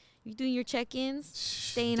 DB. You doing your check-ins,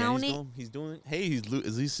 staying Yeah, on it. He's doing. Hey, at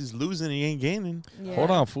least he's losing. He ain't gaining. Yeah.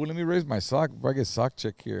 Hold on, fool. Let me raise my sock before I get sock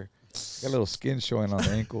check here. Got a little skin showing on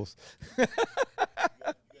the ankles.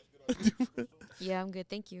 Yeah, I'm good.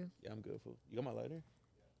 Thank you. Yeah, I'm good, fool. You got my lighter?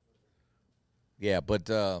 Yeah, but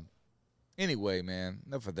anyway, man,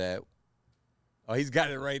 enough of that. Oh, he's got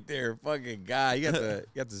it right there. Fucking guy. You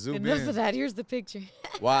got the zoom Enough in. of that. Here's the picture.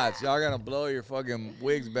 Watch. Y'all gonna blow your fucking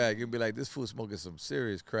wigs back. You'll be like, this fool smoking some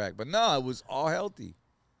serious crack. But no, it was all healthy.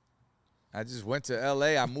 I just went to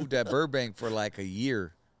L.A. I moved at Burbank for like a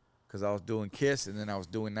year because I was doing KISS and then I was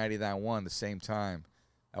doing 99.1 the same time.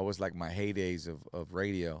 That was like my heydays of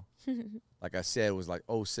radio. Like I said, it was like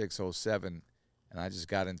 06, 07. And I just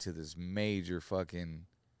got into this major fucking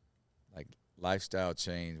like lifestyle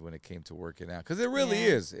change when it came to working out. Because it really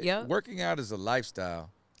Yeah. is. Yep. Working out is a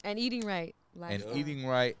lifestyle. And eating right. and Lifestyle. eating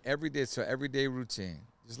right every day. So everyday routine.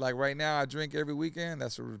 Just like right now, I drink every weekend.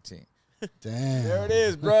 That's a routine. Damn. There it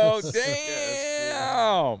is, bro.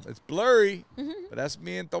 Damn. It's blurry, but that's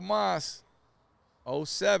me and Tomas.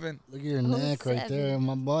 07. Look at your neck right there,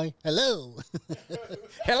 my boy. Hello.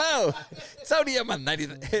 Hello. It's ODM on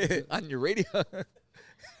 90 on your radio.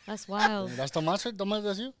 That's wild. That's Tomas, right? Tomas,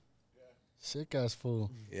 that's you? Sick ass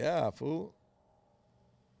fool. Yeah, fool.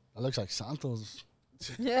 That looks like Santos.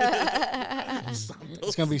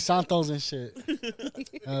 It's gonna be Santos and shit.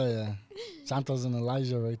 Oh yeah, Santos and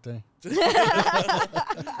Elijah right there.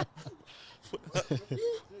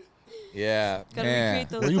 Yeah, Gotta man. recreate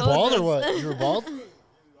those Were you bald or poses. what? You were bald?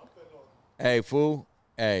 Hey, fool.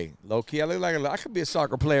 Hey, low key, I look like I could be a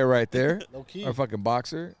soccer player right there. Low key. Or a fucking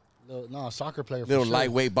boxer. No, a soccer player. Little for sure.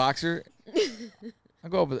 lightweight boxer. I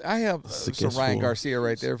go over. I have some Sickest Ryan fool. Garcia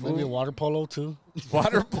right there, Maybe a fool. water polo too.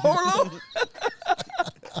 Water polo.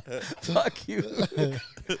 Fuck you.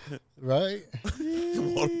 Right?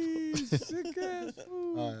 Sick ass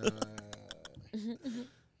fool.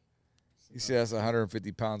 You said that's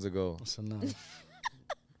 150 pounds ago. That's enough.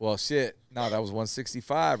 Well, shit. No, that was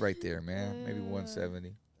 165 right there, man. Maybe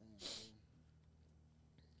 170.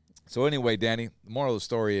 So anyway, Danny, the moral of the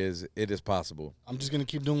story is it is possible. I'm just gonna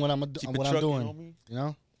keep doing what I'm Keep it doing. trucking, You homie.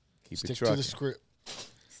 know, Keep stick it to trucking. the script.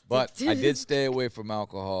 But I did stay away from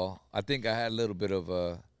alcohol. I think I had a little bit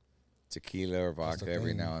of tequila or That's the vodka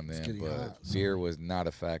every thing. now and It's then, getting but hot, so- beer was not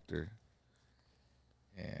a factor.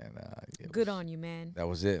 And Good on you, man. that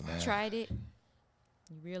was it, man. Tried it.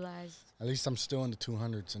 You realized. At least I'm still in the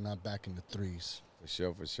 200s and not back in the 3s. For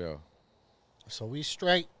sure, for sure. So we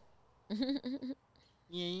straight.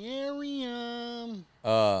 Yeah, we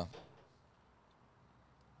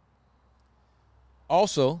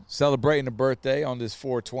Also, celebrating a birthday on this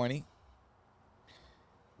 420.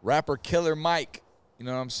 Rapper Killer Mike. You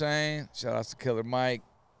know what I'm saying? Shout out to Killer Mike,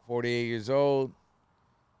 48 years old,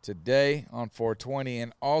 today on 420,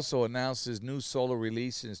 and also announced his new solo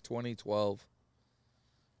release since 2012.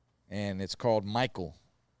 And it's called Michael.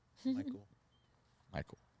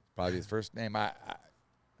 Michael. Probably his first name.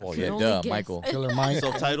 Well, can yeah, only duh, guess. Michael. Killer Mike.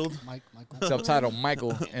 Self-titled? Michael. Subtitle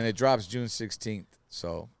Michael, and it drops June 16th.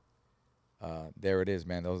 So there it is,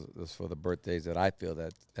 man. Those for the birthdays that I feel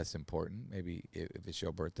that's important. Maybe if it's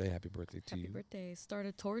your birthday, happy birthday to Happy you. birthday.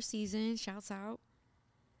 Started tour season. Shouts out.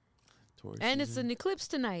 Towards And it's season. an eclipse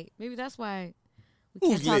tonight. Maybe that's why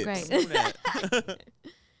we can't talk right.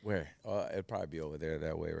 Where? It'd probably be over there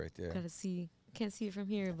that way right there. Gotta see. Can't see it from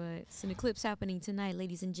here, but it's an eclipse happening tonight,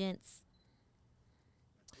 ladies and gents.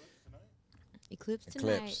 Eclipse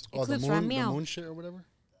tonight. Eclipse. Oh, the Eclipse moon, right the meow. moon shit or whatever.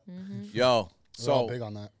 Yo, We're all so big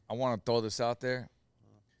on that. I want to throw this out there.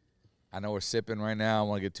 I know we're sipping right now. I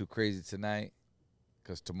want to get too crazy tonight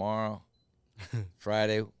because tomorrow,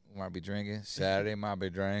 Friday, we might be drinking. Saturday, might be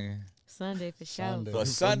drinking. Sunday for sure. Sunday. But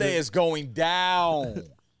Sunday is going down.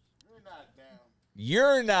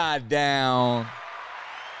 You're not down.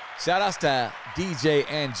 Shout outs to DJ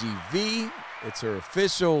Angie V. It's her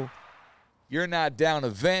official You're Not Down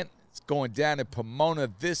event. It's going down in Pomona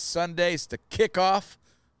this Sunday. It's the kickoff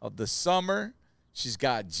of the summer. She's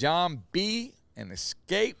got John B. and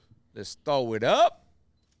Escape. Let's throw it up.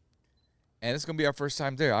 And it's going to be our first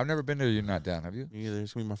time there. I've never been to You're Not Down. Have you? Me either.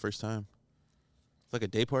 It's gonna be my first time. It's like a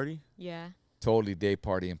day party. Yeah. Totally day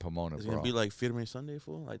party in Pomona, It's bro. gonna be like Firme Sunday,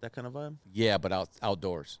 fool, like that kind of vibe. Yeah, but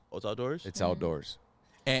outdoors. Oh, it's outdoors. It's outdoors.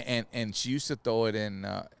 And she used to throw it in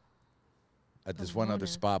at this one other Pomona.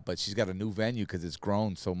 spot, but she's got a new venue because it's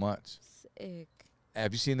grown so much. Sick.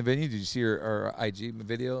 Have you seen the venue? Did you see her IG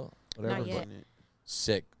video? Whatever. Not yet.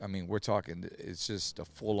 Sick. I mean, we're talking. It's just a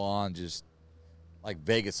full on, just like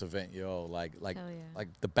Vegas event, yo. Like Hell yeah. like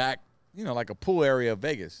the back, like a pool area of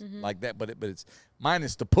Vegas, like that. But it's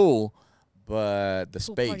minus the pool, but the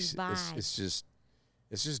Pool party space. vibes.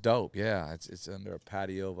 It's just dope. Yeah, it's under a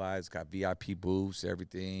patio vibe. It's got VIP booths,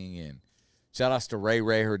 everything, and shout outs to Ray,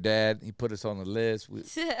 her dad. He put us on the list.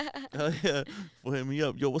 Hell yeah. Well, hit me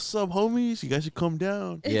up. Yo, what's up, homies? You guys should come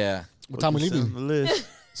down. Yeah. What time we Put this leaving? on the list.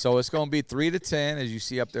 So it's going to be 3 to 10, as you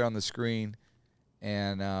see up there on the screen.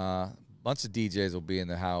 And a bunch of DJs will be in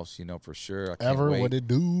the house, for sure. I can't Ever wait. what it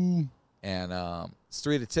do? And it's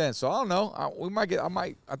 3 to 10. So I don't know.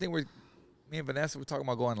 I think me and Vanessa, we're talking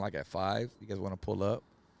about going like at 5. You guys want to pull up?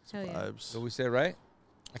 Hell yeah. Vibes. So we said, right?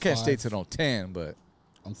 I can't stay 5. till no 10, but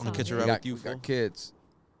I'm I'm gonna cool. catch a we ride got, with you, we fool. got kids.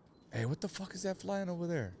 Hey, what the fuck is that flying over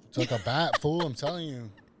there? It's like a bat, fool. I'm telling you.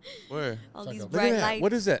 Where? All like these a- Look bright at that. lights.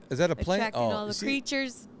 What is that? Is that a plane? Attracting all you the see?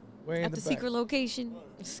 creatures Way in at the back. secret location.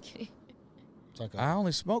 Just kidding. It's like I a,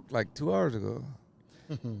 only smoked like 2 hours ago.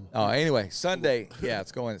 Oh, anyway, Sunday, yeah,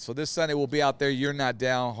 it's going. So this Sunday we'll be out there. You're not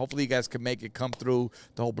down. Hopefully you guys can make it. Come through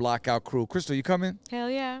the whole blackout crew. Crystal, you coming? Hell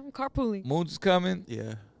yeah, I'm carpooling. Moons is coming.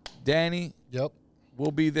 Yeah. Danny, Yep.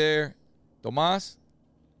 we'll be there. Tomas.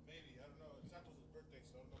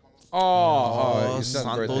 Oh, your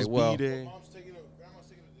son's birthday. Santos Well, B-Day. Grandma's taking it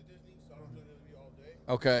to Disney, so I don't think it'll be all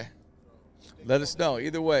day. okay. Let us know.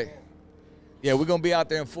 Either way. Yeah, we're gonna be out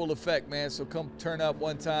there in full effect, man. So come turn up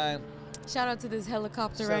one time. Shout out to this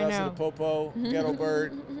helicopter Shout right out now. to the Popo, Ghetto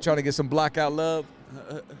Bird, trying to get some blackout love.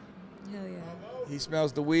 Hell yeah. He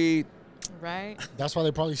smells the weed. Right? That's why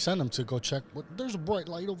they probably sent him to go check. There's a bright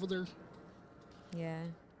light over there. Yeah.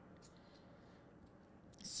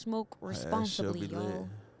 Smoke That responsibly, shit'll be lit. y'all.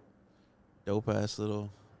 Dope ass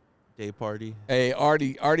little day party. Hey,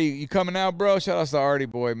 Artie, you coming out, bro? Shout out to Artie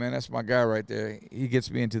boy, man. That's my guy right there. He gets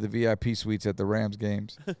me into the VIP suites at the Rams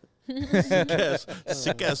games.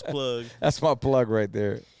 Sick ass plug. That's my plug right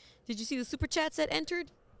there. Did you see the super chats that entered?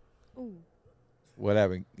 Ooh. What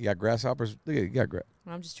happened? You got grasshoppers? Look at you got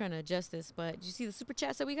I'm just trying to adjust this, but did you see the super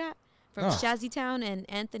chats that we got from No. Shazzy Town and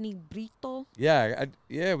Anthony Brito? Yeah,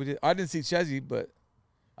 we did. I didn't see Chezzy, but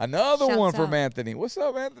another Shouts one from out. Anthony. What's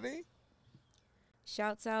up, Anthony?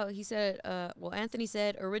 Shouts out. He said, Anthony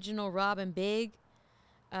said original Rob and Big.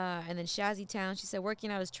 And then Shazzy Town, she said,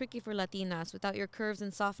 working out is tricky for Latinas. Without your curves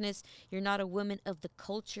and softness, you're not a woman of the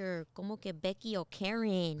culture. Como que Becky or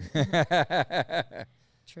Karen.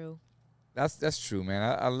 True. That's true, man.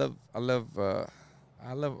 I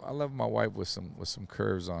love my wife with some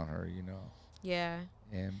curves on her, you know. Yeah.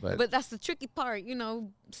 And But that's the tricky part,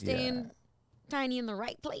 staying tiny in the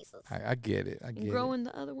right places I get it. I get and it. growing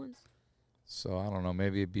the other ones. So I don't know,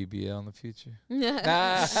 maybe a BBL in the future.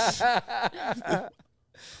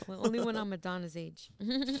 Well, only when I'm Madonna's age.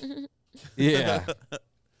 Yeah. The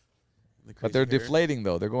But crazy they're hair. deflating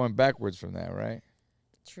though. They're going backwards from that, right?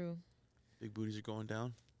 True. Big booties are going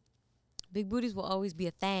down. Big booties will always be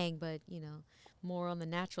a thing, but, more on the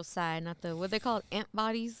natural side, not the, what they call it, ant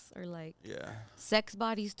bodies or like Yeah. sex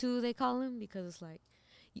bodies too, they call them, because it's like,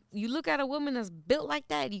 you look at a woman that's built like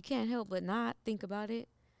that, you can't help but not think about it.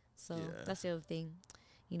 So Yeah. that's the other thing.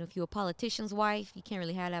 If you're a politician's wife, you can't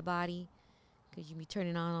really have that body because you be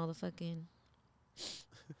turning on all the fucking.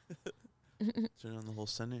 Turn on the whole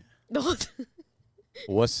Senate.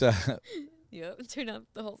 What's Yep, turn up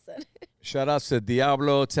the whole set. shout outs to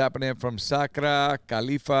Diablo tapping in from Sacra,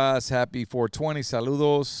 Califas, happy 420,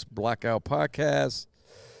 saludos, Blackout Podcast.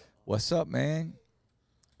 What's up, man?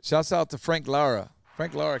 Shouts out to Frank Lara.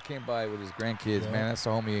 Frank Lara came by with his grandkids, man. That's the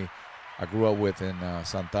homie I grew up with in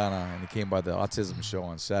Santana, and he came by the autism show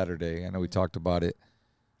on Saturday. I know we talked about it,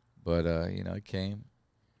 but he came,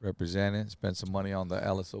 represented, spent some money on the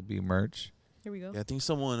LSOB merch. Here we go. Yeah, I think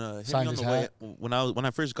someone hit me Signed on his the way hat. when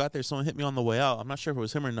I first got there. Someone hit me on the way out. I'm not sure if it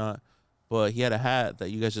was him or not, but he had a hat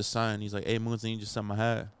that you guys just signed. He's like, "Hey, Moons, you just signed my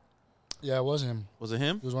hat." Yeah, it was him. Was it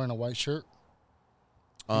him? He was wearing a white shirt.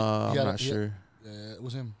 I'm had not a- sure. Yeah, it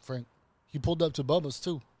was him, Frank. He pulled up to Bubba's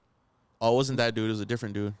too. Oh, it wasn't that dude. It was a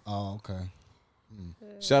different dude. Oh, okay.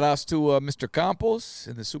 Shout outs to Mr. Campos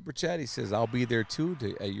in the super chat. He says, I'll be there too.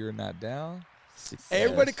 You're not down. Hey,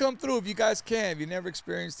 everybody come through if you guys can. If you never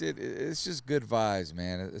experienced it, it's just good vibes,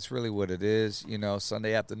 man. It's really what it is,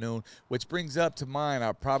 Sunday afternoon, which brings up to mind,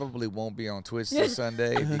 I probably won't be on Twitch this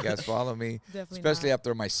Sunday if you guys follow me, Definitely especially not.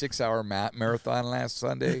 after my 6-hour marathon last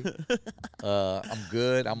Sunday. I'm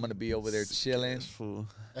good. I'm going to be over there chilling. Fool.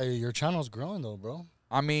 Hey, your channel's growing though, bro.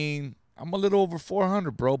 I mean, I'm a little over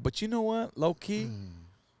 400, bro, but you know what? Low key,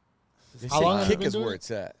 they How say long have you Kick been is doing where it?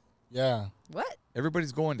 it's at. Yeah. What?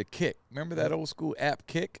 Everybody's going to Kick. Remember that old school app,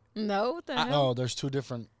 Kick? No, what the hell? No, there's two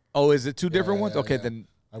different. Oh, is it two different ones? yeah, Okay, yeah. then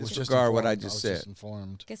I was just disregard what I informed. just was said. Just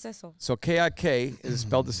informed. ¿Qué es eso? So KIK is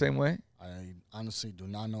spelled the same way? I honestly do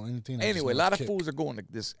not know anything. I just Anyway, a know lot it's of Kick. fools are going to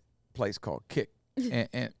this place called Kick.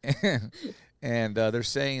 and they're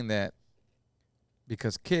saying that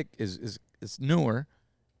because Kick is newer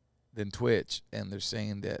than Twitch, and they're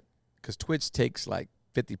saying that because Twitch takes like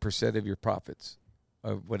 50% of your profits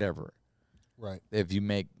of whatever. Right. If you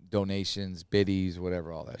make donations, biddies,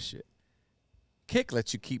 whatever, all that shit. Kick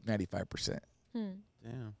lets you keep 95%.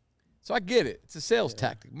 Damn. So I get it. It's a sales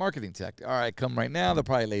tactic, marketing tactic. All right, come right now. They'll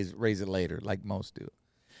probably raise it later, like most do.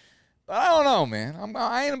 But I don't know, man.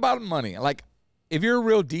 I ain't about money. Like, if you're a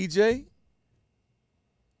real DJ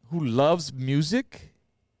who loves music,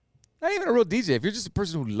 not even a real DJ, if you're just a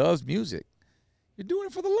person who loves music, you're doing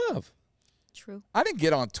it for the love. True. I didn't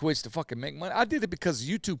get on Twitch to fucking make money. I did it because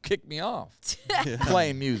YouTube kicked me off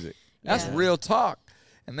playing music. That's Yeah. real talk.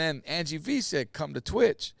 And then Angie V said, come to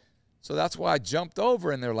Twitch. So that's why I jumped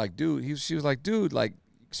over, and they're like, dude, she was like, dude, like,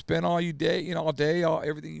 spend all you day, all day,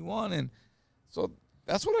 everything you want. And so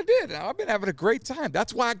that's what I did. I've been having a great time.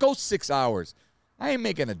 That's why I go 6 hours. I ain't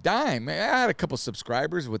making a dime. Man, I had a couple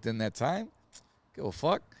subscribers within that time. Give a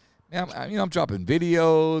fuck. Man, I'm dropping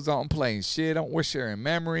videos. I'm playing shit. We're sharing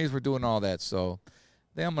memories. We're doing all that. So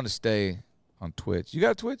then I'm going to stay on Twitch. You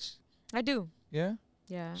got a Twitch? I do. Yeah?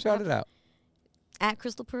 Yeah. Shout it out. At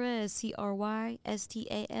Crystal Perez, CrystalPerez.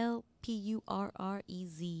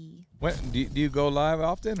 When, do you go live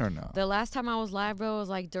often or no? The last time I was live, bro, was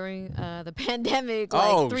like during the pandemic,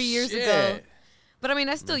 Oh, 3 years ago. shit. But I mean,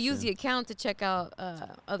 I still use the account to check out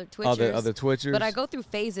other Twitchers. Other Twitchers? But I go through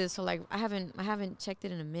phases, so like I haven't checked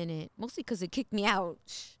it in a minute. Mostly because it kicked me out.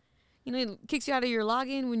 You know, it kicks you out of your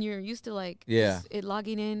login when you're used to like Yeah. it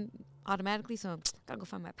logging in automatically. So gotta go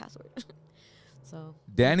find my password. So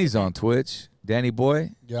Danny's on Twitch. Danny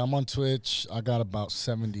Boy. Yeah, I'm on Twitch. I got about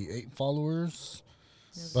 78 followers.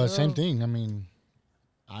 Yes, But sir. same thing. I mean,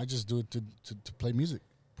 I just do it to play music,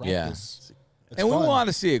 Yeah. practice. It's And we fun. want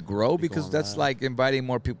to see it grow because going that's live. like inviting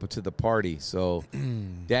more people to the party. So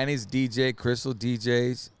Danny's DJ, Crystal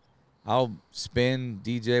DJs. I'll spin,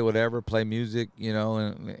 DJ, whatever, play music,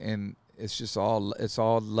 and it's just all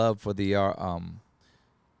love for the art,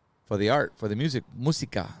 for the music,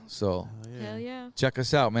 musica. So Hell yeah. check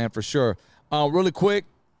us out, man, for sure. Really quick,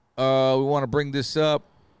 we want to bring this up.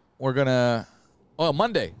 We're gonna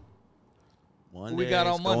Monday. Monday, we got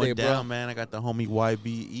on it's going Monday, bro? down, man. I got the homie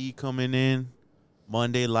YBE coming in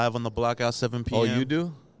Monday live on the block out 7 p.m. Oh, you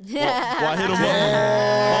do? Well, I hit him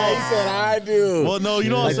up. He said I do. Well, no, you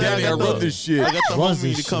know what I'm Like, saying. Danny, I run this shit. I got the Runs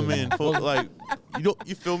homie this to come shit. in. For, like,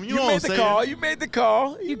 you feel me? You know what made I'm the saying? call. You made the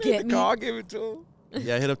call. You made get the me. call. Give it to him.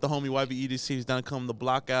 Yeah, I hit up the homie YBE to see if he's down to come the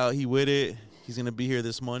block out. He with it. He's gonna be here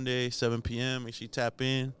this Monday, 7 p.m. Make sure you tap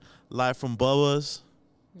in live from Bubba's.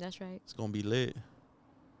 That's right. It's gonna be lit.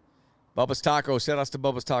 Bubba's Tacos. Shout outs to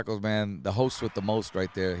Bubba's Tacos, man. The host with the most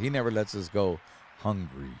right there. He never lets us go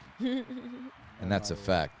hungry. And that's a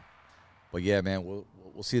fact. But yeah, man, we'll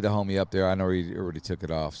see the homie up there. I know he already took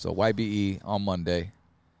it off. So YBE on Monday.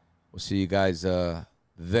 We'll see you guys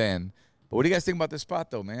then. But what do you guys think about this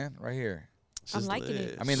spot though, man? Right here. It's I'm just liking lit.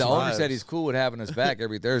 it. I mean, the owner said he's cool with having us back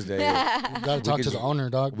every Thursday. You gotta talk could to the ju- owner,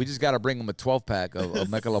 dog. We just got to bring him a 12-pack of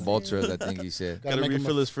Michelob Ultras, I think he said. Gotta make him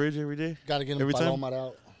refill a- his fridge every day. Gotta get him Every time? Paloma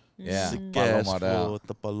out. Yeah. Sick Paloma ass out. full with the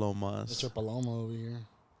That's palomas. your Paloma over here.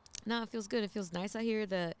 No, it feels good. It feels nice out here.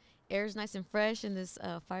 The air is nice and fresh in this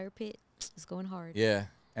fire pit. It's going hard. Yeah.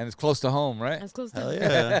 And it's close to home, right? That's close to Hell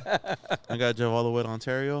yeah! I gotta drive all the way to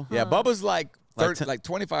Ontario. Yeah, Bubba's like Like 30, like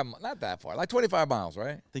 25, not that far, like 25 miles,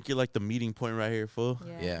 right? I think you're like the meeting point right here, fool.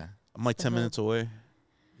 Yeah. I'm like 10 minutes away.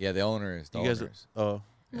 Yeah, the owner is. The You guys, owner is. oh,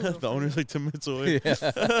 little the owner's like 10 minutes away.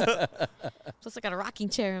 Plus, I got a rocking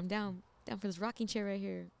chair. I'm down for this rocking chair right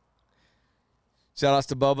here. Shout outs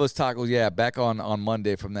to Bubba's Tacos. Yeah, back on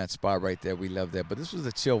Monday from that spot right there. We loved that. But this was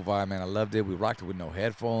a chill vibe, man. I loved it. We rocked it with no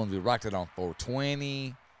headphones. We rocked it on 420.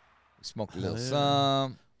 We smoked a little Hell yeah.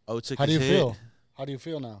 some. Oh, took How do his you hit. feel? How do you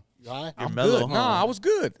feel now? You high? You're I'm mellow, good. huh? Nah, I was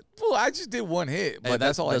good. Fool, I just did one hit, but Hey,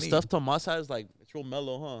 that's all I the need. stuff Tomasa is like, it's real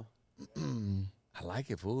mellow, huh? I like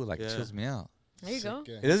it, fool. Like, it Yeah. chills me out. There you go.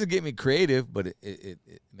 It doesn't get me creative, but it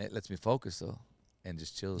lets me focus, though, and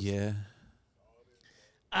just chills. Yeah.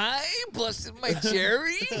 I busted my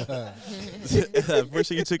cherry. That first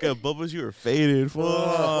thing you took at Bubba's, you were faded, fool.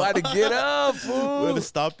 Why to get up, We had fool? to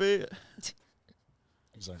stop it.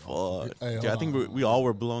 He's like, Fuck. Hey, Dude, hold I think on. we all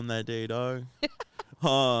were blown that day, dog.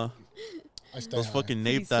 Huh? I stay Those high. fucking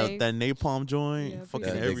Pretty safe. that napalm joint, Yeah, fucking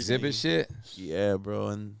pretty The everything. exhibit shit. Yeah, bro,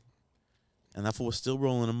 and that fool was still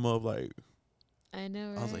rolling them up. Like I know,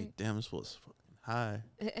 right? I was like, damn, this was fucking high.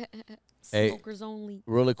 Hey. Smokers only.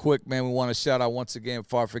 Really quick, man, we want to shout out once again,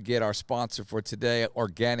 before I forget, our sponsor for today,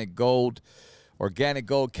 Organic Gold. Organic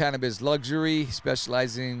Gold Cannabis Luxury,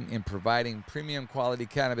 specializing in providing premium quality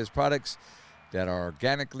cannabis products that are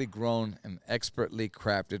organically grown and expertly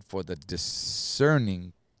crafted for the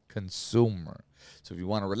discerning consumer. So if you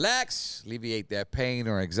want to relax, alleviate that pain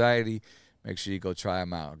or anxiety, make sure you go try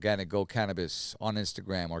them out. Organic Gold Cannabis on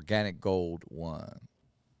Instagram, Organic Gold 1.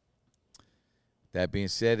 That being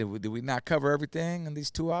said, did we not cover everything in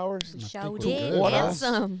these 2 hours? Show we're did. good. What And else?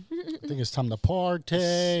 some. I think it's time to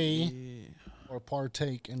partay Yeah. or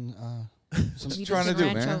partake in some. you You trying to just do,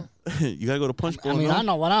 rancho. man? You gotta go to Punch I Bowl. mean, no? I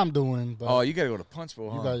know what I'm doing, but Oh, you got to go to Punch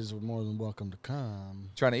Bowl, you huh? guys are more than welcome to come.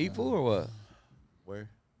 Trying to eat food or what? Where?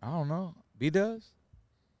 I don't know. B does?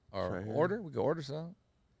 Or Right here. order? We can order some.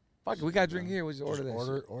 Fuck it, we got a drink here. We just order Just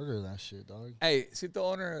that order, shit. that shit, dog. Hey, see if the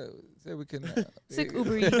owner said we can. Sick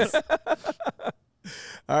Uber Eats.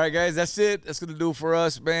 All right, guys, that's it. That's going to do it for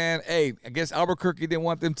us, man. Hey, I guess Albuquerque didn't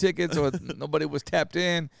want them tickets or nobody was tapped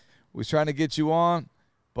in. We was trying to get you on.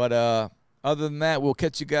 But other than that, we'll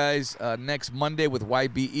catch you guys next Monday with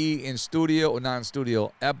YBE in studio, or not in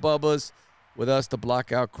studio, at Bubba's with us, the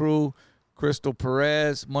Blockout crew. Crystal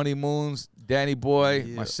Perez, Money Moons, Danny Boy,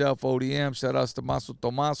 myself, ODM. Shout outs to Maso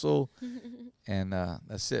Tomaso. And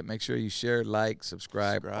that's it. Make sure you share, like,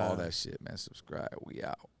 subscribe, all that shit, man. Subscribe. We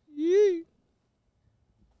out. Yee.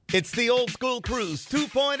 It's the Old School Cruise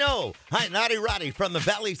 2.0. Hi, Naughty Roddy from the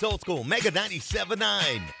Valley's Old School Mega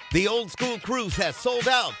 97.9. The Old School Cruise has sold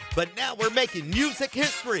out, but now we're making music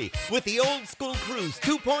history with the Old School Cruise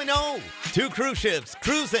 2.0. 2 cruise ships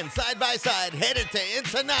cruising side by side headed to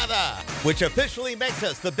Ensenada, which officially makes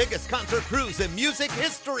us the biggest concert cruise in music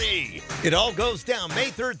history. It all goes down May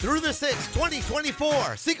 3rd through the 6th,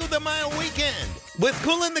 2024, Cinco de Mayo weekend, with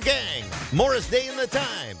Kool and the Gang, Morris Day and the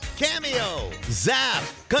Time, Cameo, Zap,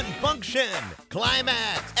 Function,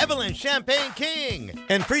 Climax, Evelyn Champagne King,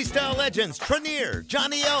 and freestyle legends Tranier,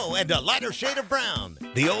 Johnny O, and a lighter shade of brown.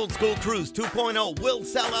 The Old School Cruise 2.0 will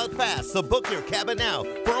sell out fast, so book your cabin now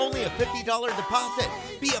for only a $50 deposit.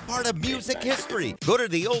 Be a part of music history. Go to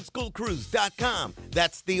theoldschoolcruise.com.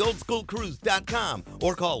 That's theoldschoolcruise.com,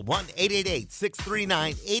 or call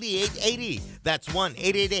 1-888-639-8880. That's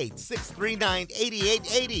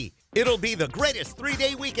 1-888-639-8880. It'll be the greatest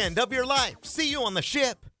 3-day weekend of your life. See you on the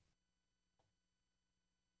ship.